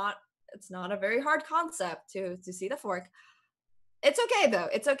a very hard concept to see the fork. It's okay though.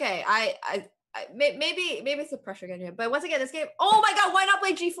 It's okay. Maybe it's the pressure getting hit. But once again, this game. Oh my god! Why not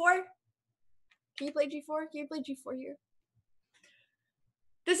play G4? Can you play G4? Can you play G4 here?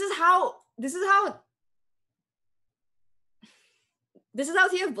 This is how TF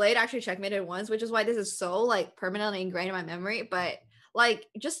Blade actually checkmated once, which is why this is so like permanently ingrained in my memory. But like,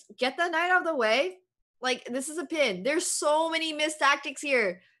 just get the knight out of the way. Like, this is a pin. There's so many missed tactics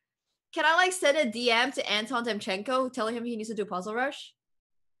here. Can I like send a DM to Anton Demchenko telling him he needs to do puzzle rush?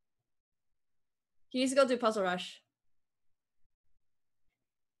 He needs to go do puzzle rush.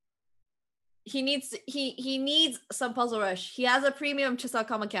 He needs some puzzle rush. He has a premium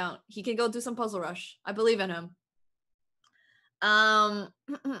Chess.com account. He can go do some puzzle rush. I believe in him.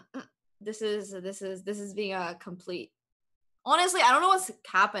 This is being a complete. Honestly, I don't know what's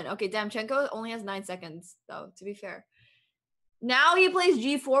happened. Okay, Demchenko only has 9 seconds though, to be fair. Now he plays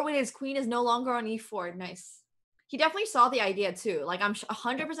G4 when his queen is no longer on E4. Nice. He definitely saw the idea too. Like, I'm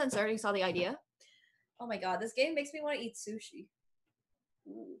 100% certain he saw the idea. Oh my god, this game makes me want to eat sushi.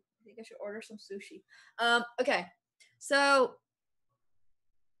 Ooh, I think I should order some sushi. Okay. So,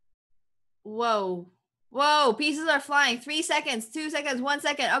 whoa. Whoa, pieces are flying. 3 seconds, 2 seconds, 1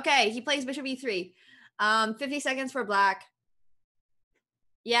 second. Okay, he plays bishop e3. 50 seconds for black.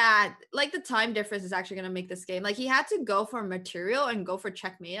 Yeah, like the time difference is actually going to make this game. Like, he had to go for material and go for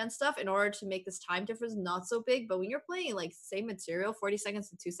checkmate and stuff in order to make this time difference not so big. But when you're playing like same material, 40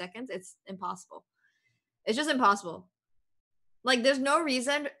 seconds to 2 seconds, it's impossible. It's just impossible. Like, there's no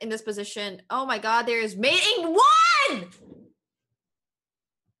reason in this position. Oh my god, there is mating 1!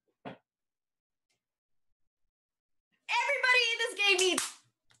 Everybody in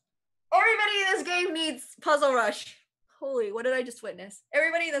this game needs puzzle rush. Holy, what did I just witness?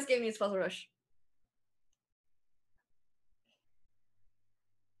 Everybody in this game needs puzzle rush.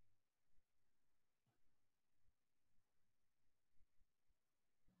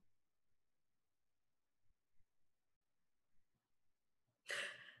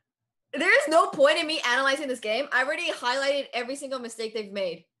 There is no point in me analyzing this game. I already highlighted every single mistake they've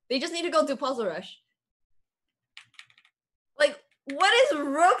made. They just need to go do puzzle rush. Like, what is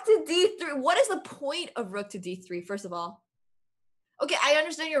rook to d3? What is the point of rook to d3, first of all? Okay, I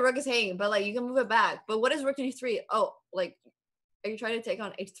understand your rook is hanging, but like, you can move it back. But what is rook to d3? Oh, like, are you trying to take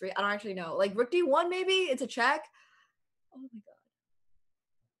on h3? I don't actually know. Like, rook d1 maybe? It's a check? Oh my god.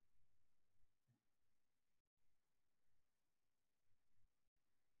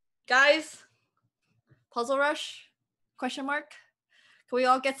 Guys, puzzle rush? Question mark? Can we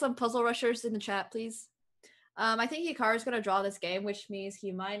all get some puzzle rushers in the chat, please? I think Hikaru's gonna draw this game, which means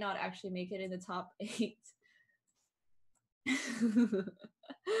he might not actually make it in the top 8. You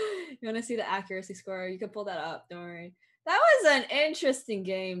wanna see the accuracy score? You can pull that up, don't worry. That was an interesting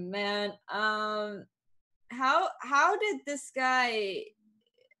game, man. How did this guy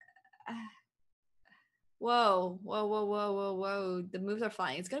Whoa. The moves are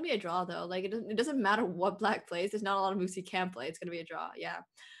flying. It's gonna be a draw though. Like, it doesn't matter what black plays. There's not a lot of moves he can play. It's gonna be a draw. Yeah.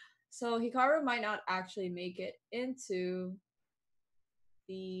 So Hikaru might not actually make it into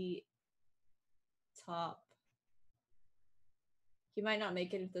the top. He might not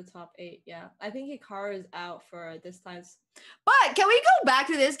make it into the top 8. Yeah. I think Hikaru is out for this time. But can we go back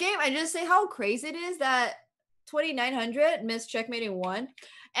to this game and just say how crazy it is that 2900 missed checkmating 1?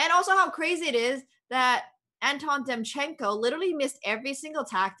 And also how crazy it is that Anton Demchenko literally missed every single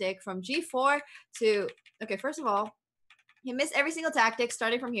tactic from G4 to... Okay, first of all, he missed every single tactic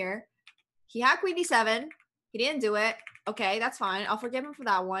starting from here. He had queen d7. He didn't do it. Okay, that's fine. I'll forgive him for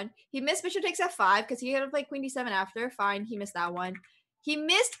that one. He missed bishop takes f5 because he had to play queen d7 after. Fine, he missed that one. He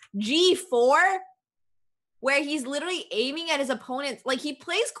missed g4, where he's literally aiming at his opponent. Like, he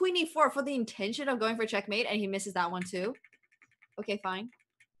plays queen e4 for the intention of going for checkmate, and he misses that one too. Okay, fine.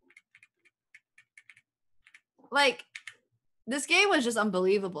 Like, this game was just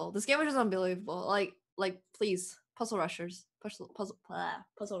unbelievable. Like, please, puzzle rushers, puzzle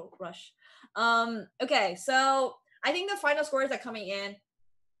rush. Okay, so I think the final scores are coming in.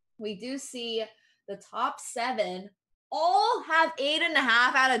 We do see the top 7 all have 8.5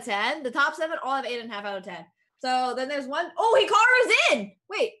 out of 10. The top 7 all have 8.5 out of 10. So then there's one. Oh, Hikaru's in.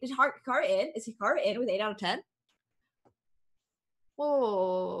 Wait, is Hikaru in? Is Hikaru in with 8 out of 10?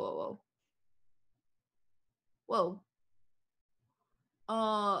 Whoa.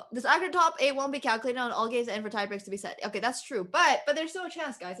 This accurate top 8 won't be calculated on all games and for tiebreaks to be set. Okay, that's true. But there's still a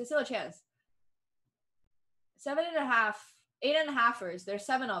chance, guys. There's still a chance. 7.5, 8.5ers. There's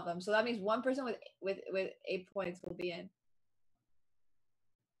 7 of them. So that means one person with 8 points will be in.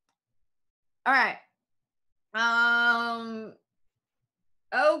 All right.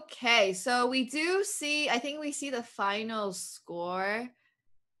 Okay, so we do see, I think we see the final score.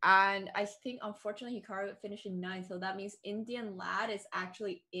 And I think unfortunately Hikaru finished in ninth. So that means Indian Lad is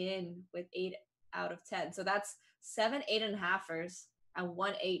actually in with 8 out of 10. So that's 7 8.5ers and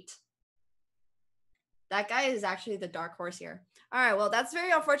 1 8. That guy is actually the dark horse here. All right, well, that's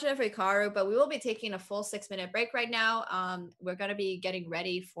very unfortunate for Hikaru, but we will be taking a full 6 minute break right now. We're gonna be getting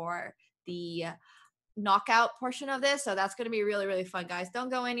ready for the knockout portion of this. So that's going to be really, really fun, guys. Don't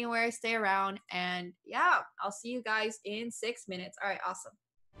go anywhere. Stay around. And yeah, I'll see you guys in 6 minutes. All right, awesome.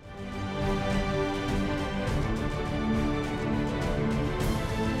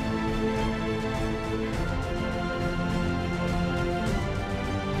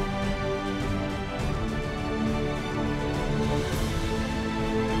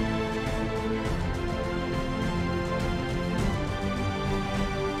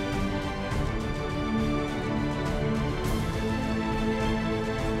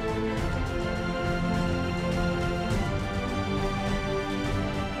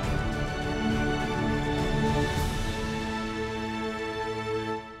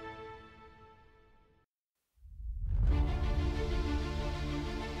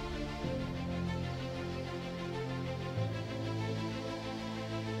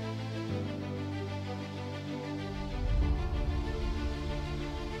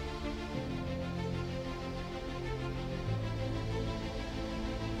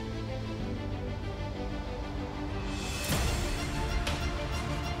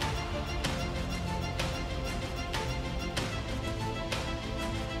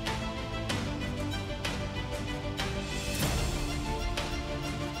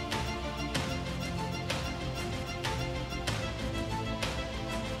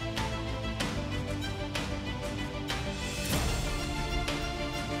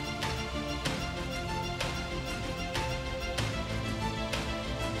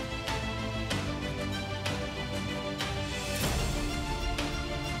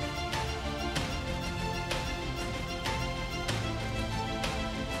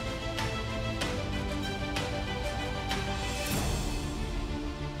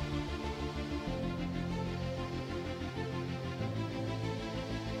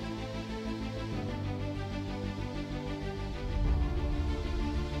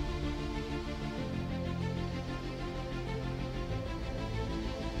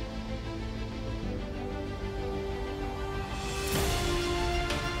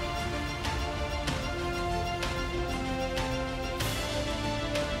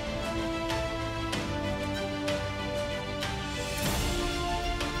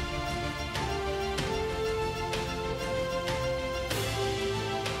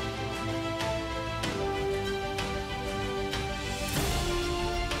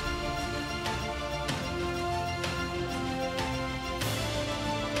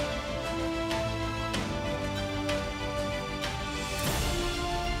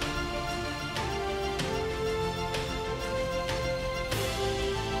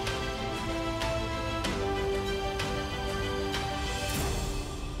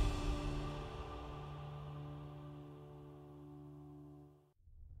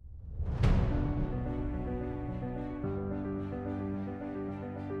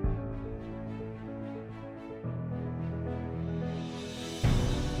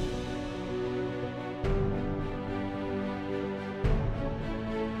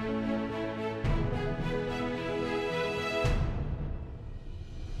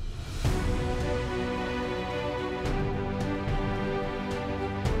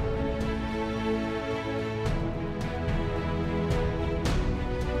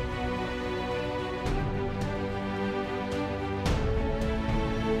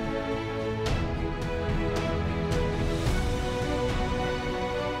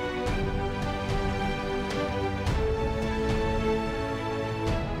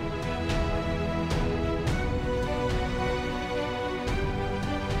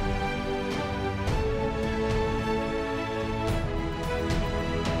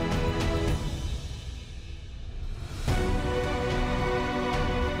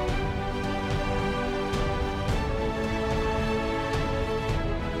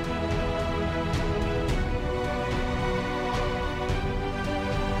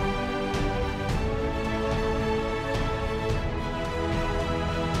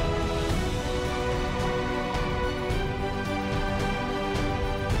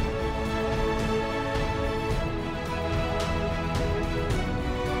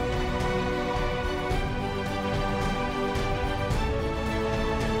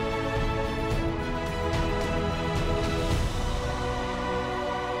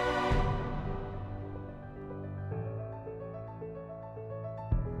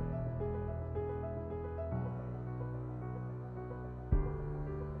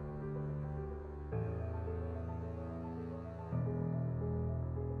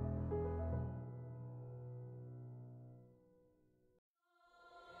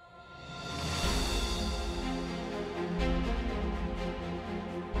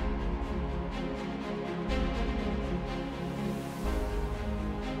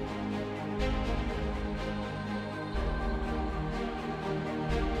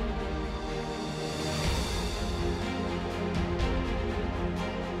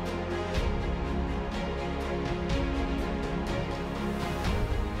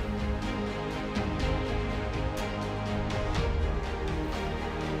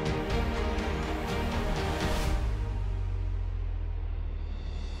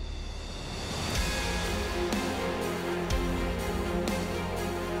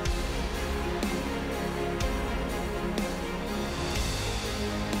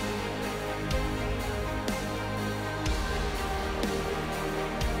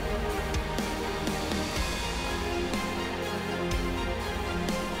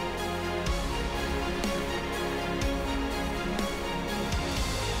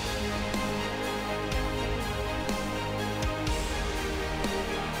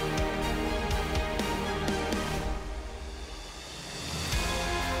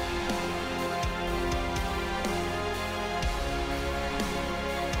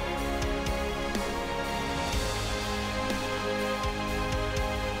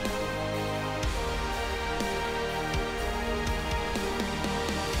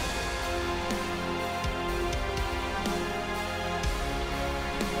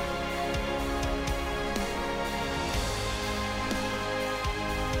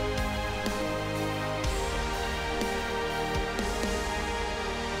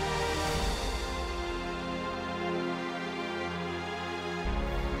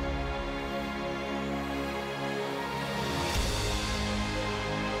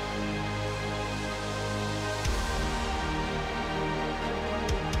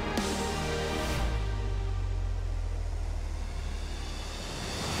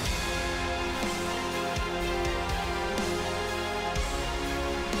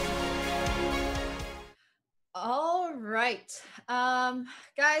 right.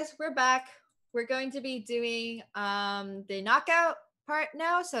 Guys, we're back. We're going to be doing the knockout part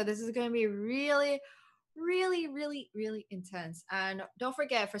now. So this is going to be really, really, really, really intense. And don't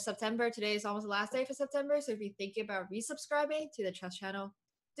forget, for September, today is almost the last day for September. So if you're thinking about resubscribing to the chess channel,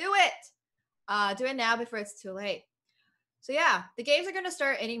 do it. Do it now before it's too late. So yeah, the games are gonna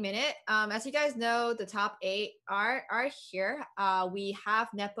start any minute. As you guys know, the top 8 are here. We have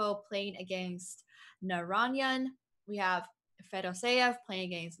Nepo playing against Naranyan. We have Fedoseev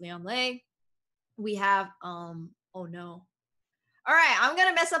playing against Liam Lei. We have oh no. All right, I'm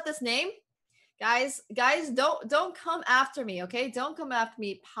gonna mess up this name. Guys, don't come after me, okay? Don't come after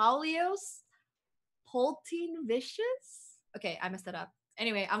me. Paulios Poltin Vicious? Okay, I messed that up.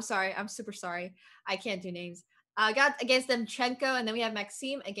 Anyway, I'm sorry. I'm super sorry. I can't do names. Got against Demchenko, and then we have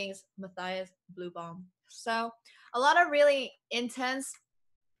Maxime against Matthias Bluebaum. So a lot of really intense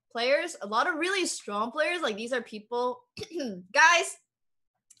players, a lot of really strong players. Like these are people, guys.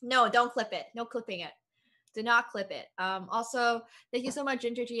 No, don't clip it. No clipping it. Do not clip it. Also, thank you so much,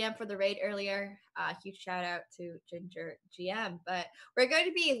 Ginger GM, for the raid earlier. Huge shout out to Ginger GM. But we're going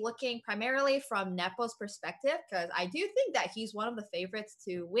to be looking primarily from Nepo's perspective because I do think that he's one of the favorites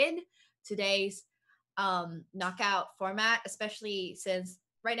to win today's knockout format, especially since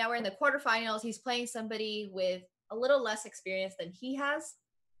right now we're in the quarterfinals. He's playing somebody with a little less experience than he has.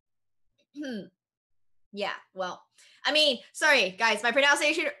 Yeah, well, I mean, sorry, guys, my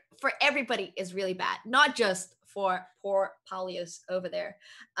pronunciation for everybody is really bad, not just for poor Paulius over there.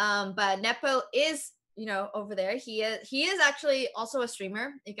 But Nepo is, you know, over there. He is actually also a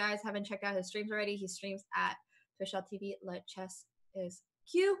streamer. If you guys haven't checked out his streams already, he streams at twitch.tv. Let chess is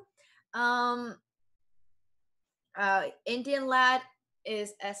Q. Indian lad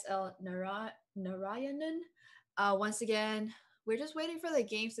is SL Narayanan. Once again, we're just waiting for the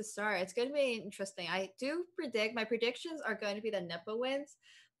games to start. It's going to be interesting. I do predict, my predictions are going to be the Nepo wins.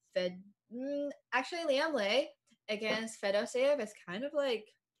 Actually, Liam Lei against Fedoseev is kind of like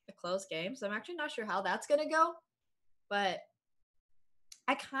a close game. So I'm actually not sure how that's going to go. But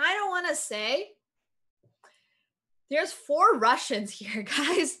I kind of want to say there's 4 Russians here,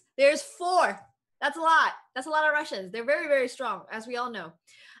 guys. There's 4. That's a lot. That's a lot of Russians. They're very, very strong, as we all know.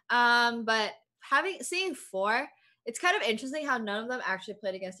 But seeing 4, it's kind of interesting how none of them actually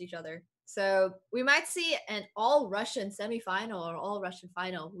played against each other. So we might see an all Russian semifinal or all Russian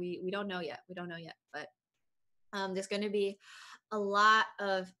final. We don't know yet. We don't know yet. But there's going to be a lot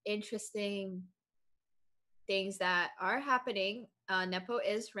of interesting things that are happening. Nepo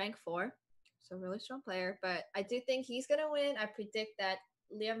is rank 4, so really strong player. But I do think he's going to win. I predict that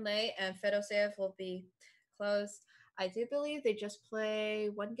Liam Lei and Fedoseev will be close. I do believe they just play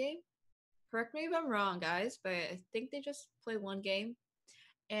 1 game. Correct me if I'm wrong, guys, but I think they just play 1 game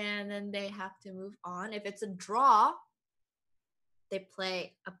and then they have to move on. If it's a draw, they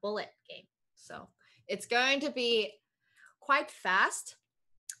play a bullet game. So it's going to be quite fast.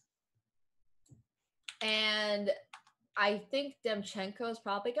 And I think Demchenko is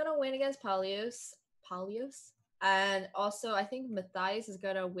probably going to win against Paulius. And also, I think Matthias is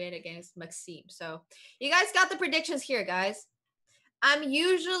going to win against Maxime. So you guys got the predictions here, guys. I'm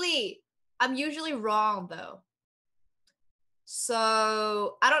usually wrong though.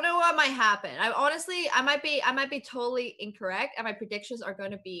 So I don't know what might happen. I might be totally incorrect, and my predictions are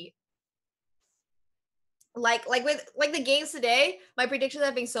going to be like the games today. My predictions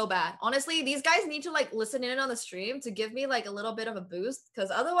have been so bad. Honestly, these guys need to like listen in on the stream to give me like a little bit of a boost,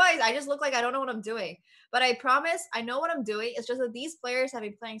 because otherwise I just look like I don't know what I'm doing. But I promise I know what I'm doing. It's just that these players have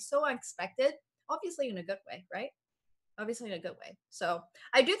been playing so unexpected, obviously in a good way, right? Obviously in a good way. So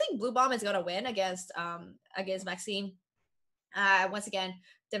I do think Bluebaum is gonna win against Maxime. Once again,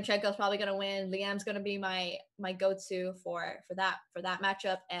 Demchenko is probably gonna win. Liam's gonna be my go-to for that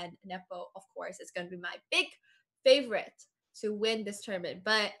matchup, and Nepo, of course, is gonna be my big favorite to win this tournament.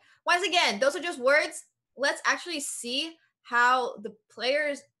 But once again, those are just words. Let's actually see how the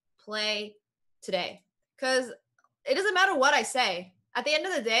players play today, because it doesn't matter what I say. At the end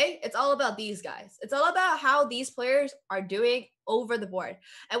of the day, it's all about these guys. It's all about how these players are doing over the board.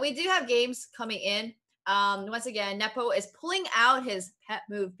 And we do have games coming in. Once again, Nepo is pulling out his pet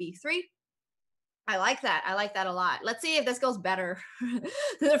move B3. I like that. I like that a lot. Let's see if this goes better than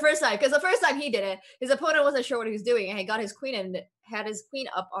the first time. Because the first time he did it, his opponent wasn't sure what he was doing, and he got his queen and had his queen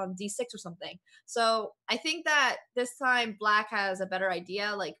up on D6 or something. So I think that this time Black has a better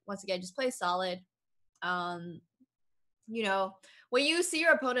idea. Like, once again, just play solid. You know, when you see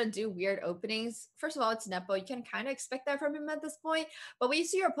your opponent do weird openings, first of all, it's Nepo. You can kind of expect that from him at this point. But when you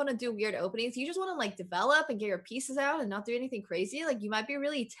see your opponent do weird openings, you just want to like develop and get your pieces out and not do anything crazy. Like, you might be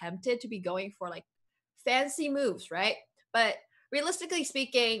really tempted to be going for like fancy moves, right? But realistically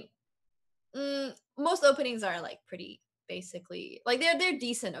speaking, most openings are like pretty basically like they're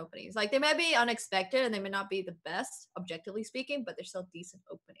decent openings. Like they might be unexpected and they may not be the best objectively speaking, but they're still decent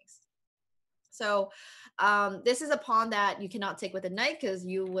openings. So this is a pawn that you cannot take with a knight because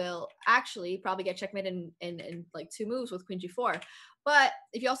you will actually probably get checkmate in like 2 moves with queen g4. But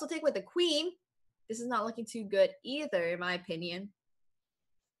if you also take with the queen, this is not looking too good either, in my opinion.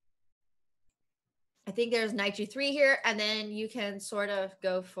 I think there's knight g3 here, and then you can sort of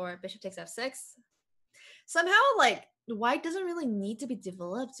go for bishop takes f6. Somehow, like, white doesn't really need to be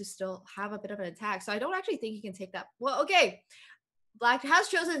developed to still have a bit of an attack. So I don't actually think you can take that. Well, okay. Black has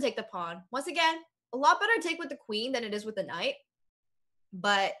chosen to take the pawn. Once again, a lot better take with the queen than it is with the knight.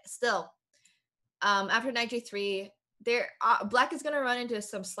 But still, after knight g3, there black is going to run into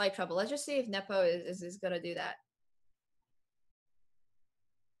some slight trouble. Let's just see if Nepo is going to do that.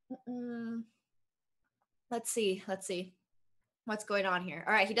 Let's see what's going on here.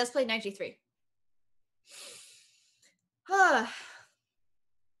 All right, he does play knight g3.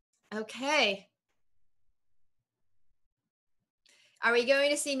 Okay. Are we going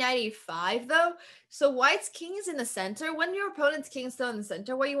to see knight e5 though? So white's king is in the center. When your opponent's king is still in the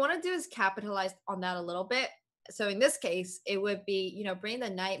center, what you want to do is capitalize on that a little bit. So in this case, it would be, you know, bring the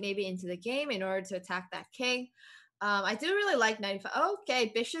knight maybe into the game in order to attack that king. I do really like knight e5.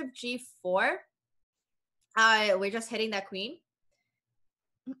 Okay, bishop g4. We're just hitting that queen.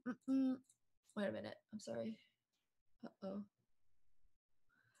 Wait a minute. I'm sorry. Uh-oh.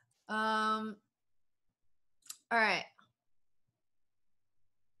 All right.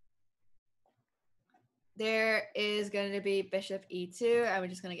 There is going to be bishop e2, and we're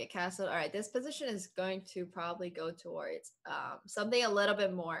just going to get castled. All right, this position is going to probably go towards something a little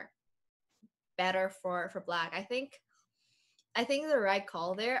bit more better for black. I think the right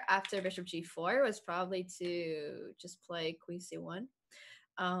call there after bishop g4 was probably to just play queen c1,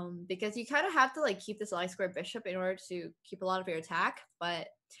 because you kind of have to like keep this line square bishop in order to keep a lot of your attack. But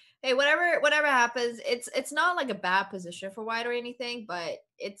hey, whatever happens, it's not like a bad position for white or anything, but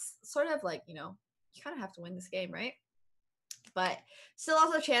it's sort of like, you know, you kind of have to win this game, right? But still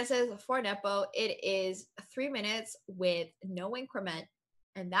also chances for Nepo. It is 3 minutes with no increment.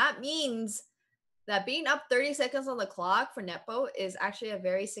 And that means that being up 30 seconds on the clock for Nepo is actually a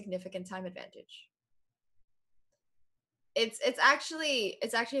very significant time advantage. It's actually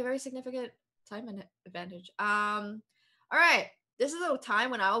a very significant time advantage. All right. This is a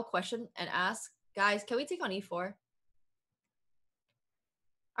time when I will question and ask, guys, can we take on e4?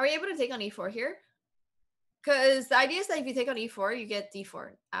 Are we able to take on e4 here? Because the idea is that if you take on e4, you get d4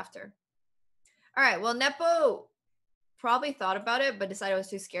 after. All right, well, Nepo probably thought about it, but decided it was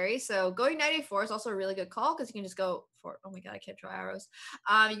too scary. So going knight a4 is also a really good call because you can just go for, oh my god, I can't draw arrows.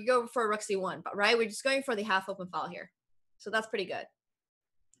 You go for rook c1, but right, we're just going for the half open file here. So that's pretty good.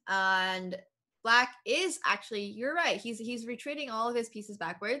 And black is actually, you're right, he's retreating all of his pieces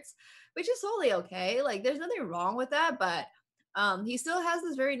backwards, which is totally okay. Like there's nothing wrong with that, but he still has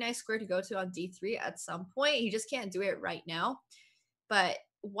this very nice square to go to on d3 at some point. He just can't do it right now. But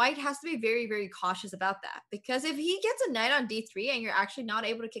white has to be very, very cautious about that, because if he gets a knight on d3 and you're actually not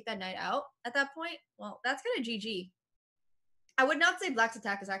able to kick that knight out at that point, well, that's kind of GG. I would not say black's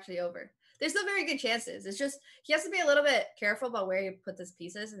attack is actually over. There's still very good chances. It's just he has to be a little bit careful about where he puts his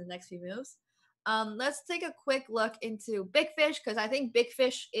pieces in the next few moves. Let's take a quick look into Big Fish, because I think Big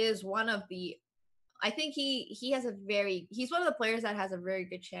Fish is one of the, I think he has a very, he's one of the players that has a very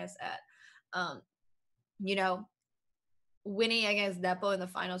good chance at, you know, winning against Nepo in the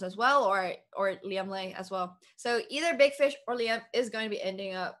finals as well, or Liam Lay as well. So either Big Fish or Liam is going to be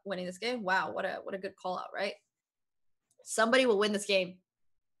ending up winning this game. Wow, what a good call out, right? Somebody will win this game.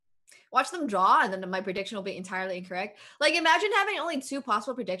 Watch them draw, and then my prediction will be entirely incorrect. Like imagine having only 2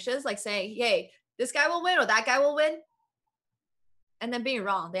 possible predictions, like saying, hey, this guy will win or that guy will win, and then being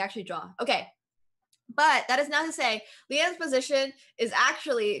wrong. They actually draw. Okay. But that is not to say Liam's position is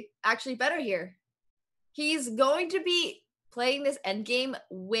actually better here. He's going to be playing this endgame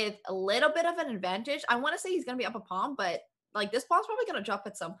with a little bit of an advantage. I want to say he's going to be up a pawn, but like this pawn's probably going to drop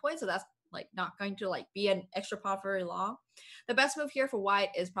at some point, so that's like not going to like be an extra pawn for very long. The best move here for white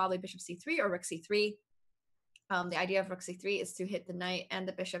is probably bishop c3 or rook c3. The idea of rook c3 is to hit the knight and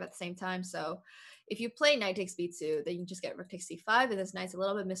the bishop at the same time. So if you play knight takes b2, then you just get rook takes c5, and this knight's a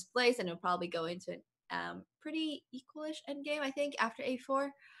little bit misplaced, and it'll probably go into an pretty equalish endgame, I think, after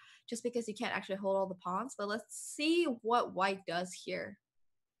a4. Just because you can't actually hold all the pawns. But let's see what white does here.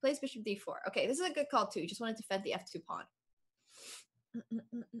 Plays bishop d4. Okay, this is a good call too. You just want to defend the f2 pawn.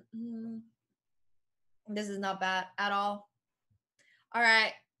 This is not bad at all. All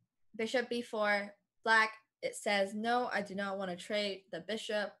right, bishop b4. Black it says, no, I do not want to trade the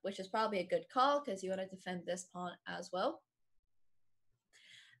bishop, which is probably a good call because you want to defend this pawn as well.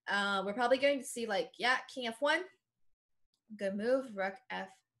 We're probably going to see like, yeah, king f1. Good move. Rook f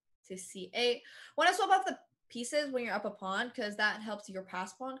to c8. Want to swap off the pieces when you're up a pawn because that helps your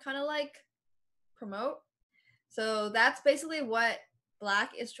pass pawn kind of like promote. So that's basically what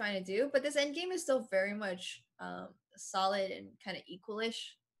black is trying to do. But this endgame is still very much solid and kind of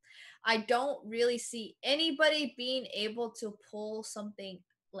equalish. I don't really see anybody being able to pull something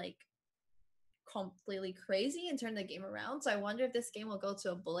like completely crazy and turn the game around. So I wonder if this game will go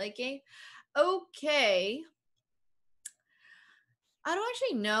to a bullet game. Okay. I don't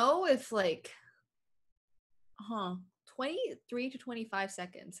actually know if like 23 to 25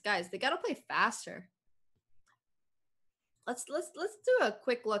 seconds. Guys, they gotta play faster. Let's do a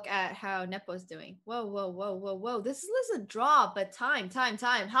quick look at how Nepo's doing. Whoa. This is a draw, but time.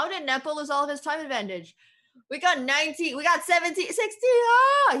 How did Nepo lose all of his time advantage? We got 90, we got 70, 60.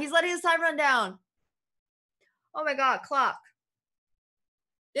 Ah, he's letting his time run down. Oh my god, clock.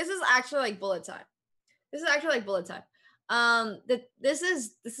 This is actually like bullet time. This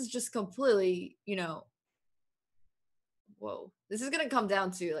is just completely, you know. Whoa. This is gonna come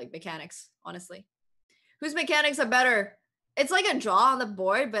down to like mechanics, honestly. Whose mechanics are better? It's like a draw on the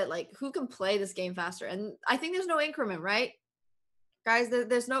board, but like who can play this game faster? And I think there's no increment, right? Guys,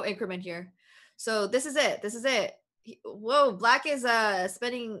 there's no increment here. So this is it. Whoa, black is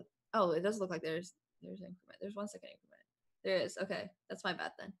spending. Oh, it does look like there's increment. There's 1 second increment. There is. Okay, that's my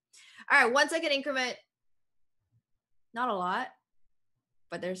bad then. All right, 1 second increment. Not a lot,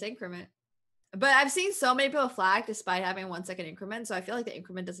 but there's increment. But I've seen so many people flag despite having 1 second increment, so I feel like the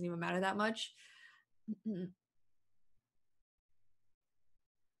increment doesn't even matter that much.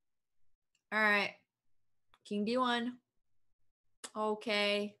 All right. King d1.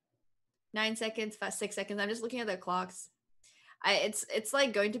 Okay. 9 seconds, 6 seconds. I'm just looking at the clocks. It's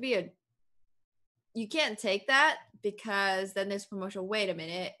like going to be a. You can't take that because then there's promotion. Wait a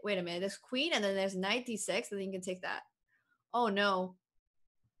minute. There's queen and then there's knight d6 and then you can take that. Oh no.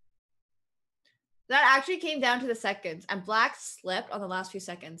 That actually came down to the seconds and black slipped on the last few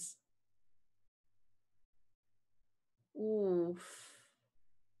seconds. Oof.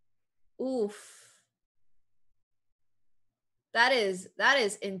 That is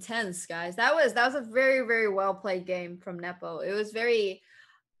intense, guys. That was a very, very well played game from Nepo. It was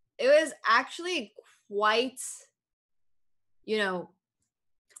actually quite, you know,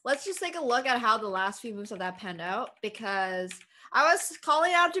 let's just take a look at how the last few moves of that panned out because I was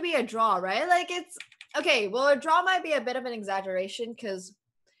calling out to be a draw, right? Like it's okay. Well, a draw might be a bit of an exaggeration because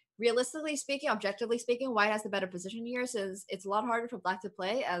realistically speaking, objectively speaking, white has the better position here since it's a lot harder for black to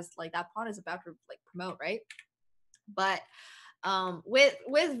play as like that pawn is about to like promote, right? But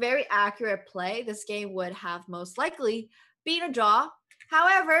with very accurate play, this game would have most likely been a draw.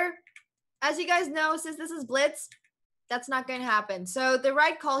 However, as you guys know, since this is blitz, that's not going to happen. So the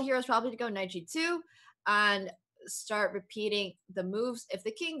right call here is probably to go knight g2 and start repeating the moves. If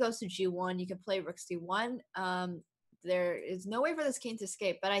the king goes to g1, you can play rook c1. There is no way for this king to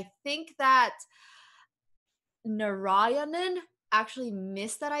escape, but I think that Narayanan actually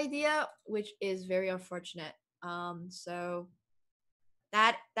missed that idea, which is very unfortunate. So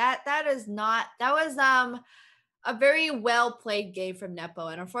that was a very well played game from Nepo,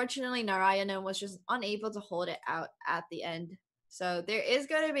 and unfortunately Narayanan was just unable to hold it out at the end. So there is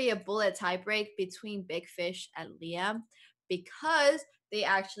going to be a bullet tiebreak between Big Fish and Liam because they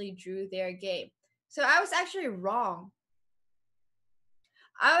actually drew their game. So I was actually wrong.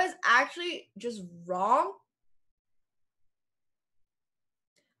 I was actually just wrong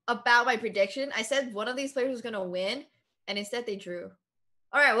about my prediction. I said one of these players was going to win, and instead they drew.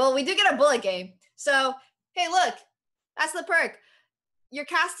 All right, well, we do get a bullet game. So, hey, look, that's the perk. Your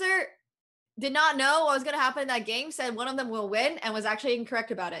caster did not know what was going to happen in that game, said one of them will win, and was actually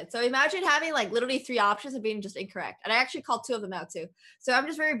incorrect about it. So imagine having like literally 3 options and being just incorrect. And I actually called 2 of them out too. So I'm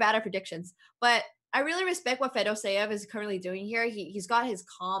just very bad at predictions. But I really respect what Fedoseev is currently doing here. He's got his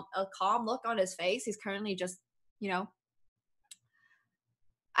calm look on his face. He's currently just, you know,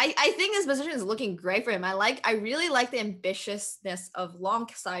 I think this position is looking great for him. I really like the ambitiousness of long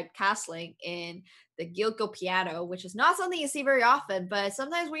side castling in the Gilco piano, which is not something you see very often, but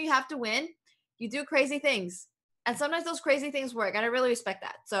sometimes when you have to win, you do crazy things. And sometimes those crazy things work, and I really respect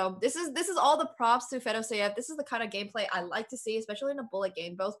that. So this is all the props to Fedoseev. This is the kind of gameplay I like to see, especially in a bullet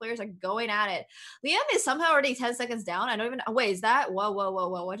game. Both players are going at it. Liam is somehow already 10 seconds down. I don't even wait, is that whoa,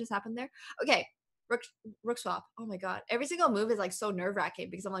 what just happened there? Okay. Rook swap. Oh my god. Every single move is like so nerve-wracking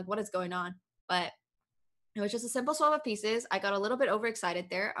because I'm like, what is going on? But it was just a simple swap of pieces. I got a little bit overexcited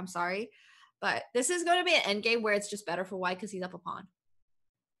there. I'm sorry. But this is going to be an endgame where it's just better for white because he's up a pawn.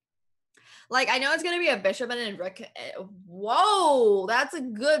 Like, I know it's going to be a bishop and a rook. Whoa, that's a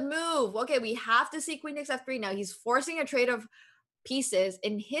good move. Okay, we have to see queen takes f3. Now he's forcing a trade of pieces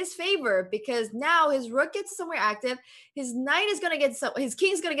in his favor because now his rook gets somewhere active, his knight is going to get his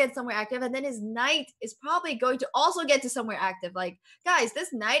king's going to get somewhere active, and then his knight is probably going to also get to somewhere active. Like, guys,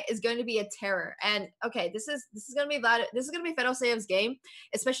 this knight is going to be a terror. And okay, this is going to be Fedoseyev's game,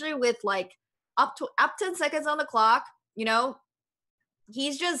 especially with like up 10 seconds on the clock. You know,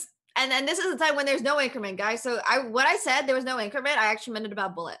 he's just, and then this is the time when there's no increment, guys. So what I said there was no increment, I actually meant it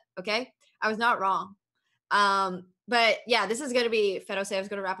about bullet. Okay, I was not wrong. But yeah, this is going to be Fedoseyev's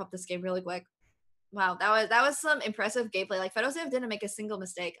going to wrap up this game really quick. Wow, that was some impressive gameplay. Like, Fedoseyev didn't make a single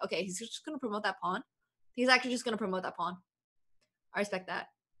mistake. Okay, he's just going to promote that pawn. He's actually just going to promote that pawn. I respect that.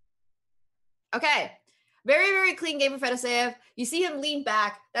 Okay, very, very clean game for Fedoseyev. You see him lean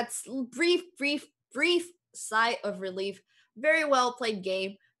back. That's brief sigh of relief. Very well played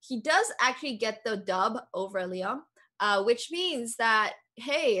game. He does actually get the dub over Liam, which means that,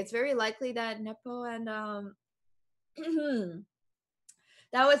 hey, it's very likely that Nepo and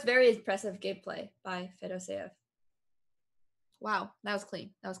that was very impressive gameplay by Fedoseyev. Wow, that was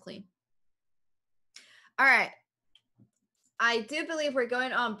clean. That was clean. All right. I do believe we're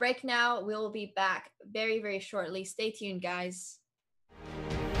going on break now. We'll be back very, very shortly. Stay tuned, guys.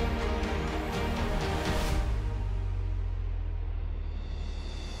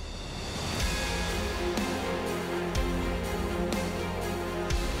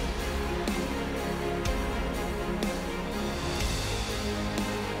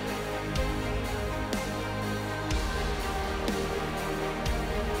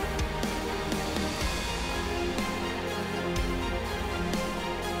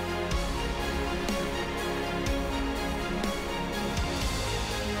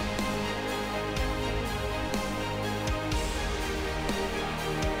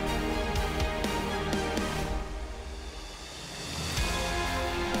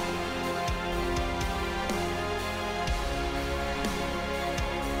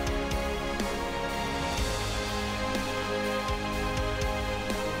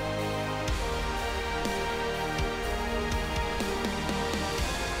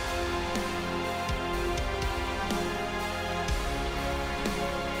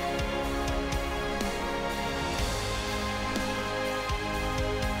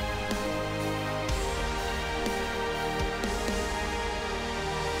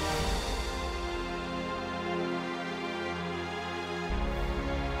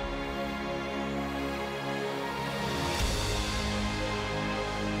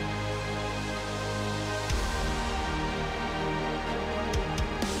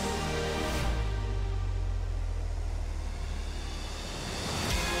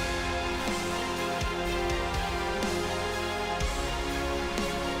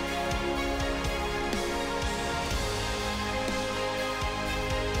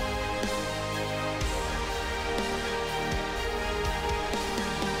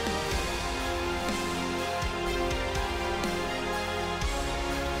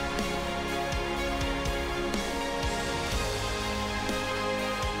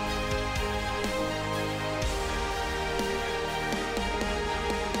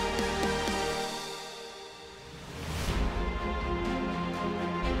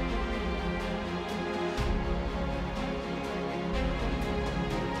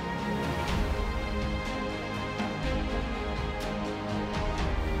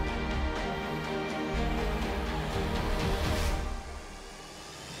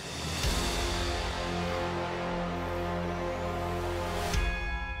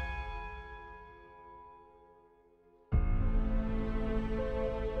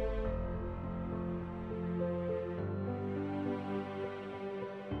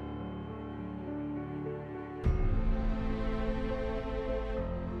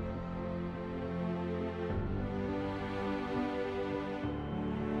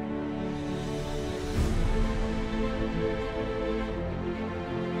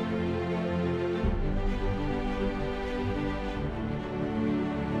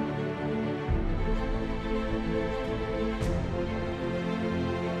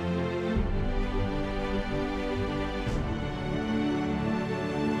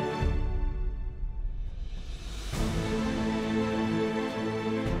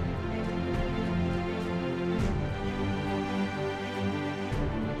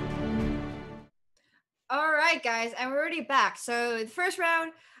 right, guys, and we're already back. So the first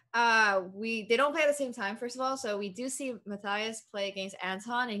round, they don't play at the same time, first of all. So we do see Matthias play against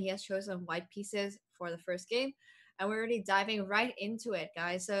Anton, and he has chosen white pieces for the first game. and we're already diving right into it,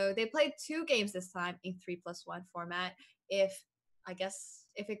 guys. So they played 2 games this time in 3+1 format. If I guess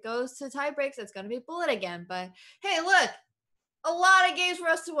if it goes to tie breaks, it's gonna be bullet again. But hey, look, a lot of games for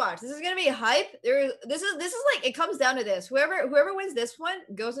us to watch. This is gonna be hype. This is like it comes down to this. Whoever wins this one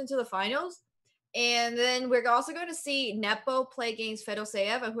goes into the finals. And then we're also going to see Nepo play against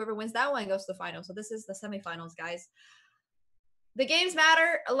Fedoseev, and whoever wins that one goes to the final. So this is the semifinals, guys. The games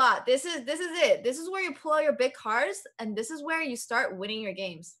matter a lot. This is it. This is where you pull out your big cards, and this is where you start winning your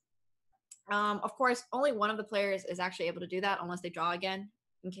games. Of course, only one of the players is actually able to do that unless they draw again,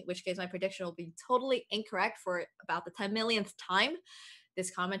 in which case my prediction will be totally incorrect for about the 10 millionth time this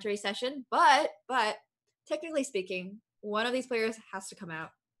commentary session. But technically speaking, one of these players has to come out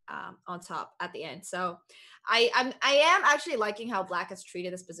on top at the end. So I am actually liking how Black has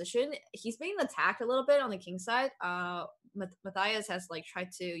treated this position. He's being attacked a little bit on the king side. Matthias has like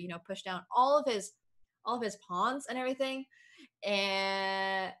tried to push down all of his pawns and everything,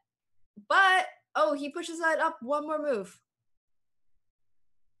 and but oh, he pushes that up one more move.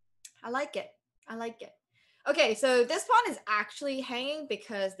 I like it. I like it. Okay, so this pawn is actually hanging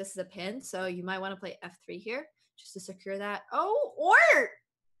because this is a pin, so you might want to play f3 here just to secure that. Oh,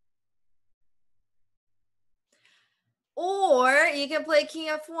 or you can play king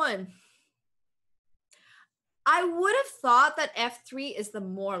f1. I would have thought that f3 is the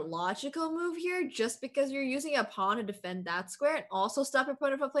more logical move here, just because you're using a pawn to defend that square and also stop your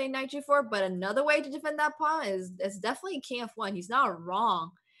opponent from playing knight g4. But another way to defend that pawn is definitely king f1. He's not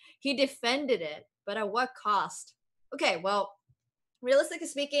wrong. He defended it, but at what cost? Okay, well, realistically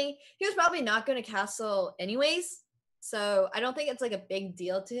speaking, he was probably not going to castle anyways. So I don't think it's like a big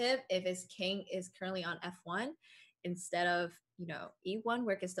deal to him if his king is currently on f1 instead of e1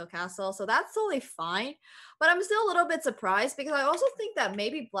 where it can still castle. So that's totally fine. But I'm still a little bit surprised because I also think that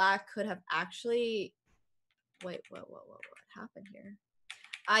maybe Black could have actually what happened here?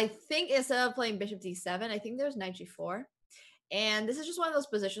 I think instead of playing bishop d7, I think there's knight g4. And this is just one of those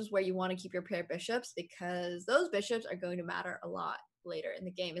positions where you want to keep your paired bishops because those bishops are going to matter a lot later in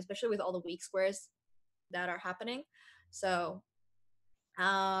the game, especially with all the weak squares that are happening. So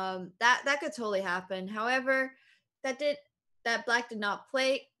that could totally happen. However, that Black did not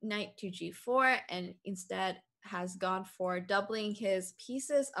play knight to g4 and instead has gone for doubling his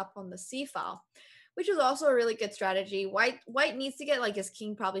pieces up on the c file, which is also a really good strategy. White needs to get like his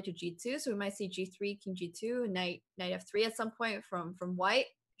king probably to g2, so we might see g3, king g2, knight f3 at some point from White,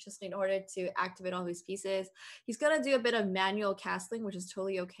 just in order to activate all these pieces. He's gonna do a bit of manual castling, which is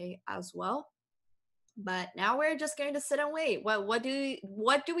totally okay as well. But now we're just going to sit and wait. What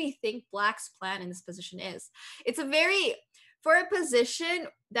do we think Black's plan in this position is? It's a very, for a position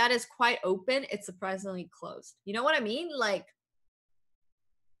that is quite open, it's surprisingly closed. You know what I mean? Like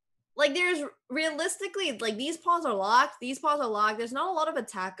there's realistically, like these pawns are locked, there's not a lot of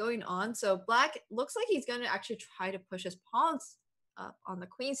attack going on, so Black looks like he's going to actually try to push his pawns up on the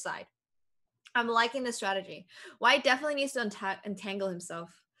queen side. I'm liking this strategy. White definitely needs to entangle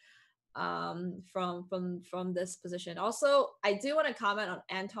himself from this position. Also, I do want to comment on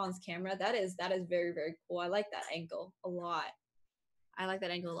Anton's camera. That is very, very cool. I like that angle a lot.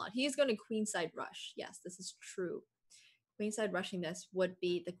 He's going to queenside rush. Yes, this is true. Queenside rushing this would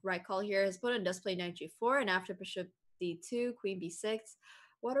be the right call here. His opponent does play knight g4, and after bishop d2, queen b6.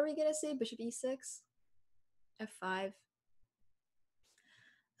 What are we gonna see? Bishop e6, f5.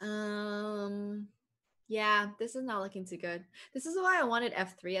 Yeah, this is not looking too good. This is why I wanted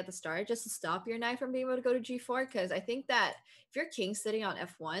f3 at the start, just to stop your knight from being able to go to g4, because I think that if your king's sitting on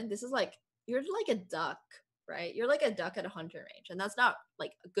f1, this is like, you're like a duck, right? You're like a duck at 100 range, and that's not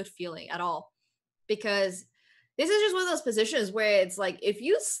like a good feeling at all, because this is just one of those positions where it's like, if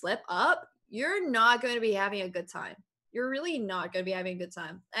you slip up, you're not going to be having a good time. You're really not going to be having a good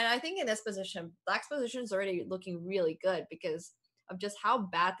time. And I think in this position, Black's position is already looking really good because of just how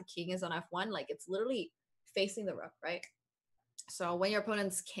bad the king is on f1. Like, it's literally facing the rook, right? So when your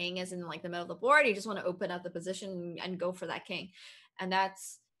opponent's king is in like the middle of the board, you just want to open up the position and go for that king. And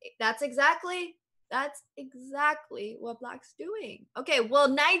that's exactly what Black's doing. Okay, well,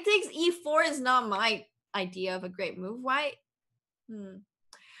 knight takes e4 is not my idea of a great move. White.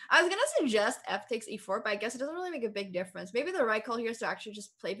 I was gonna suggest f takes e4, but I guess it doesn't really make a big difference. Maybe the right call here is to actually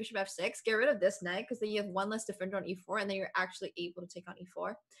just play bishop f6, get rid of this knight, because then you have one less defender on e4, and then you're actually able to take on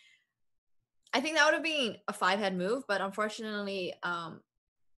e4. I think that would have been a 5-head move, but unfortunately,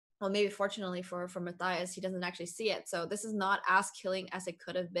 well, maybe fortunately for Matthias, he doesn't actually see it. So this is not as killing as it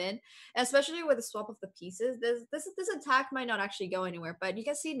could have been, especially with the swap of the pieces. This attack might not actually go anywhere, but you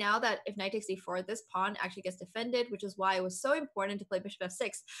can see now that if knight takes e4, this pawn actually gets defended, which is why it was so important to play bishop f6,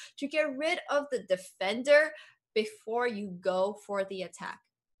 to get rid of the defender before you go for the attack.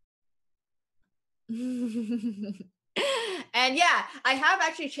 And yeah, I have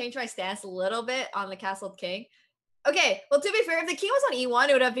actually changed my stance a little bit on the castled king. Okay, well, to be fair, if the king was on e1,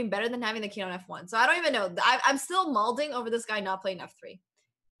 it would have been better than having the king on f1. So I don't even know. I'm still mulding over this guy not playing f3.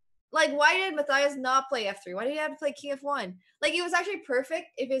 Like, why did Matthias not play f3? Why did he have to play king f1? Like, it was actually perfect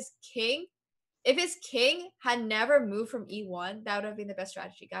if his king had never moved from e1. That would have been the best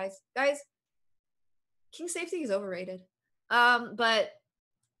strategy, guys. Guys, king safety is overrated. But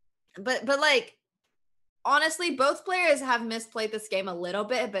like, honestly, both players have misplayed this game a little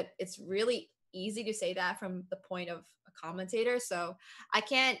bit, but it's really easy to say that from the point of a commentator. So I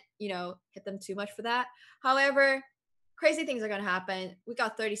can't, hit them too much for that. However, crazy things are going to happen. We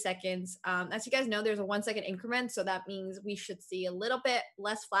got 30 seconds. As you guys know, there's a 1 second increment. So that means we should see a little bit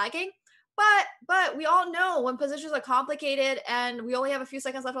less flagging. But we all know when positions are complicated and we only have a few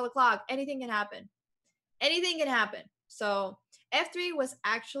seconds left on the clock, anything can happen. Anything can happen. So f3 was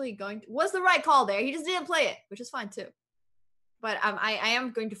actually was the right call there. He just didn't play it, which is fine too. But I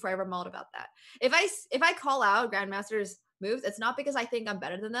am going to forever mull about that. If I call out grandmasters moves, it's not because I think I'm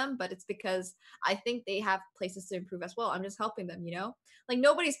better than them, but it's because I think they have places to improve as well. I'm just helping them, like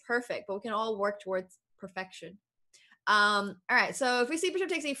nobody's perfect, but we can all work towards perfection. All right, so if we see bishop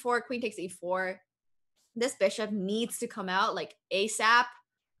takes e4, queen takes e4, this bishop needs to come out like ASAP.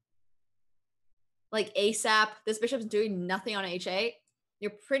 Like ASAP. This bishop's doing nothing on h8.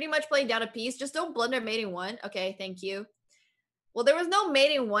 You're pretty much playing down a piece. Just don't blunder mating one. Okay, thank you. Well, there was no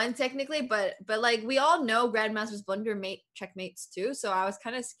mating one technically, but like we all know grandmasters blunder mate checkmates too. So I was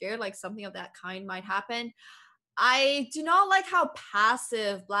kind of scared like something of that kind might happen. I do not like how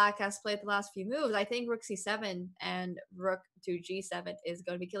passive black has played the last few moves. I think rook c7 and rook to g7 is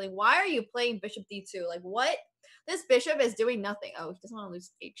going to be killing. Why are you playing bishop d2? Like what? This bishop is doing nothing. Oh, he doesn't want to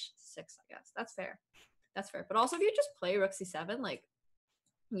lose h6, I guess. That's fair. That's fair. But also if you just play rook c7, like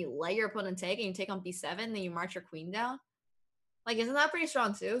you let your opponent take and you take on b7, then you march your queen down. Like, isn't that pretty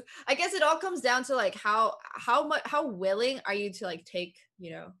strong too? I guess it all comes down to like how willing are you to like take,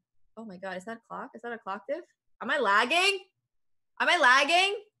 oh my god, is that a clock? Is that a clock diff? Am I lagging? Am I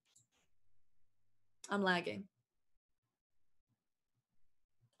lagging? I'm lagging.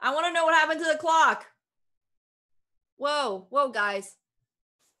 I want to know what happened to the clock. Whoa, guys.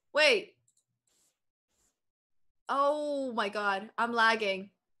 Wait. Oh my god, I'm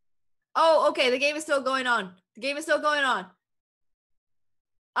lagging. Oh, okay, the game is still going on. The game is still going on.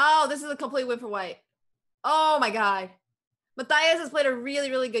 Oh, this is a complete win for white. Oh my god. Matthias has played a really,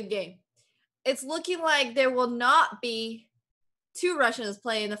 really good game. It's looking like there will not be two Russians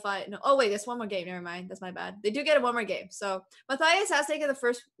playing the fight. No, oh wait, there's one more game. Never mind. That's my bad. They do get one more game. So Matthias has taken the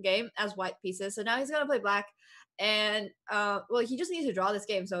first game as white pieces. So now he's gonna play black. And well, he just needs to draw this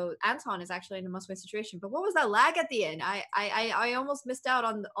game. So Anton is actually in a must-win situation. But what was that lag at the end? I almost missed out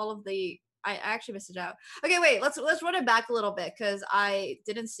on all of the. I actually missed it out. Okay, wait. Let's run it back a little bit because I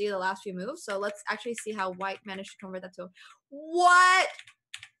didn't see the last few moves. So let's actually see how white managed to convert that to what.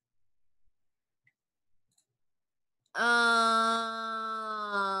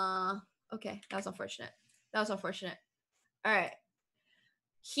 Okay, that was unfortunate. All right.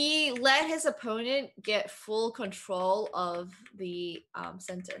 He let his opponent get full control of the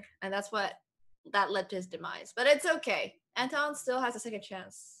center, and that led to his demise. But it's okay. Anton still has a second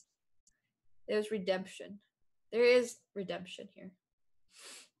chance. There's redemption. There is redemption here.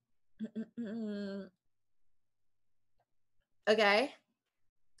 Okay.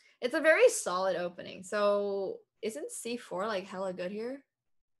 It's a very solid opening. So isn't c4 like hella good here?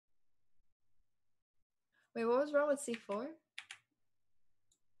 Wait, what was wrong with c4?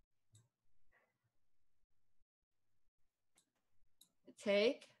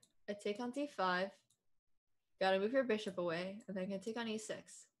 I take on d5. Gotta move your bishop away, and then I can take on e6.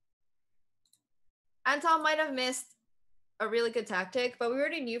 Anton might have missed a really good tactic, but we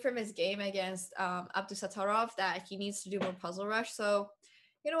already knew from his game against Abdusattorov that he needs to do more puzzle rush. So,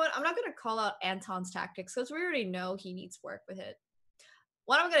 you know what? I'm not going to call out Anton's tactics because we already know he needs work with it.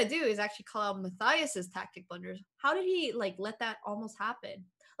 What I'm going to do is actually call out Matthias's tactic blunders. How did he let that almost happen?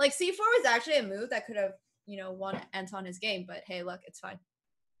 Like c4 was actually a move that could have, won Anton his game, but hey, look, it's fine.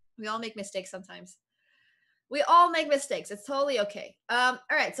 We all make mistakes sometimes. We all make mistakes. It's totally okay. All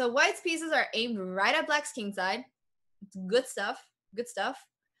right, so white's pieces are aimed right at black's king side. It's good stuff. Good stuff.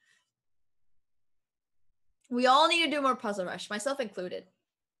 We all need to do more puzzle rush, myself included.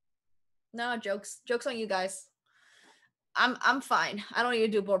 No, jokes on you guys. I'm fine. I don't need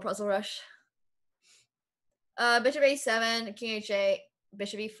to do more puzzle rush. Bishop a7, king h8,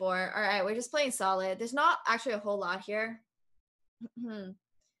 bishop e4. All right, we're just playing solid. There's not actually a whole lot here.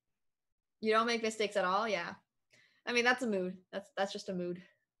 You don't make mistakes at all? Yeah. I mean, that's a mood. That's just a mood.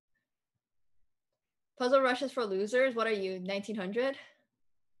 Puzzle rushes for losers. What are you, 1900?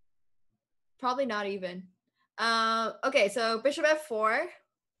 Probably not even. Okay, so bishop f4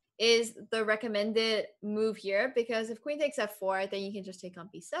 is the recommended move here because if queen takes f4, then you can just take on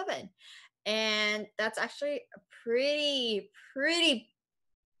b7. And that's actually a pretty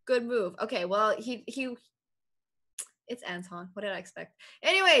good move. Okay, well, it's Anton. What did I expect?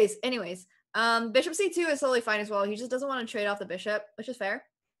 Anyways, bishop c2 is totally fine as well. He just doesn't want to trade off the bishop, which is fair.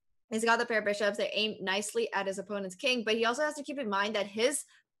 He's got the pair of bishops. They aim nicely at his opponent's king, but he also has to keep in mind that his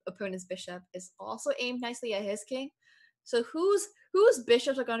opponent's bishop is also aimed nicely at his king. So whose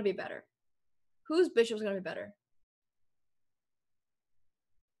bishops are going to be better? Whose bishops are going to be better?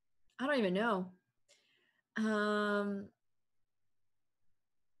 I don't even know. All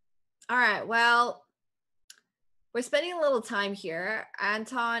right, well, we're spending a little time here.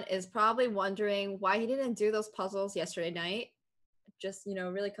 Anton is probably wondering why he didn't do those puzzles yesterday night. Just,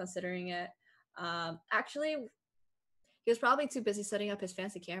 really considering it. Actually, he was probably too busy setting up his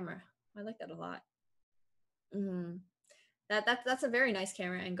fancy camera. I like that a lot. That's a very nice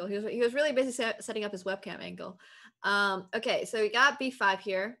camera angle. He was really busy setting up his webcam angle. Okay, so we got b5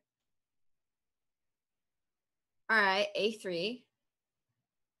 here. All right, a3.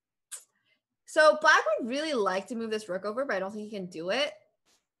 So black would really like to move this rook over, but I don't think he can do it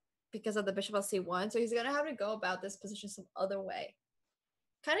because of the bishop on c1. So he's gonna have to go about this position some other way.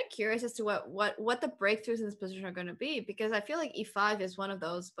 Kind of curious as to what the breakthroughs in this position are going to be, because I feel like e5 is one of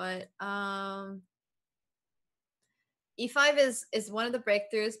those, but e5 is one of the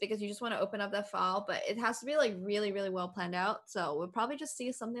breakthroughs because you just want to open up that file, but it has to be like really well planned out. So we'll probably just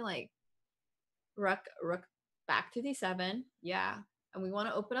see something like rook back to d7. Yeah, and we want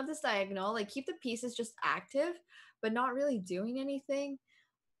to open up this diagonal, like keep the pieces just active but not really doing anything.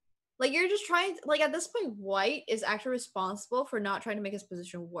 Like you're just trying to, like at this point, white is actually responsible for not trying to make his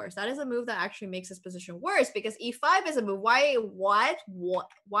position worse. That is a move that actually makes his position worse because e5 is a move. Why? What?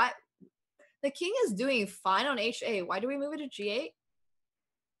 The king is doing fine on h8. Why do we move it to g8?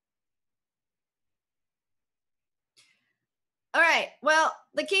 All right. Well,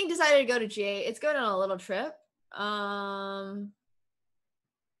 the king decided to go to g8. It's going on a little trip.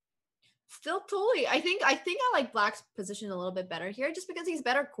 Still totally. I think I like black's position a little bit better here just because he's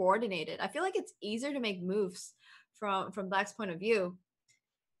better coordinated. I feel like it's easier to make moves from black's point of view.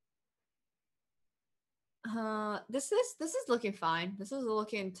 This is looking fine. This is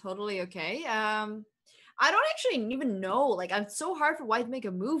looking totally okay. I don't actually even know. Like, it's so hard for white to make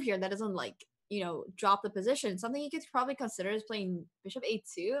a move here that doesn't like drop the position. Something you could probably consider is playing bishop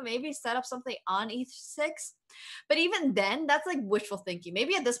a2, maybe set up something on e6. But even then, that's like wishful thinking.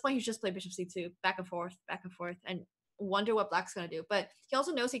 Maybe at this point, you just play bishop c2, back and forth, and wonder what black's gonna do. But he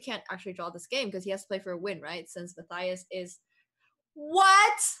also knows he can't actually draw this game because he has to play for a win, right? Since Matthias is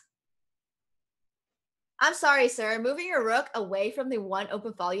what? I'm sorry, sir. Moving your rook away from the one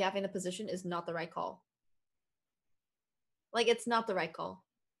open file you have in the position is not the right call. Like, it's not the right call.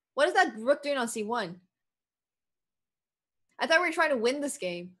 What is that rook doing on c1? I thought we were trying to win this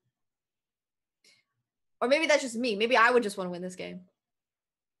game. Or maybe that's just me. Maybe I would just want to win this game.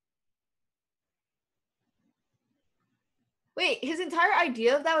 Wait, his entire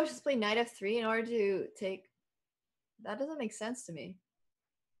idea of that was just play knight f3 in order to take... That doesn't make sense to me.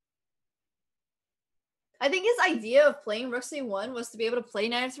 I think his idea of playing rook c1 was to be able to play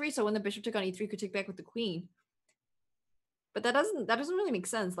knight f3, so when the bishop took on e3, could take back with the queen. But that doesn't really make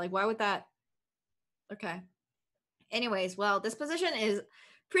sense. Like, why would that? Okay. Anyways, well, this position is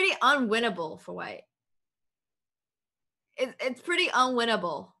pretty unwinnable for white. It's pretty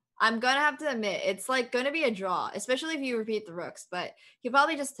unwinnable. I'm gonna have to admit, it's like gonna be a draw, especially if you repeat the rooks. But you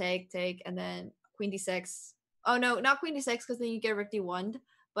probably just take, and then queen d6. Oh no, not queen d6 because then you get rook d1.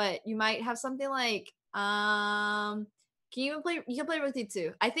 But you might have something like can you even play? You can play rook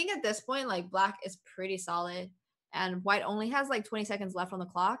d2. I think at this point, like black is pretty solid, and white only has like 20 seconds left on the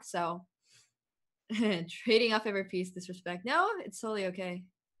clock. So trading off every piece, disrespect. No, it's totally okay.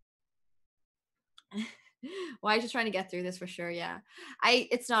 White's just trying to get through this for sure. Yeah,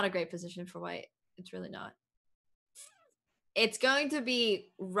 it's not a great position for white. It's really not. It's going to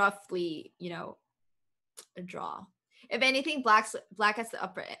be roughly, a draw. If anything, black has the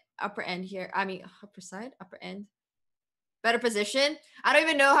upper end here. I mean, upper end. Better position. I don't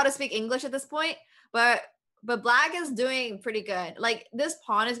even know how to speak English at this point, but black is doing pretty good. Like, this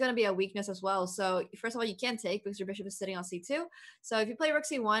pawn is going to be a weakness as well. So first of all, you can't take because your bishop is sitting on c2. So if you play rook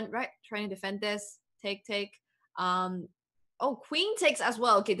c1, right, trying to defend this, take. Oh, queen takes as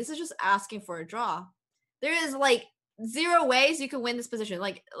well. Okay, this is just asking for a draw. There is like zero ways you can win this position.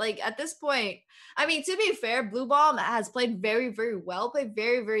 Like at this point, I mean, to be fair, Blue Bomb has played very, very well, played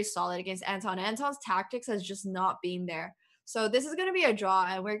very, very solid against Anton. Anton's tactics has just not been there. So this is going to be a draw,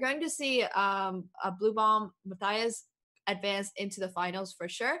 and we're going to see a Blue Bomb Matthias advance into the finals for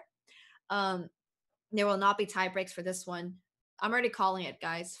sure. There will not be tie breaks for this one. I'm already calling it,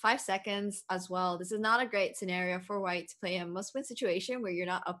 guys. 5 seconds as well. This is not a great scenario for White to play a must-win situation where you're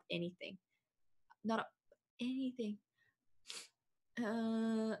not up anything. Not up anything.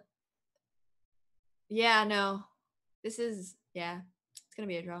 Yeah, no. This is, yeah, it's going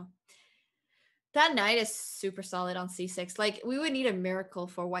to be a draw. That knight is super solid on c6. Like, we would need a miracle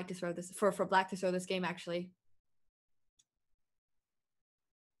for White to throw this, for Black to throw this game, actually.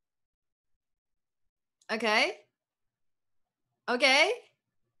 Okay. Okay.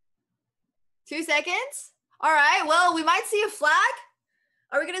 2 seconds. All right. Well, we might see a flag.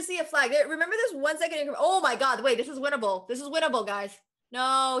 Are we going to see a flag? Remember this 1 second. Oh my God. Wait, this is winnable. This is winnable, guys.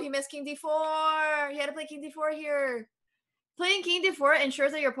 No, he missed king d4. He had to play king d4 here. Playing king d4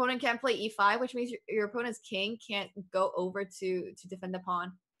 ensures that your opponent can't play e5, which means your opponent's king can't go over to defend the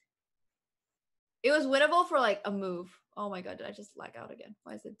pawn. It was winnable for like a move. Oh my God, did I just lag out again?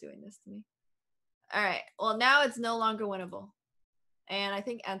 Why is it doing this to me? All right, well now it's no longer winnable. And I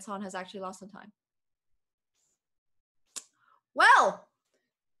think Anton has actually lost some time. Well,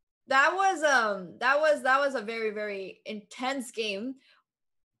 that was a very, very intense game.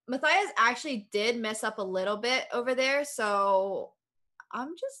 Matthias actually did mess up a little bit over there, so I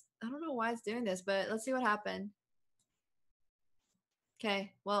don't know why it's doing this, but let's see what happened.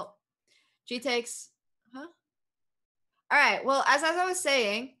 Okay, well, G takes, huh? All right, well, as I was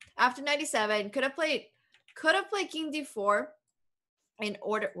saying, after 97, could have played king d4 in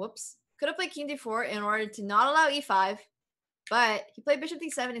order, could have played king d4 in order to not allow e5, but he played bishop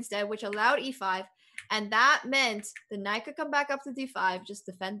d7 instead, which allowed e5. And that meant the knight could come back up to d5, just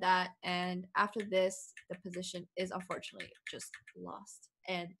defend that. And after this, the position is unfortunately just lost.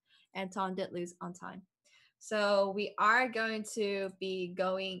 And Anton did lose on time. So we are going to be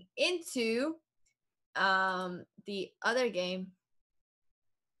going into the other game,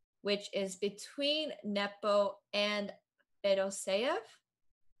 which is between Nepo and Fedoseev,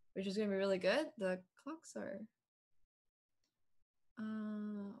 which is going to be really good. The clocks are...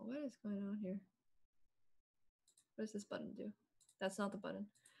 what is going on here? What does this button do? That's not the button.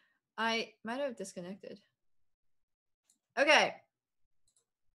 I might have disconnected. Okay.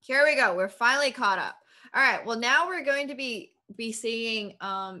 Here we go. We're finally caught up. All right. Well, now we're going to be seeing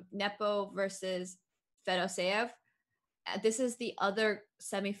Nepo versus Fedoseev. This is the other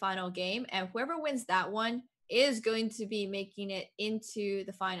semifinal game, and whoever wins that one is going to be making it into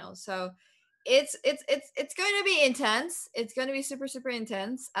the finals. So it's going to be intense. It's going to be super, super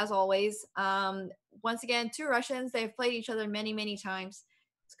intense, as always. Once again, two Russians. They've played each other many, many times.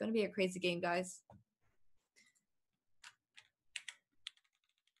 It's going to be a crazy game, guys.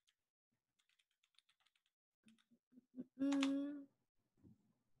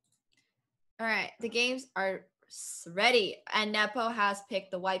 All right, the games are ready, and Nepo has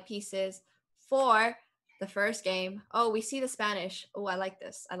picked the white pieces for the first game. Oh, we see the Spanish. Oh, I like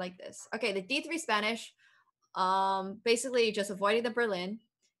this. I like this. Okay, the D3 Spanish. Basically just avoiding the Berlin,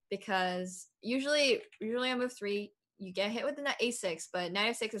 because usually on move 3 you get hit with the a6, but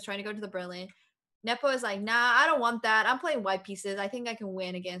knight f6 is trying to go to the Berlin. Nepo is like, nah, I don't want that. I'm playing white pieces. I think I can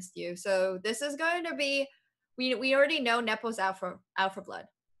win against you. So this is going to be, we already know Nepo's out for blood.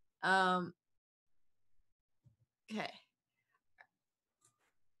 Okay.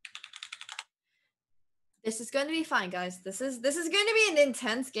 This is going to be fine, guys. This is going to be an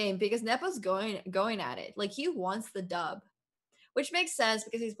intense game because Nepo's going at it. Like, he wants the dub, which makes sense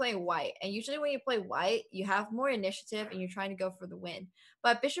because he's playing white. And usually when you play white, you have more initiative and you're trying to go for the win.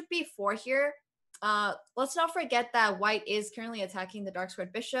 But bishop b4 here, let's not forget that white is currently attacking the dark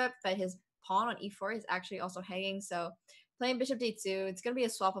squared bishop, but his pawn on e4 is actually also hanging. So playing bishop d2, it's going to be a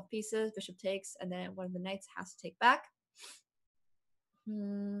swap of pieces. Bishop takes, and then one of the knights has to take back.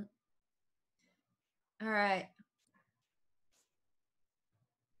 All right.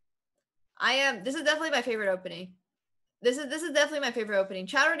 This is definitely my favorite opening. This is definitely my favorite opening.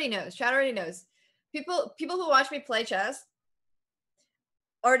 Chat already knows. People who watch me play chess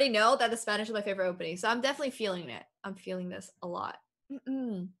already know that the Spanish is my favorite opening. So I'm definitely feeling it. I'm feeling this a lot.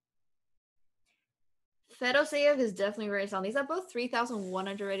 Fedoseev is definitely very strong. These are both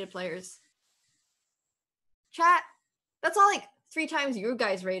 3,100 rated players. Chat, that's all like 3 times your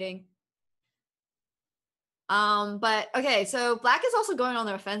guys' rating. But okay, so black is also going on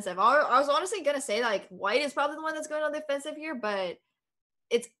the offensive. I was honestly gonna say like white is probably the one that's going on the offensive here, but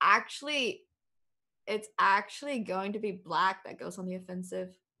it's actually It's actually going to be black that goes on the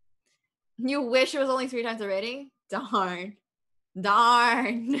offensive. You wish it was only 3 times the rating? Darn.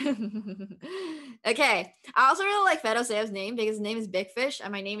 Okay. I also really like Fedosev's name because his name is Big Fish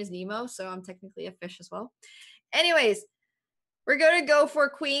and my name is Nemo, so I'm technically a fish as well. Anyways, we're going to go for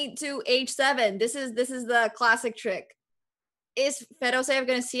queen to h7. This is the classic trick. Is Fedosev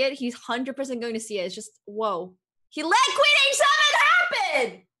going to see it? He's 100% going to see it. It's just, whoa. He let queen h7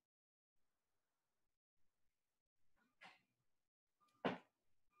 happen!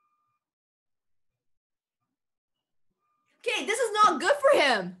 Okay, this is not good for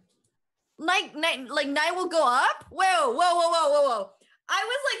him. Knight will go up? Whoa. I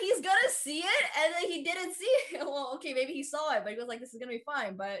was like, he's gonna see it, and then he didn't see it. Well, okay, maybe he saw it, but he was like, this is gonna be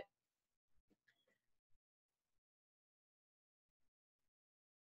fine, but...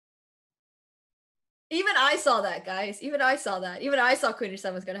 Even I saw that, guys. Even I saw that. Even I saw Queen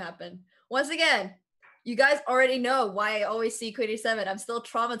h7 was gonna happen. Once again, you guys already know why I always see Queen h7. I'm still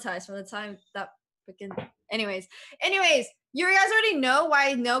traumatized from the time that freaking... Anyways, you guys already know why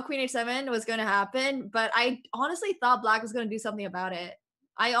I know Queen h7 was gonna happen, but I honestly thought Black was gonna do something about it.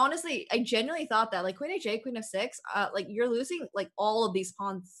 I genuinely thought that, like, Queen h8, Queen f6, like, you're losing, like, all of these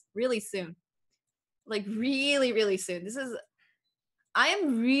pawns really soon. Like, really, really soon. This is...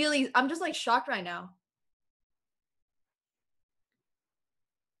 I'm just, like, shocked right now.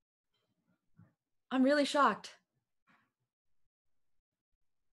 I'm really shocked.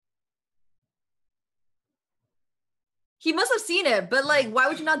 He must have seen it, but, like, why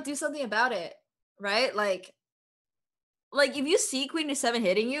would you not do something about it? Right? Like, if you see Queen h7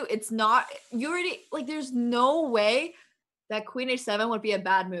 hitting you, it's not... You already... Like, there's no way that Queen h7 would be a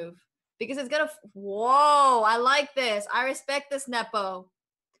bad move. Because it's gonna... Whoa! I like this. I respect this, Nepo.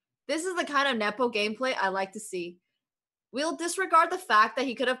 This is the kind of Nepo gameplay I like to see. We'll disregard the fact that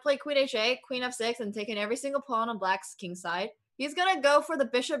he could have played Queen h8, Queen f6, and taken every single pawn on Black's king side. He's gonna go for the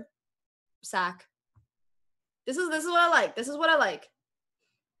bishop sack. This is what I like. This is what I like.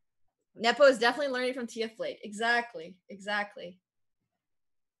 Nepo is definitely learning from TF Blade. Exactly.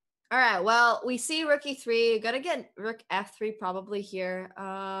 All right. Well, we see rook e3. Gotta get rook f3 probably here.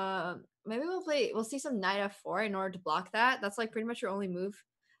 Maybe we'll see some knight f4 in order to block that. That's like pretty much your only move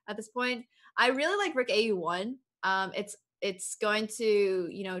at this point. I really like rook au1. It's going to,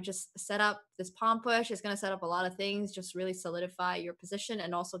 you know, just set up this pawn push. It's going to set up a lot of things, just really solidify your position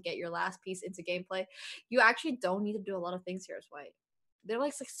and also get your last piece into gameplay. You actually don't need to do a lot of things here as white. There are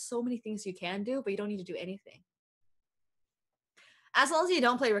like so many things you can do, but you don't need to do anything. As long as you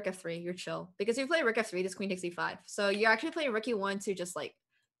don't play rook f3, you're chill. Because if you play rook f3, this queen takes e5. So you're actually playing rook e1 to just, like,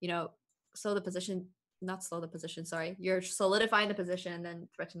 you know, slow the position. Not slow the position, sorry. You're solidifying the position and then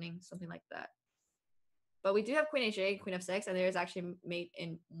threatening something like that. But we do have Queen h8, Queen f6, and there's actually mate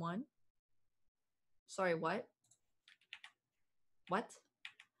in 1. Sorry, what? What?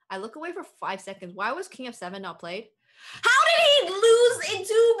 I look away for 5 seconds. Why was King f7 not played? How did he lose in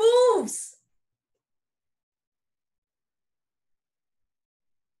 2 moves?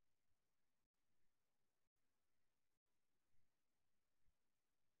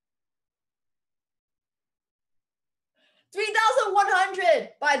 $3,100,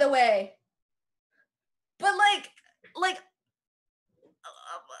 by the way. But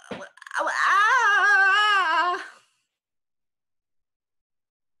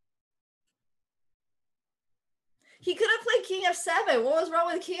he could have played King f7. What was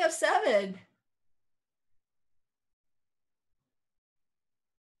wrong with King f7?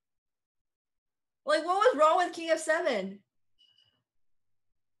 Like, what was wrong with King f7?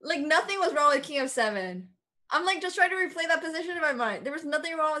 Like, nothing was wrong with King f7. I'm like just trying to replay that position in my mind. There was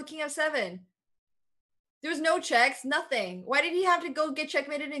nothing wrong with King f7. There was no checks, nothing. Why did he have to go get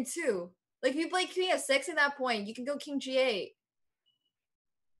checkmated in 2? Like, if you play King f6 at that point, you can go King g8.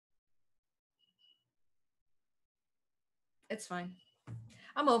 It's fine.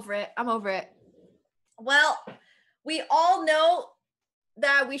 I'm over it. Well, we all know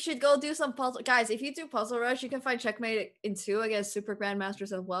that we should go do some puzzle. Guys, if you do Puzzle Rush, you can find checkmate in 2 against super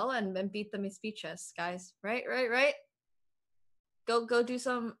grandmasters as well and beat them in speed chess, guys. Right? Go do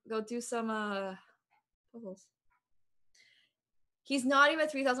some puzzles. He's not even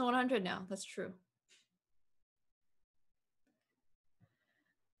 3,100 now. That's true.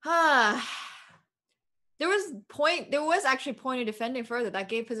 There was actually point in defending further. That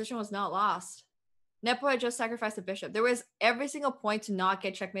game position was not lost. Nepo had just sacrificed the bishop. There was every single point to not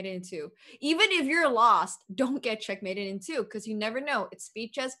get checkmated in 2. Even if you're lost, don't get checkmated in 2 because you never know. It's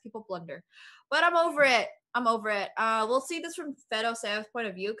speed chess, people blunder. But I'm over it. I'm over it. We'll see this from Fedosev's point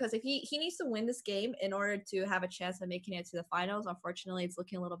of view because if he needs to win this game in order to have a chance of making it to the finals. Unfortunately, it's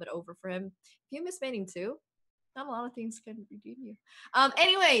looking a little bit over for him. If you miss mating too, not a lot of things can redeem you.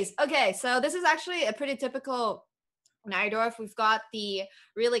 Anyways, okay, so this is actually a pretty typical Najdorf. We've got the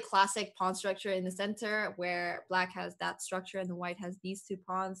really classic pawn structure in the center where black has that structure and the white has these two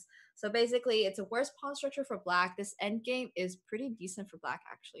pawns. So basically, it's a worse pawn structure for black. This endgame is pretty decent for black,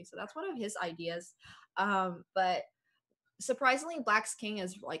 actually. So that's one of his ideas. But surprisingly, black's king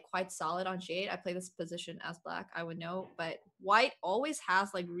is like quite solid on g8. I play this position as black, I would know. But white always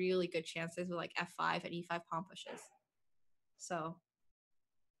has like really good chances with like f5 and e5 pawn pushes. So,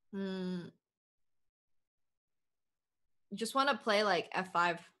 you just want to play like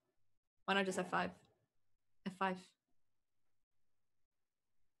f5. Why not just f5? F5.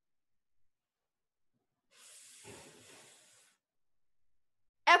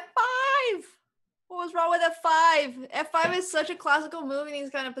 F5! What was wrong with F5? F5 is such a classical move in these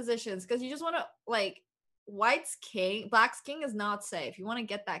kind of positions because you just want to, like, white's king, black's king is not safe. You want to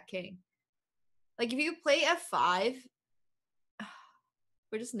get that king. Like, if you play F5,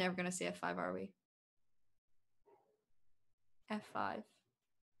 we're just never going to see F5, are we? F5.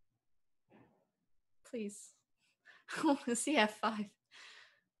 Please. I want to see F5.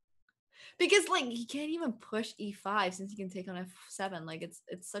 Because, like, he can't even push E5 since he can take on F7. Like,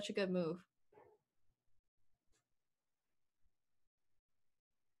 it's such a good move.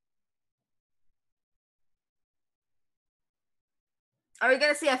 Are we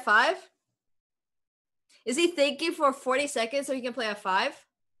going to see F5? Is he thinking for 40 seconds so he can play F5?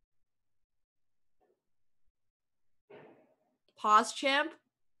 Pause, champ.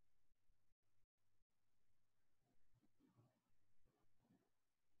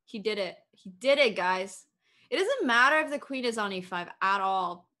 He did it. He did it, guys. It doesn't matter if the queen is on e5 at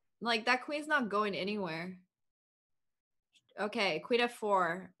all. Like, that queen's not going anywhere. Okay, queen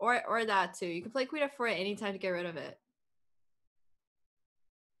f4. Or that, too. You can play queen f4 at any time to get rid of it.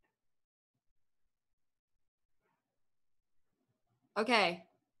 Okay.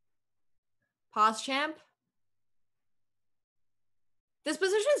 Pause, champ. This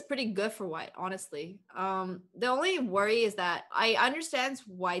position is pretty good for white, honestly. The only worry is that I understand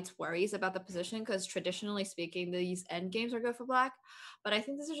white's worries about the position because traditionally speaking, these end games are good for black. But I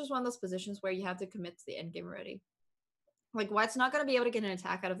think this is just one of those positions where you have to commit to the end game already. Like, white's not going to be able to get an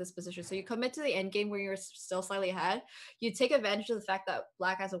attack out of this position. So you commit to the end game where you're still slightly ahead. You take advantage of the fact that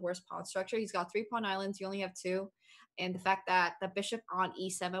black has a worse pawn structure. He's got 3 pawn islands. You only have 2. And the fact that the bishop on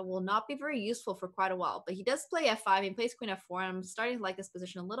e7 will not be very useful for quite a while. But he does play f5. He plays queen f4. And I'm starting to like this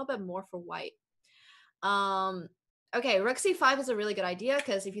position a little bit more for white. Okay, rook c5 is a really good idea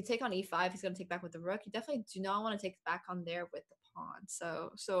because if you take on e5, he's going to take back with the rook. You definitely do not want to take back on there with the pawn.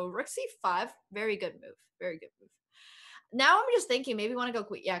 So rook c5, very good move. Very good move. Now I'm just thinking maybe want to go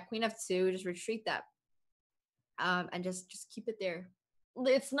queen f2, just retreat that, and just keep it there.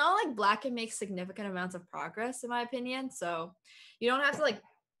 It's not like black can make significant amounts of progress in my opinion, so you don't have to like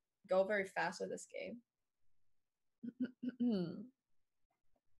go very fast with this game.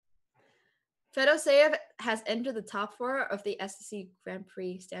 Fedoseev has entered the top 4 of the SEC Grand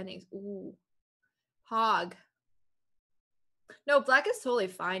Prix standings. Ooh, hog. No, black is totally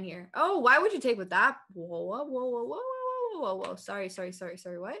fine here. Oh, why would you take with that? Whoa, whoa, whoa, whoa, whoa, whoa, whoa, whoa. Sorry.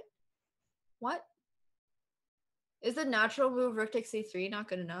 What? Is the natural move rook takes c3 not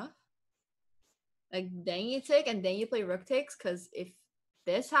good enough? Like, then you take and then you play rook takes, because if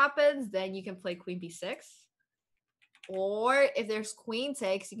this happens, then you can play queen b6. Or if there's queen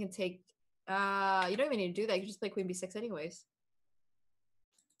takes, you can take, you don't even need to do that. You can just play queen b6 anyways.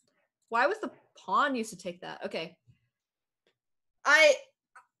 Why was the pawn used to take that? Okay. I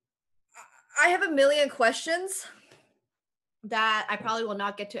have a million questions that I probably will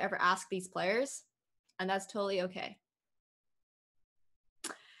not get to ever ask these players, and that's totally okay.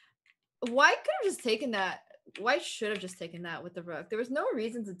 White could have just taken that. White should have just taken that with the rook. There was no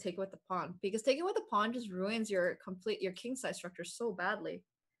reason to take it with the pawn, because taking with the pawn just ruins your king size structure so badly.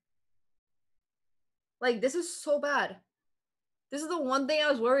 Like, this is so bad. This is the one thing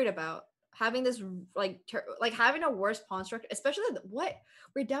I was worried about. Having this like having a worse pawn structure, especially what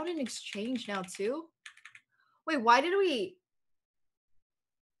we're down in exchange now too. Wait, why did we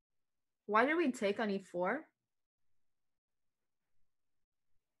take on e4?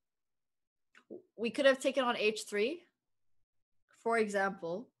 We could have taken on h3, for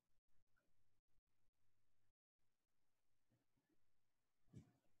example.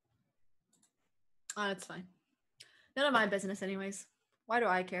 Oh, it's fine. None of my business anyways. Why do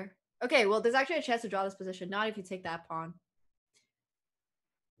I care? Okay, well, there's actually a chance to draw this position, not if you take that pawn.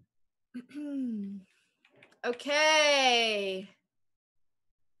 Okay.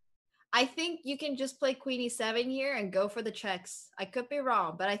 I think you can just play queen e7 here and go for the checks. I could be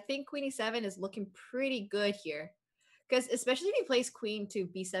wrong, but I think queen e7 is looking pretty good here. Because especially if he plays queen to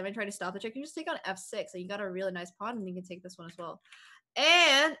b7, trying to stop the check, you just take on f6, and you got a really nice pawn, and you can take this one as well.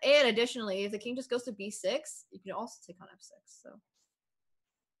 And additionally, if the king just goes to b6, you can also take on f6. So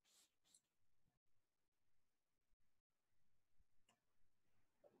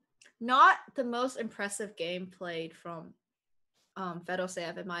not the most impressive game played from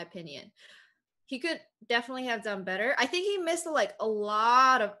Fedoseev, in my opinion. He could definitely have done better. I think he missed like a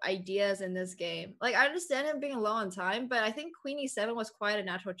lot of ideas in this game. Like I understand him being low on time, but I think queen e7 was quite a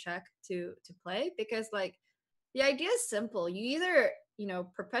natural check to play because like the idea is simple. You either,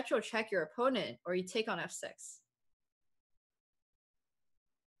 perpetual check your opponent or you take on f6.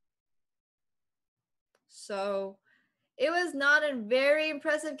 So it was not a very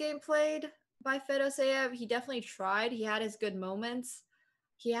impressive game played by Fedoseev. He definitely tried. He had his good moments.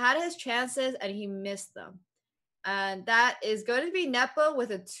 He had his chances and he missed them. And that is going to be Nepo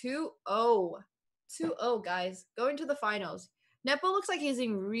with a 2-0. 2-0, guys. Going to the finals. Nepo looks like he's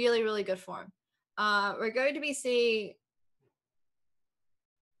in really, really good form. We're going to be seeing...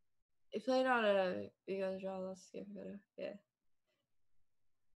 He played on a... You guys draw, let's see if we got yeah.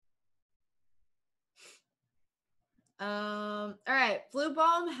 All right. Blue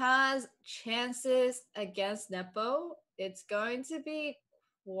Bomb has chances against Nepo. It's going to be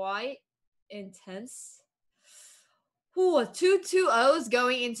quite intense. Ooh, 2-2-0s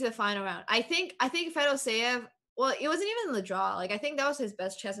going into the final round. I think Fedoseev, well, it wasn't even the draw. Like I think that was his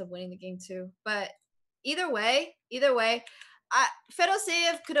best chance of winning the game too. But either way, Fedoseev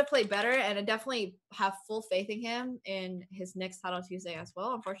could have played better, and I definitely have full faith in him in his next title Tuesday as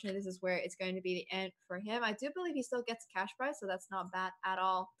well. Unfortunately, this is where it's going to be the end for him. I do believe he still gets a cash prize, so that's not bad at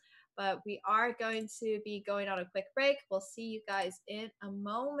all. But we are going to be going on a quick break. We'll see you guys in a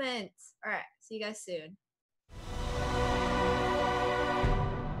moment. All right, see you guys soon.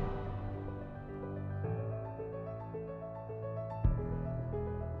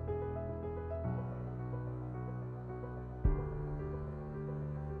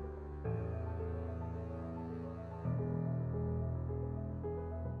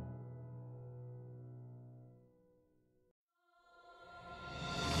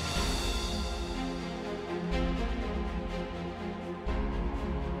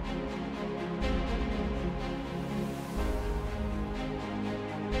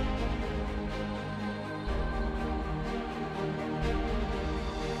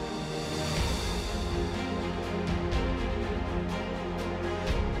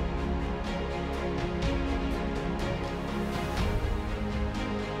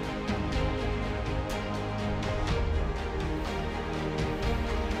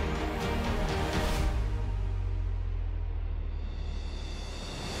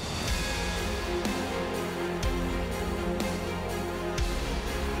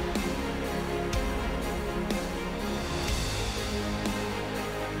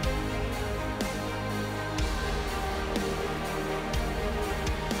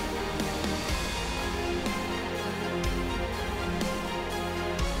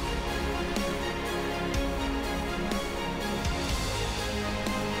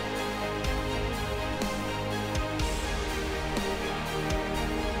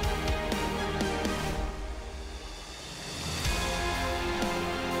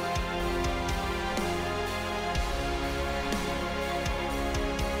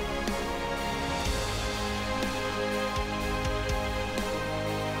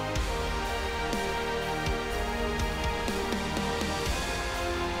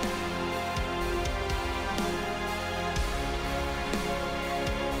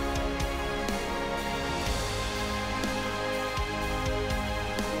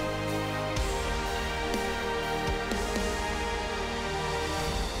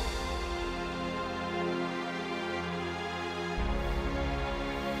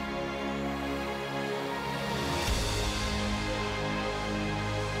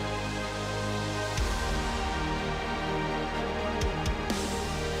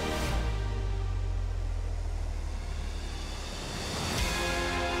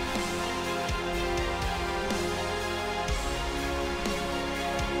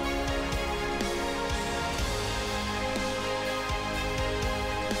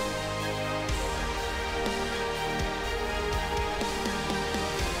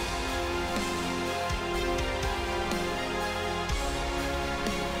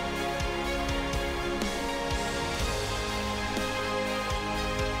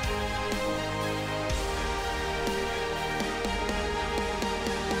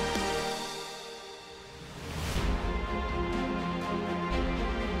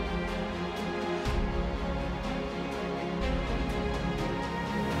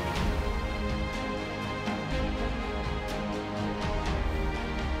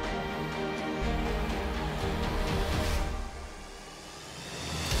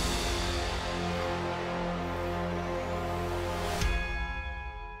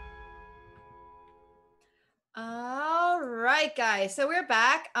 right, guys. So we're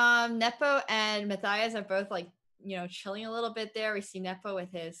back. Nepo and Matthias are both like, chilling a little bit there. We see Nepo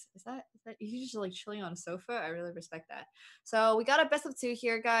with his is that he's just like chilling on a sofa. I really respect that. So we got a best of two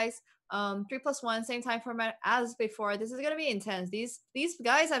here, guys. 3+1, same time format as before. This is gonna be intense. These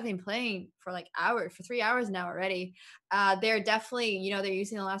guys have been playing for like hours, for 3 hours now already. They're definitely, they're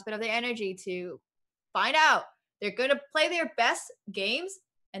using the last bit of their energy to find out. They're gonna play their best games,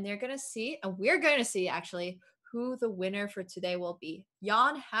 and they're gonna see, and we're gonna see actually who the winner for today will be.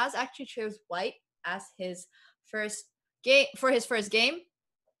 Jan has actually chose white as his first game for his first game.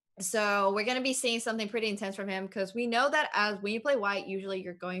 So we're gonna be seeing something pretty intense from him because we know that as when you play white, usually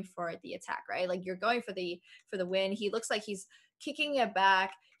you're going for the attack, right? Like you're going for the win. He looks like he's kicking it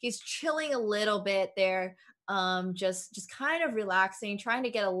back. He's chilling a little bit there, just kind of relaxing, trying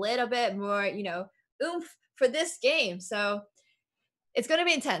to get a little bit more, oomph for this game. So it's going to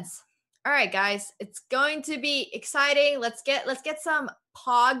be intense. All right, guys, it's going to be exciting. Let's get some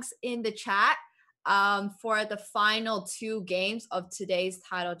pogs in the chat for the final two games of today's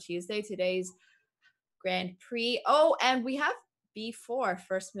Title Tuesday, today's Grand Prix. Oh, and we have B4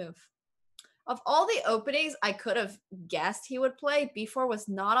 first move. Of all the openings I could have guessed he would play, B4 was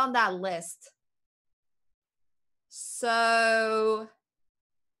not on that list. So,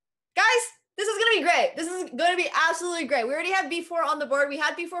 guys, this is going to be great. This is going to be absolutely great. We already have B4 on the board. We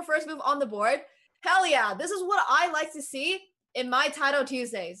had B4 first move on the board. Hell yeah. This is what I like to see in my Title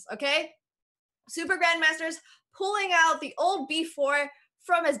Tuesdays, okay? Super Grandmasters pulling out the old B4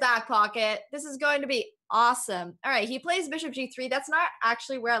 from his back pocket. This is going to be awesome. All right, he plays Bishop G3. That's not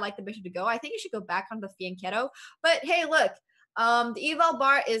actually where I like the Bishop to go. I think you should go back on the fianchetto. But hey, look, the eval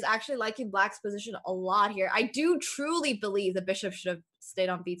bar is actually liking Black's position a lot here. I do truly believe the Bishop should have stayed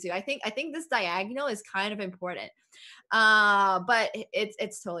on B2. I think this diagonal is kind of important. But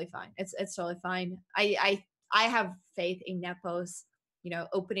it's totally fine. It's totally fine. I have faith in Nepo's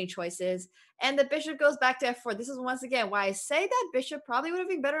opening choices. And the bishop goes back to f4. This is once again why I say that bishop probably would have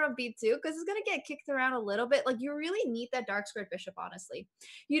been better on b2 because it's going to get kicked around a little bit. Like you really need that dark squared bishop, honestly.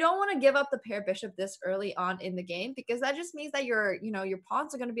 You don't want to give up the pair bishop this early on in the game because that just means that your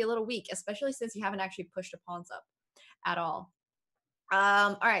pawns are going to be a little weak, especially since you haven't actually pushed the pawns up at all.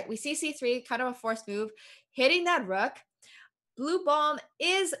 All right, we see c3, kind of a forced move, hitting that rook. Blue bomb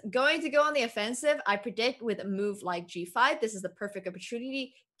is going to go on the offensive. I predict with a move like g5. This is the perfect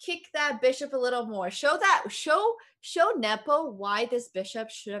opportunity. Kick that bishop a little more. Show Nepo why this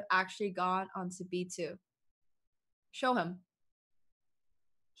bishop should have actually gone onto b2. Show him.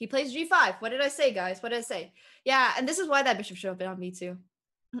 He plays g5. What did I say, guys? What did I say? Yeah, and this is why that bishop should have been on b2.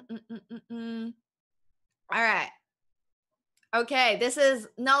 All right. Okay, this is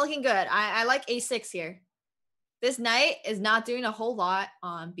not looking good. I like a6 here. This knight is not doing a whole lot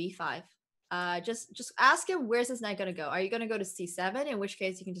on b5. Just ask him, where's this knight going to go? Are you going to go to c7? In which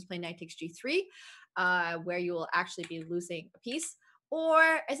case you can just play knight takes g3, where you will actually be losing a piece. Or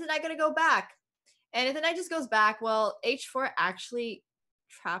is the knight going to go back? And if the knight just goes back, well, h4 actually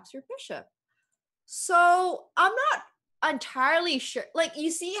traps your bishop. So I'm not entirely sure. Like, you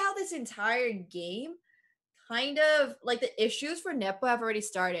see how this entire game kind of like the issues for Nepo have already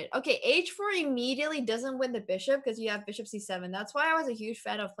started. Okay, h4 immediately doesn't win the bishop because you have bishop c7. That's why I was a huge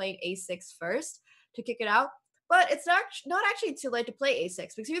fan of playing a6 first to kick it out. But it's not actually too late to play a6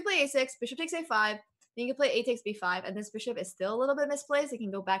 because if you play a6, bishop takes a5, then you can play a takes b5, and this bishop is still a little bit misplaced. It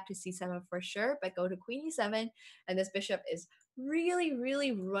can go back to c7 for sure, but go to queen e7, and this bishop is really,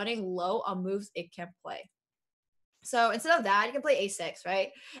 really running low on moves it can play. So instead of that, you can play a6,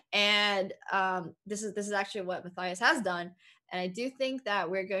 right? And this is actually what Matthias has done. And I do think that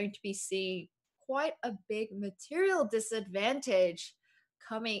we're going to be seeing quite a big material disadvantage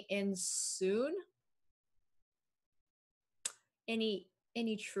coming in soon. Any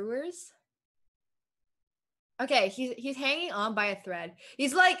truers? Okay, he's hanging on by a thread.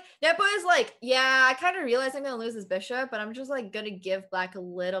 He's like, Nepo is like, yeah, I kind of realize I'm gonna lose this bishop, but I'm just like gonna give Black a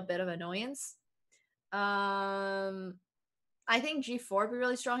little bit of annoyance. I think g4 would be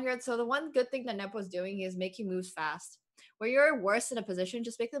really strong here. So the one good thing that Nepo is doing is making moves fast. Where you're worse in a position,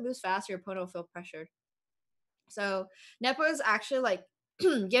 just make the moves fast, your opponent will feel pressured. So Nepo is actually like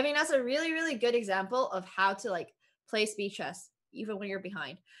giving us a really, really good example of how to like play speed chess, even when you're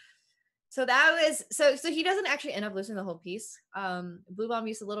behind. So that was so he doesn't actually end up losing the whole piece. Blue bomb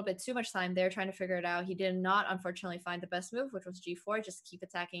used a little bit too much time there trying to figure it out. He did not, unfortunately, find the best move, which was g4. Just keep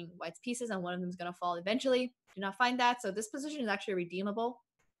attacking white's pieces, and one of them is going to fall eventually. Did not find that. So this position is actually redeemable.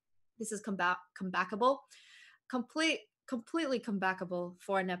 This is comebackable. Completely comebackable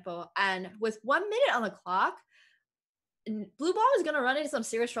for Nepo. And with 1 minute on the clock, Blue Ball is gonna run into some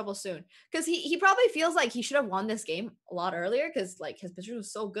serious trouble soon because he probably feels like he should have won this game a lot earlier because like his position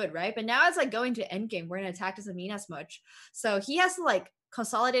was so good, right? But now it's like going to end game where an attack doesn't mean as much, so he has to like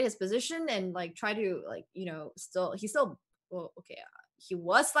consolidate his position and like try to like still well okay he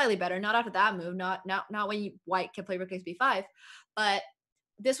was slightly better not after that move not when White can play Rook takes b5, but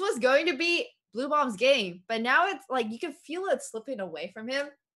this was going to be Blue Bomb's game, but now it's like you can feel it slipping away from him.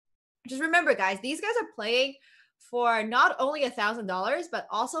 Just remember, guys, these guys are playing for not only $1,000, but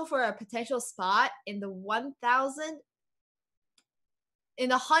also for a potential spot in the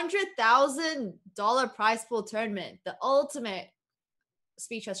 $100,000 prize pool tournament, the ultimate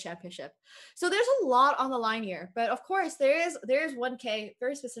Speed Chess Championship. So there's a lot on the line here, but of course there is 1K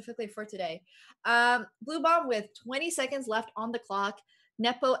very specifically for today. Blue Bomb with 20 seconds left on the clock.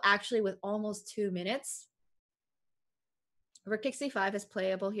 Nepo actually with almost 2 minutes. Rook takes c5 is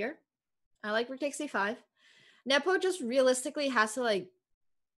playable here. I like Rook takes c5. Nepo just realistically has to like,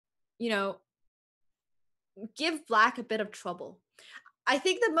 give Black a bit of trouble. I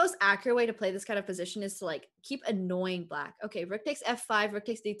think the most accurate way to play this kind of position is to like keep annoying Black. Okay, Rook takes f5, Rook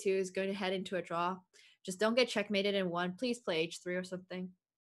takes d2 is going to head into a draw. Just don't get checkmated in one. Please play h3 or something.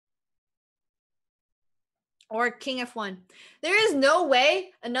 Or king f1. There is no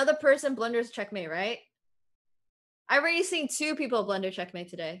way another person blunders checkmate, right? I've already seen 2 people blunder checkmate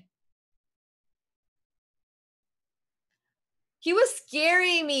today. He was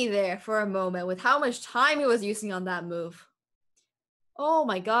scaring me there for a moment with how much time he was using on that move. Oh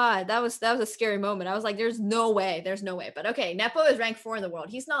my god, that was a scary moment. I was like, there's no way. But okay, Nepo is ranked 4 in the world.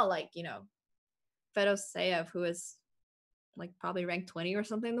 He's not like, Fedoseyev, who is like probably ranked 20 or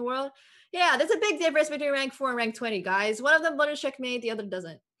something in the world. Yeah, there's a big difference between rank 4 and rank 20, guys. One of them blunders checkmate, the other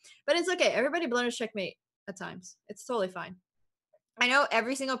doesn't. But it's okay. Everybody blunders checkmate at times. It's totally fine. I know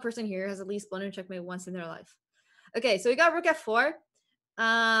every single person here has at least blundered checkmate once in their life. Okay, so we got Rook f4.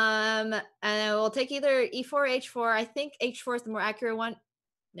 And we'll take either e4 h4. I think h4 is the more accurate one.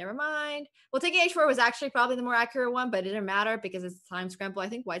 Never mind. Well, taking h4 was actually probably the more accurate one, but it didn't matter because it's time scramble. I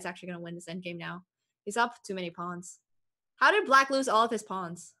think White's actually going to win this endgame now. He's up too many pawns. How did Black lose all of his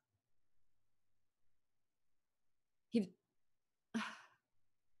pawns?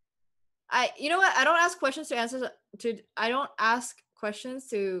 You know what? I don't ask questions to answers to. I don't ask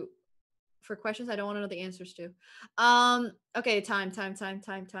questions for questions I don't want to know the answers to. Okay, time.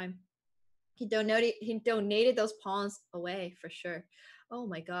 He donated those pawns away for sure. Oh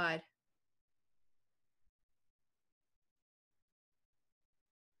my god.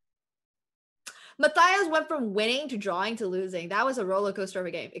 Matthias went from winning to drawing to losing. That was a roller coaster of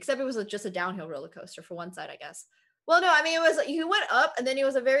a game, except it was just a downhill roller coaster for one side, I guess. Well, no, I mean, it was he went up and then it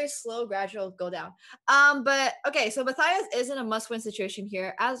was a very slow, gradual go down. But okay, so Matthias is in a must-win situation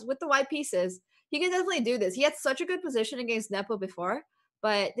here. As with the white pieces, he can definitely do this. He had such a good position against Nepo before,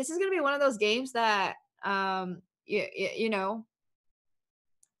 but this is gonna be one of those games that it's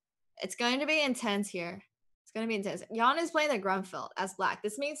going to be intense here. It's going to be intense. Jan is playing the Grunfeld as Black.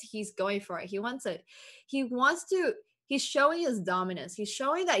 This means he's going for it. He wants it. He's showing his dominance. He's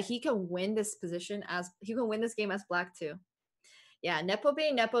showing that he can win this position he can win this game as Black too. Yeah, Nepo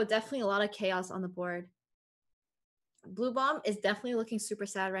being Nepo, definitely a lot of chaos on the board. Blue Bomb is definitely looking super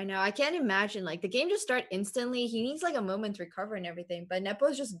sad right now. I can't imagine like the game just start instantly. He needs like a moment to recover and everything, but Nepo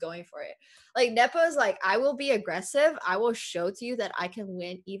is just going for it. Like Nepo is like, I will be aggressive. I will show to you that I can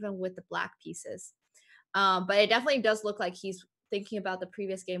win even with the black pieces. But it definitely does look like he's thinking about the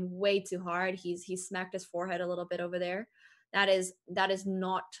previous game way too hard. He's smacked his forehead a little bit over there. That is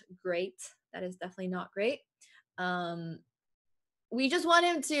not great. That is definitely not great. We just want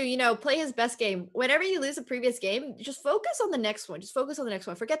him to, play his best game. Whenever you lose a previous game, just focus on the next one. Just focus on the next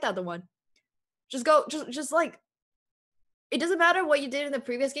one. Forget the other one. Just go, just like, it doesn't matter what you did in the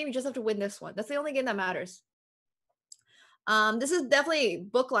previous game. You just have to win this one. That's the only game that matters. This is definitely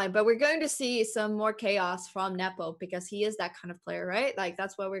bookline, but we're going to see some more chaos from Nepo because he is that kind of player, right? Like,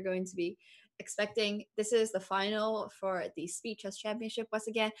 that's what we're going to be expecting. This is the final for the Speed Chess Championship. Once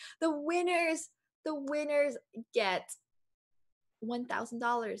again, the winners get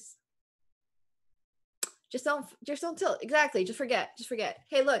 $1,000. Just don't tilt. Exactly. Just forget.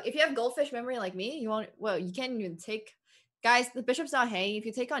 Hey, look, if you have goldfish memory like me, you can't even take, guys, the bishop's not hanging. If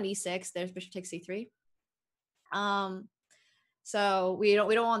you take on e6, there's bishop takes c3. So we don't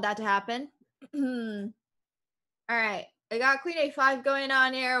want that to happen. All right. I got queen a5 going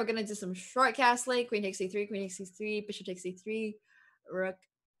on here. We're gonna do some short castle. Queen takes c3, queen takes c3, bishop takes c3, rook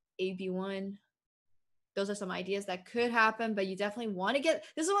a b1. Those are some ideas that could happen, but you definitely want to get,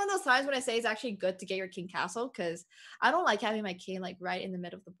 this is one of those times when I say it's actually good to get your king castle, because I don't like having my king like right in the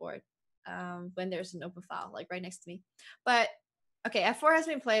middle of the board. when there's an open file, like right next to me. But okay, f4 has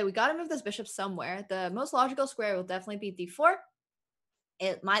been played. We got to move this bishop somewhere. The most logical square will definitely be d4.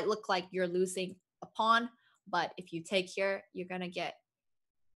 It might look like you're losing a pawn, but if you take here, you're going to get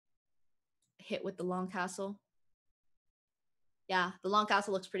hit with the long castle. Yeah, the long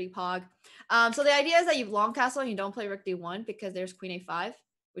castle looks pretty pog. So the idea is that you long castle and you don't play rook d1 because there's queen a5,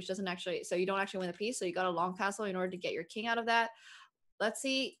 which doesn't actually, so you don't actually win the piece. So you got a long castle in order to get your king out of that. Let's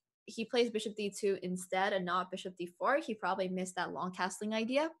see, he plays bishop d2 instead and not bishop d4. He probably missed that long castling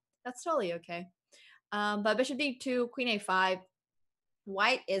idea. That's totally okay. But bishop d2, queen a5.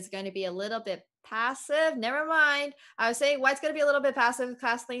 White is going to be a little bit passive. Never mind. I was saying White's going to be a little bit passive with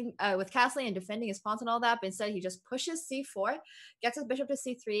castling and defending his pawns and all that. But instead, he just pushes c4, gets his bishop to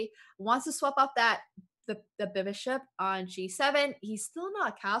c3, wants to swap off that the bishop on g7. He's still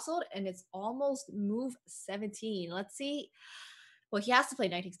not castled, and it's almost move 17. Let's see. Well, he has to play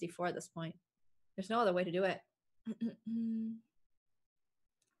knight takes d4 at this point. There's no other way to do it.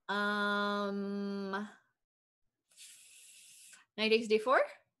 Knight takes d4.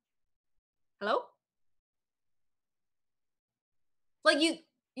 Hello? Like you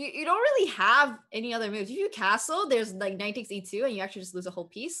don't really have any other moves. If you castle, there's like knight takes e2 and you actually just lose a whole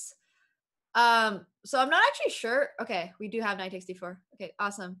piece. So I'm not actually sure. Okay, we do have knight takes d4. Okay,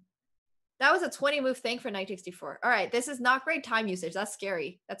 awesome. That was a 20 move thing for knight takes d4. All right, this is not great time usage. That's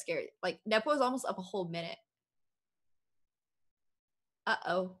scary. That's scary. Like Nepo is almost up a whole minute.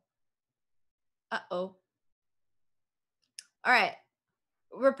 Uh-oh. Uh-oh. All right.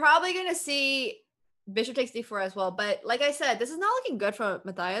 We're probably going to see bishop takes d4 as well. But like I said, this is not looking good for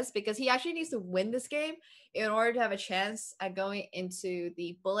Matthias because he actually needs to win this game in order to have a chance at going into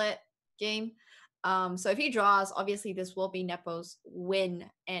the bullet game. So if he draws, obviously this will be Nepo's win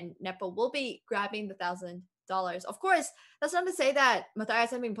and Nepo will be grabbing the $1,000. Of course, that's not to say that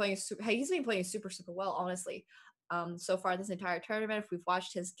Matthias has been playing he's been playing super well, honestly. So far this entire tournament, if we've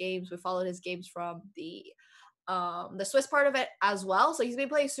watched his games, we followed his games from the Swiss part of it as well. So he's been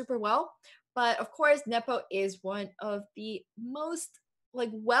playing super well. But of course, Nepo is one of the most like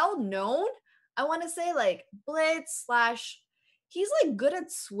well-known, I want to say, like blitz / he's like good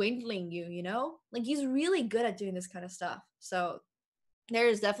at swindling you, you know? Like he's really good at doing this kind of stuff. So there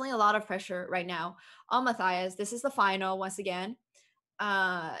is definitely a lot of pressure right now on Matthias. This is the final once again.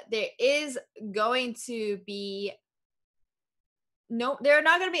 There is going to be no, there are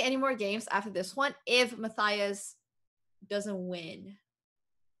not going to be any more games after this one if Matthias doesn't win.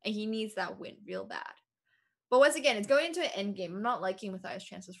 And he needs that win real bad. But once again, it's going into an end game. I'm not liking Matthias'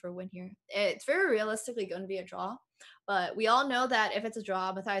 chances for a win here. It's very realistically going to be a draw. But we all know that if it's a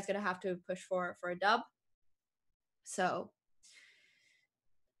draw, Matthias is going to have to push for a dub. So,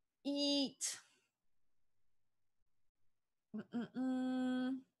 eat.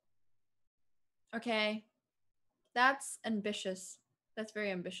 Okay. That's ambitious. That's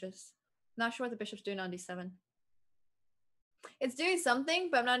very ambitious. Not sure what the bishop's doing on d7. It's doing something,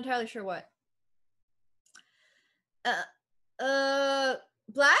 but I'm not entirely sure what.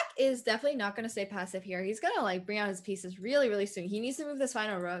 Black is definitely not going to stay passive here. He's going to like bring out his pieces really soon. He needs to move this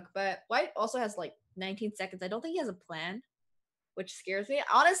final rook, but White also has like 19 seconds. I don't think he has a plan, which scares me.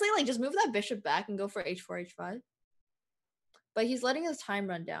 Honestly, like just move that bishop back and go for h4, h5. But he's letting his time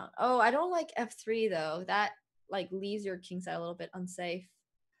run down. Oh, I don't like f3 though. That like leaves your king side a little bit unsafe.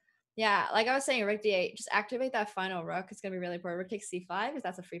 Yeah, like I was saying, rook d8, just activate that final rook. It's going to be really important. Rook takes c5 because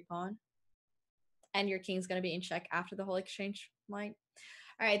that's a free pawn. And your king's going to be in check after the whole exchange line.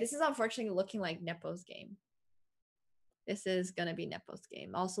 All right, this is unfortunately looking like Nepo's game. This is going to be Nepo's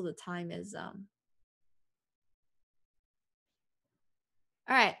game. Also, the time is... All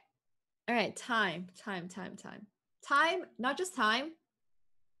right. All right, time, not just time.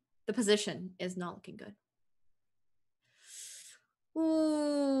 The position is not looking good.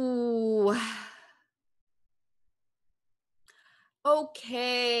 Ooh.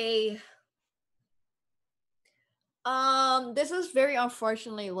 Okay. This is very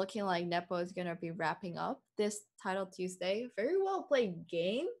unfortunately looking like Nepo is gonna be wrapping up this Title Tuesday. Very well played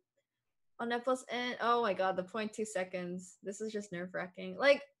game on Nepo's end. Oh my god, the 0.2 seconds. This is just nerve-wracking.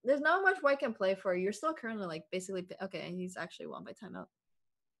 Like, there's not much White can play for. You're still currently like basically okay, and he's actually won by timeout.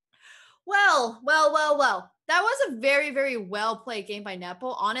 Well. That was a very well played game by Nepo.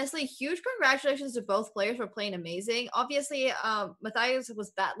 Honestly, huge congratulations to both players for playing amazing. Obviously, Matthias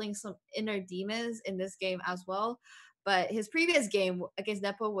was battling some inner demons in this game as well. But his previous game against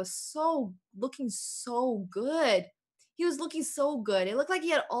Nepo was looking so good. He was looking so good. It looked like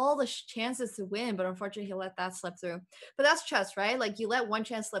he had all the chances to win, but unfortunately he let that slip through. But that's chess, right? Like you let one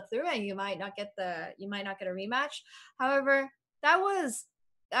chance slip through and you might not get a rematch. However, that was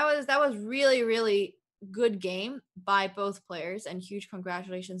that was really, really good game by both players, and huge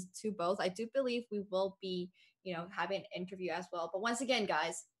congratulations to both. I do believe we will be, having an interview as well. But once again,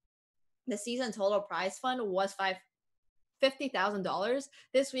 guys, the season total prize fund was $50,000.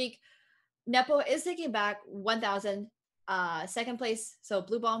 This week, Nepo is taking back 1,000. Second place, so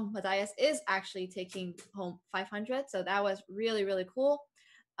Blue Bomb Matthias is actually taking home 500. So that was really, really cool.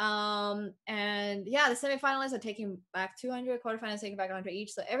 And yeah, the semifinalists are taking back 200, quarterfinalists taking back 100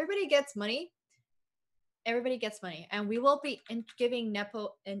 each. So everybody gets money. Everybody gets money, and we will be giving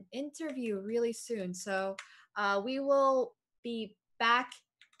Nepo an interview really soon. So we will be back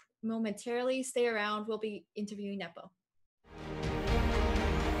momentarily. Stay around. We'll be interviewing Nepo.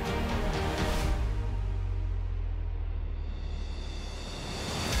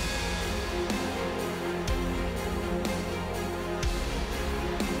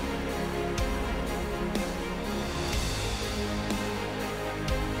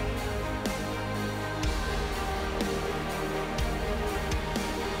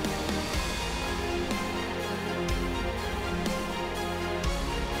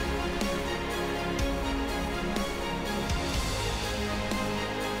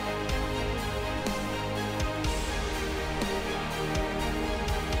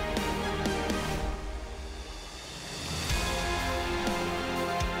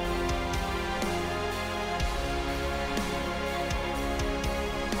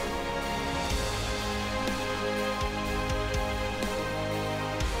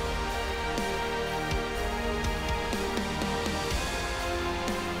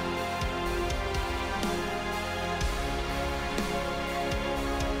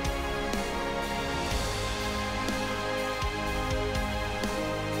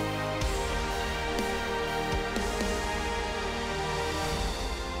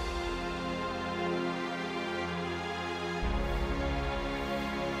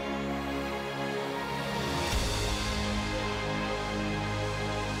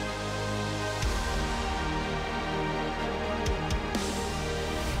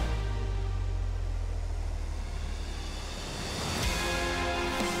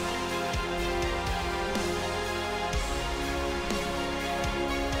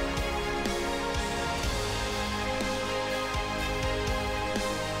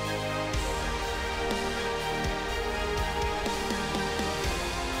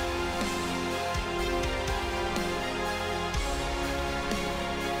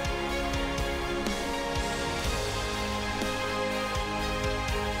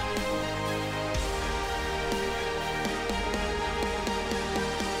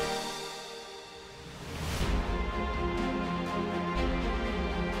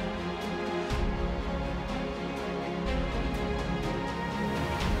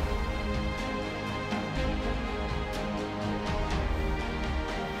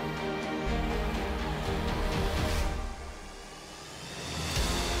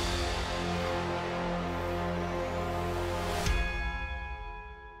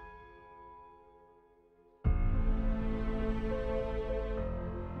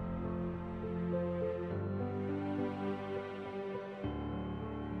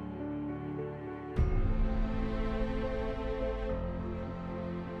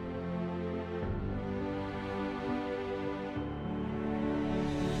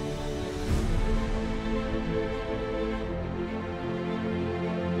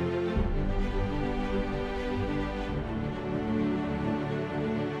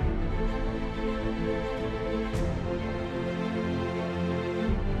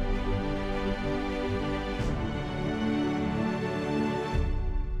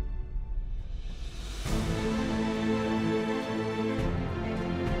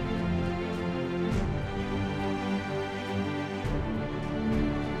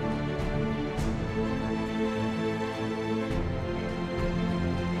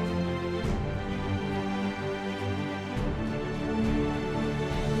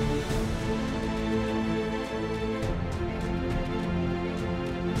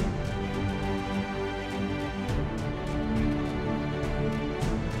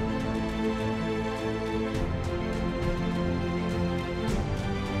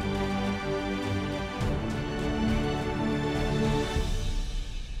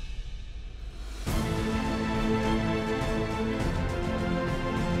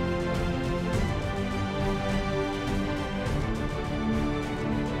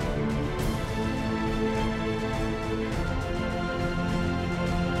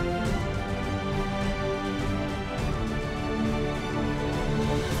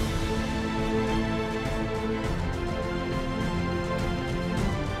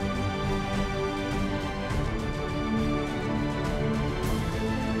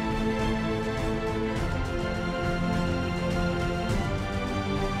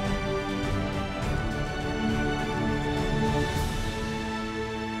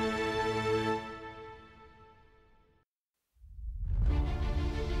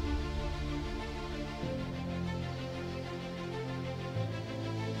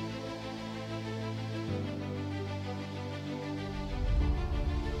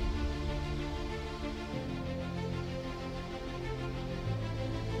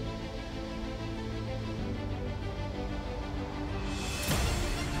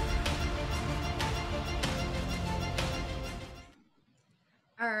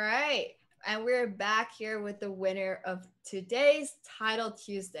 and we're back here with the winner of today's Title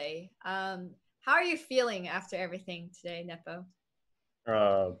Tuesday. How are you feeling after everything today, Nepo?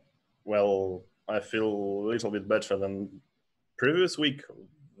 Uh, well, I feel a little bit better than previous week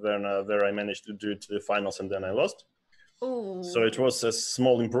when where I managed to do to the finals and then I lost. So it Ooh. was a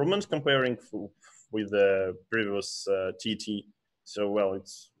small improvement comparing with the previous TT. So well,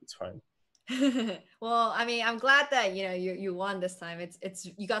 it's fine. Well, I mean, I'm glad that you won this time. It's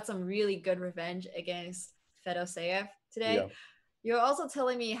you got some really good revenge against Fedoseev today. Yeah, You're also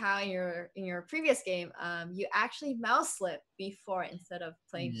telling me how in your previous game, you actually mouse slipped b4 instead of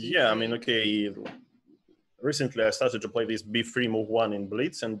playing yeah. I mean, b3. okay. Recently, I started to play this b3 move one in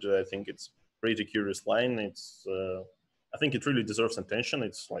Blitz, and I think it's pretty curious line. I think it really deserves attention.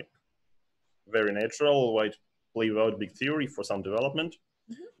 It's like very natural. White play without big theory for some development.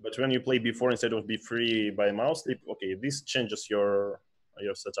 But when you play b4 instead of b3 by mouse slip, okay, this changes your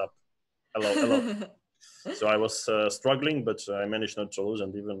setup a lot. Mhm. So I was struggling, but I managed not to lose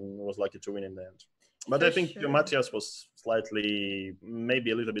and even was lucky to win in the end. But I For think sure. Matthias was slightly,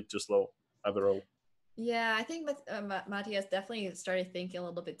 maybe a little bit too slow overall. Yeah, I think Matthias definitely started thinking a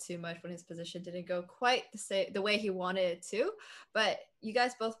little bit too much when his position didn't go quite the way he wanted it to. But you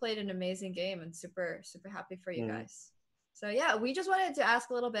guys both played an amazing game, and super happy for you Mm-hmm. guys. So yeah, we just wanted to ask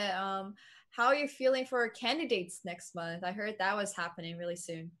a little bit, how are you feeling for candidates next month? I heard that was happening really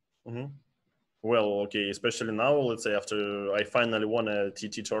soon. Mm-hmm. Well, okay, especially now, let's say after I finally won a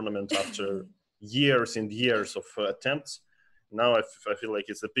TT tournament after years and years of attempts, now I feel like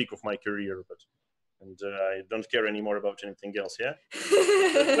it's the peak of my career, but and I don't care anymore about anything else. Yeah.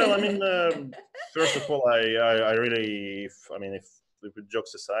 Well, I mean, first of all, I really, I mean, if we put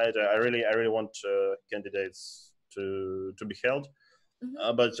jokes aside, I really want candidates to be held.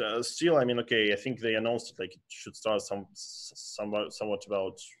 Mhm. But still, I mean, okay, I think they announced it like it should start somewhat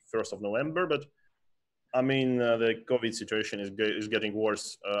about 1st of November. But I mean, the COVID situation is getting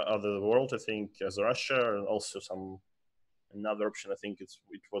worse other the world. I think as Russia and also some another option. I think it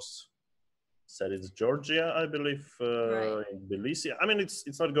was said it's Georgia, I believe, Right. in Tbilisi. I mean,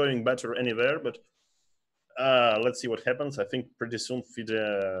 it's not going better anywhere, but let's see what happens. I think pretty soon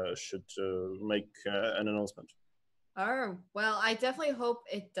FIDE should make an announcement. Oh, well, I definitely hope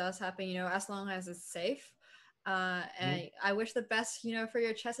it does happen, as long as it's safe. Mhm. And I wish the best, for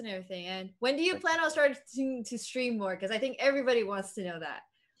your chess and everything. And when do you Thank plan you. on starting to stream more? Because I think everybody wants to know that.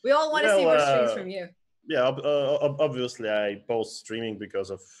 We all want to see Well, more streams from you. yeah, obviously I post streaming because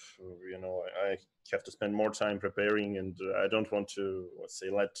of I have to spend more time preparing, and I don't want to let's say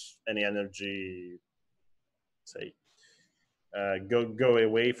let any energy say go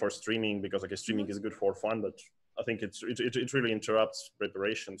away for streaming because like streaming Mhm. is good for fun, but I think it really interrupts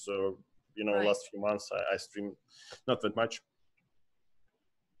preparation. So Right. last few months I stream not that much.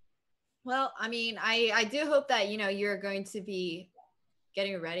 Well, I mean, I do hope that, you're going to be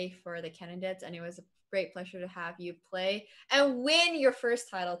getting ready for the candidates. And it was a great pleasure to have you play and win your first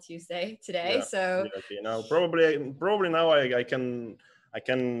title Tuesday today. Yeah, So yeah. Okay, now probably now I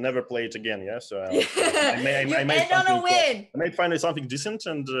can never play it again. Yeah, so like you I made end on something a win. I made finally something decent,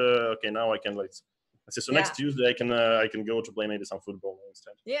 and okay now I can like let's see. So Yeah. next Tuesday I can go to play maybe some football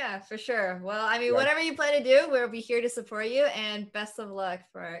instead. Yeah, for sure. Well, I mean, Yeah, whatever you plan to do, we'll be here to support you and best of luck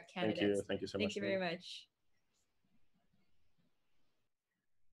for our candidates. thank you so Thank much. you very much.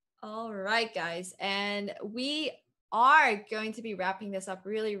 All right, guys. And we are going to be wrapping this up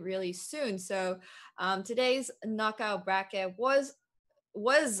really soon. So today's knockout bracket was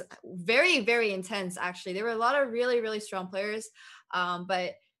very intense. Actually, there were a lot of really strong players.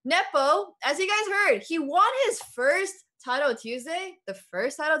 But Nepo, as you guys heard, he won his first title Tuesday. The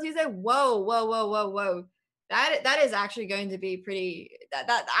first title Tuesday. Whoa. That is actually going to be pretty.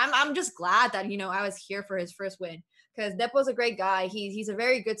 That I'm just glad that I was here for his first win, because Nepo's a great guy. He's a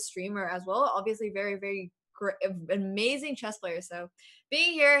very good streamer as well. Obviously, very great, amazing chess player. So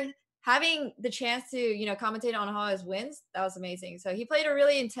being here, having the chance to commentate on all his wins, that was amazing. So he played a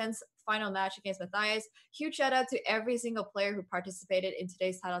really intense final match against Matthias. Huge shout out to every single player who participated in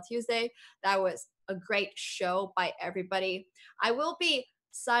today's title Tuesday. That was a great show by everybody. I will be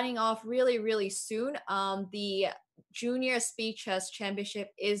signing off really soon. The junior speed chess championship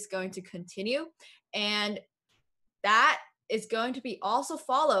is going to continue, and that is going to be also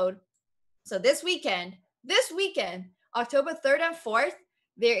followed. So this weekend, October 3rd and 4th,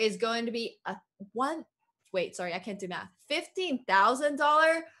 there is going to be a one wait, sorry, I can't do math.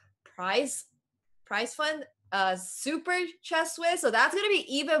 $15,000 prize fund, super chess Swiss. So that's gonna be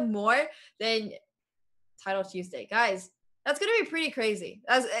even more than Title Tuesday. Guys, that's gonna be pretty crazy.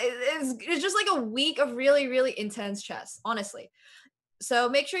 It's just like a week of really intense chess, honestly. So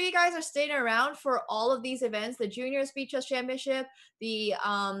make sure you guys are staying around for all of these events: the Junior Speed Chess Championship, the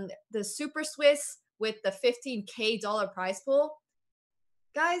Super Swiss with the $15K prize pool.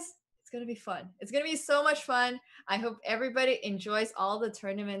 Guys, it's gonna be fun. It's gonna be so much fun. I hope everybody enjoys all the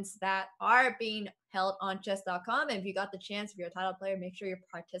tournaments that are being held on Chess.com. And if you got the chance, if you're a title player, make sure you're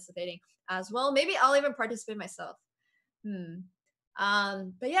participating as well. Maybe I'll even participate myself.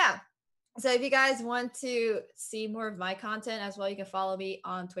 But yeah. So if you guys want to see more of my content as well, you can follow me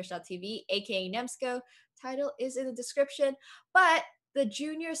on twitch.tv, aka Nemsco. Title is in the description. But the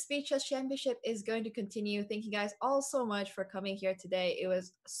Junior Speed Chess Championship is going to continue. Thank you guys all so much for coming here today. It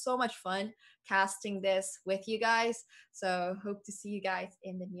was so much fun casting this with you guys. So hope to see you guys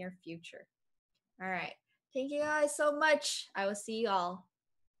in the near future. All right. Thank you guys so much. I will see you all.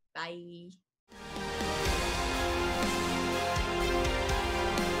 Bye.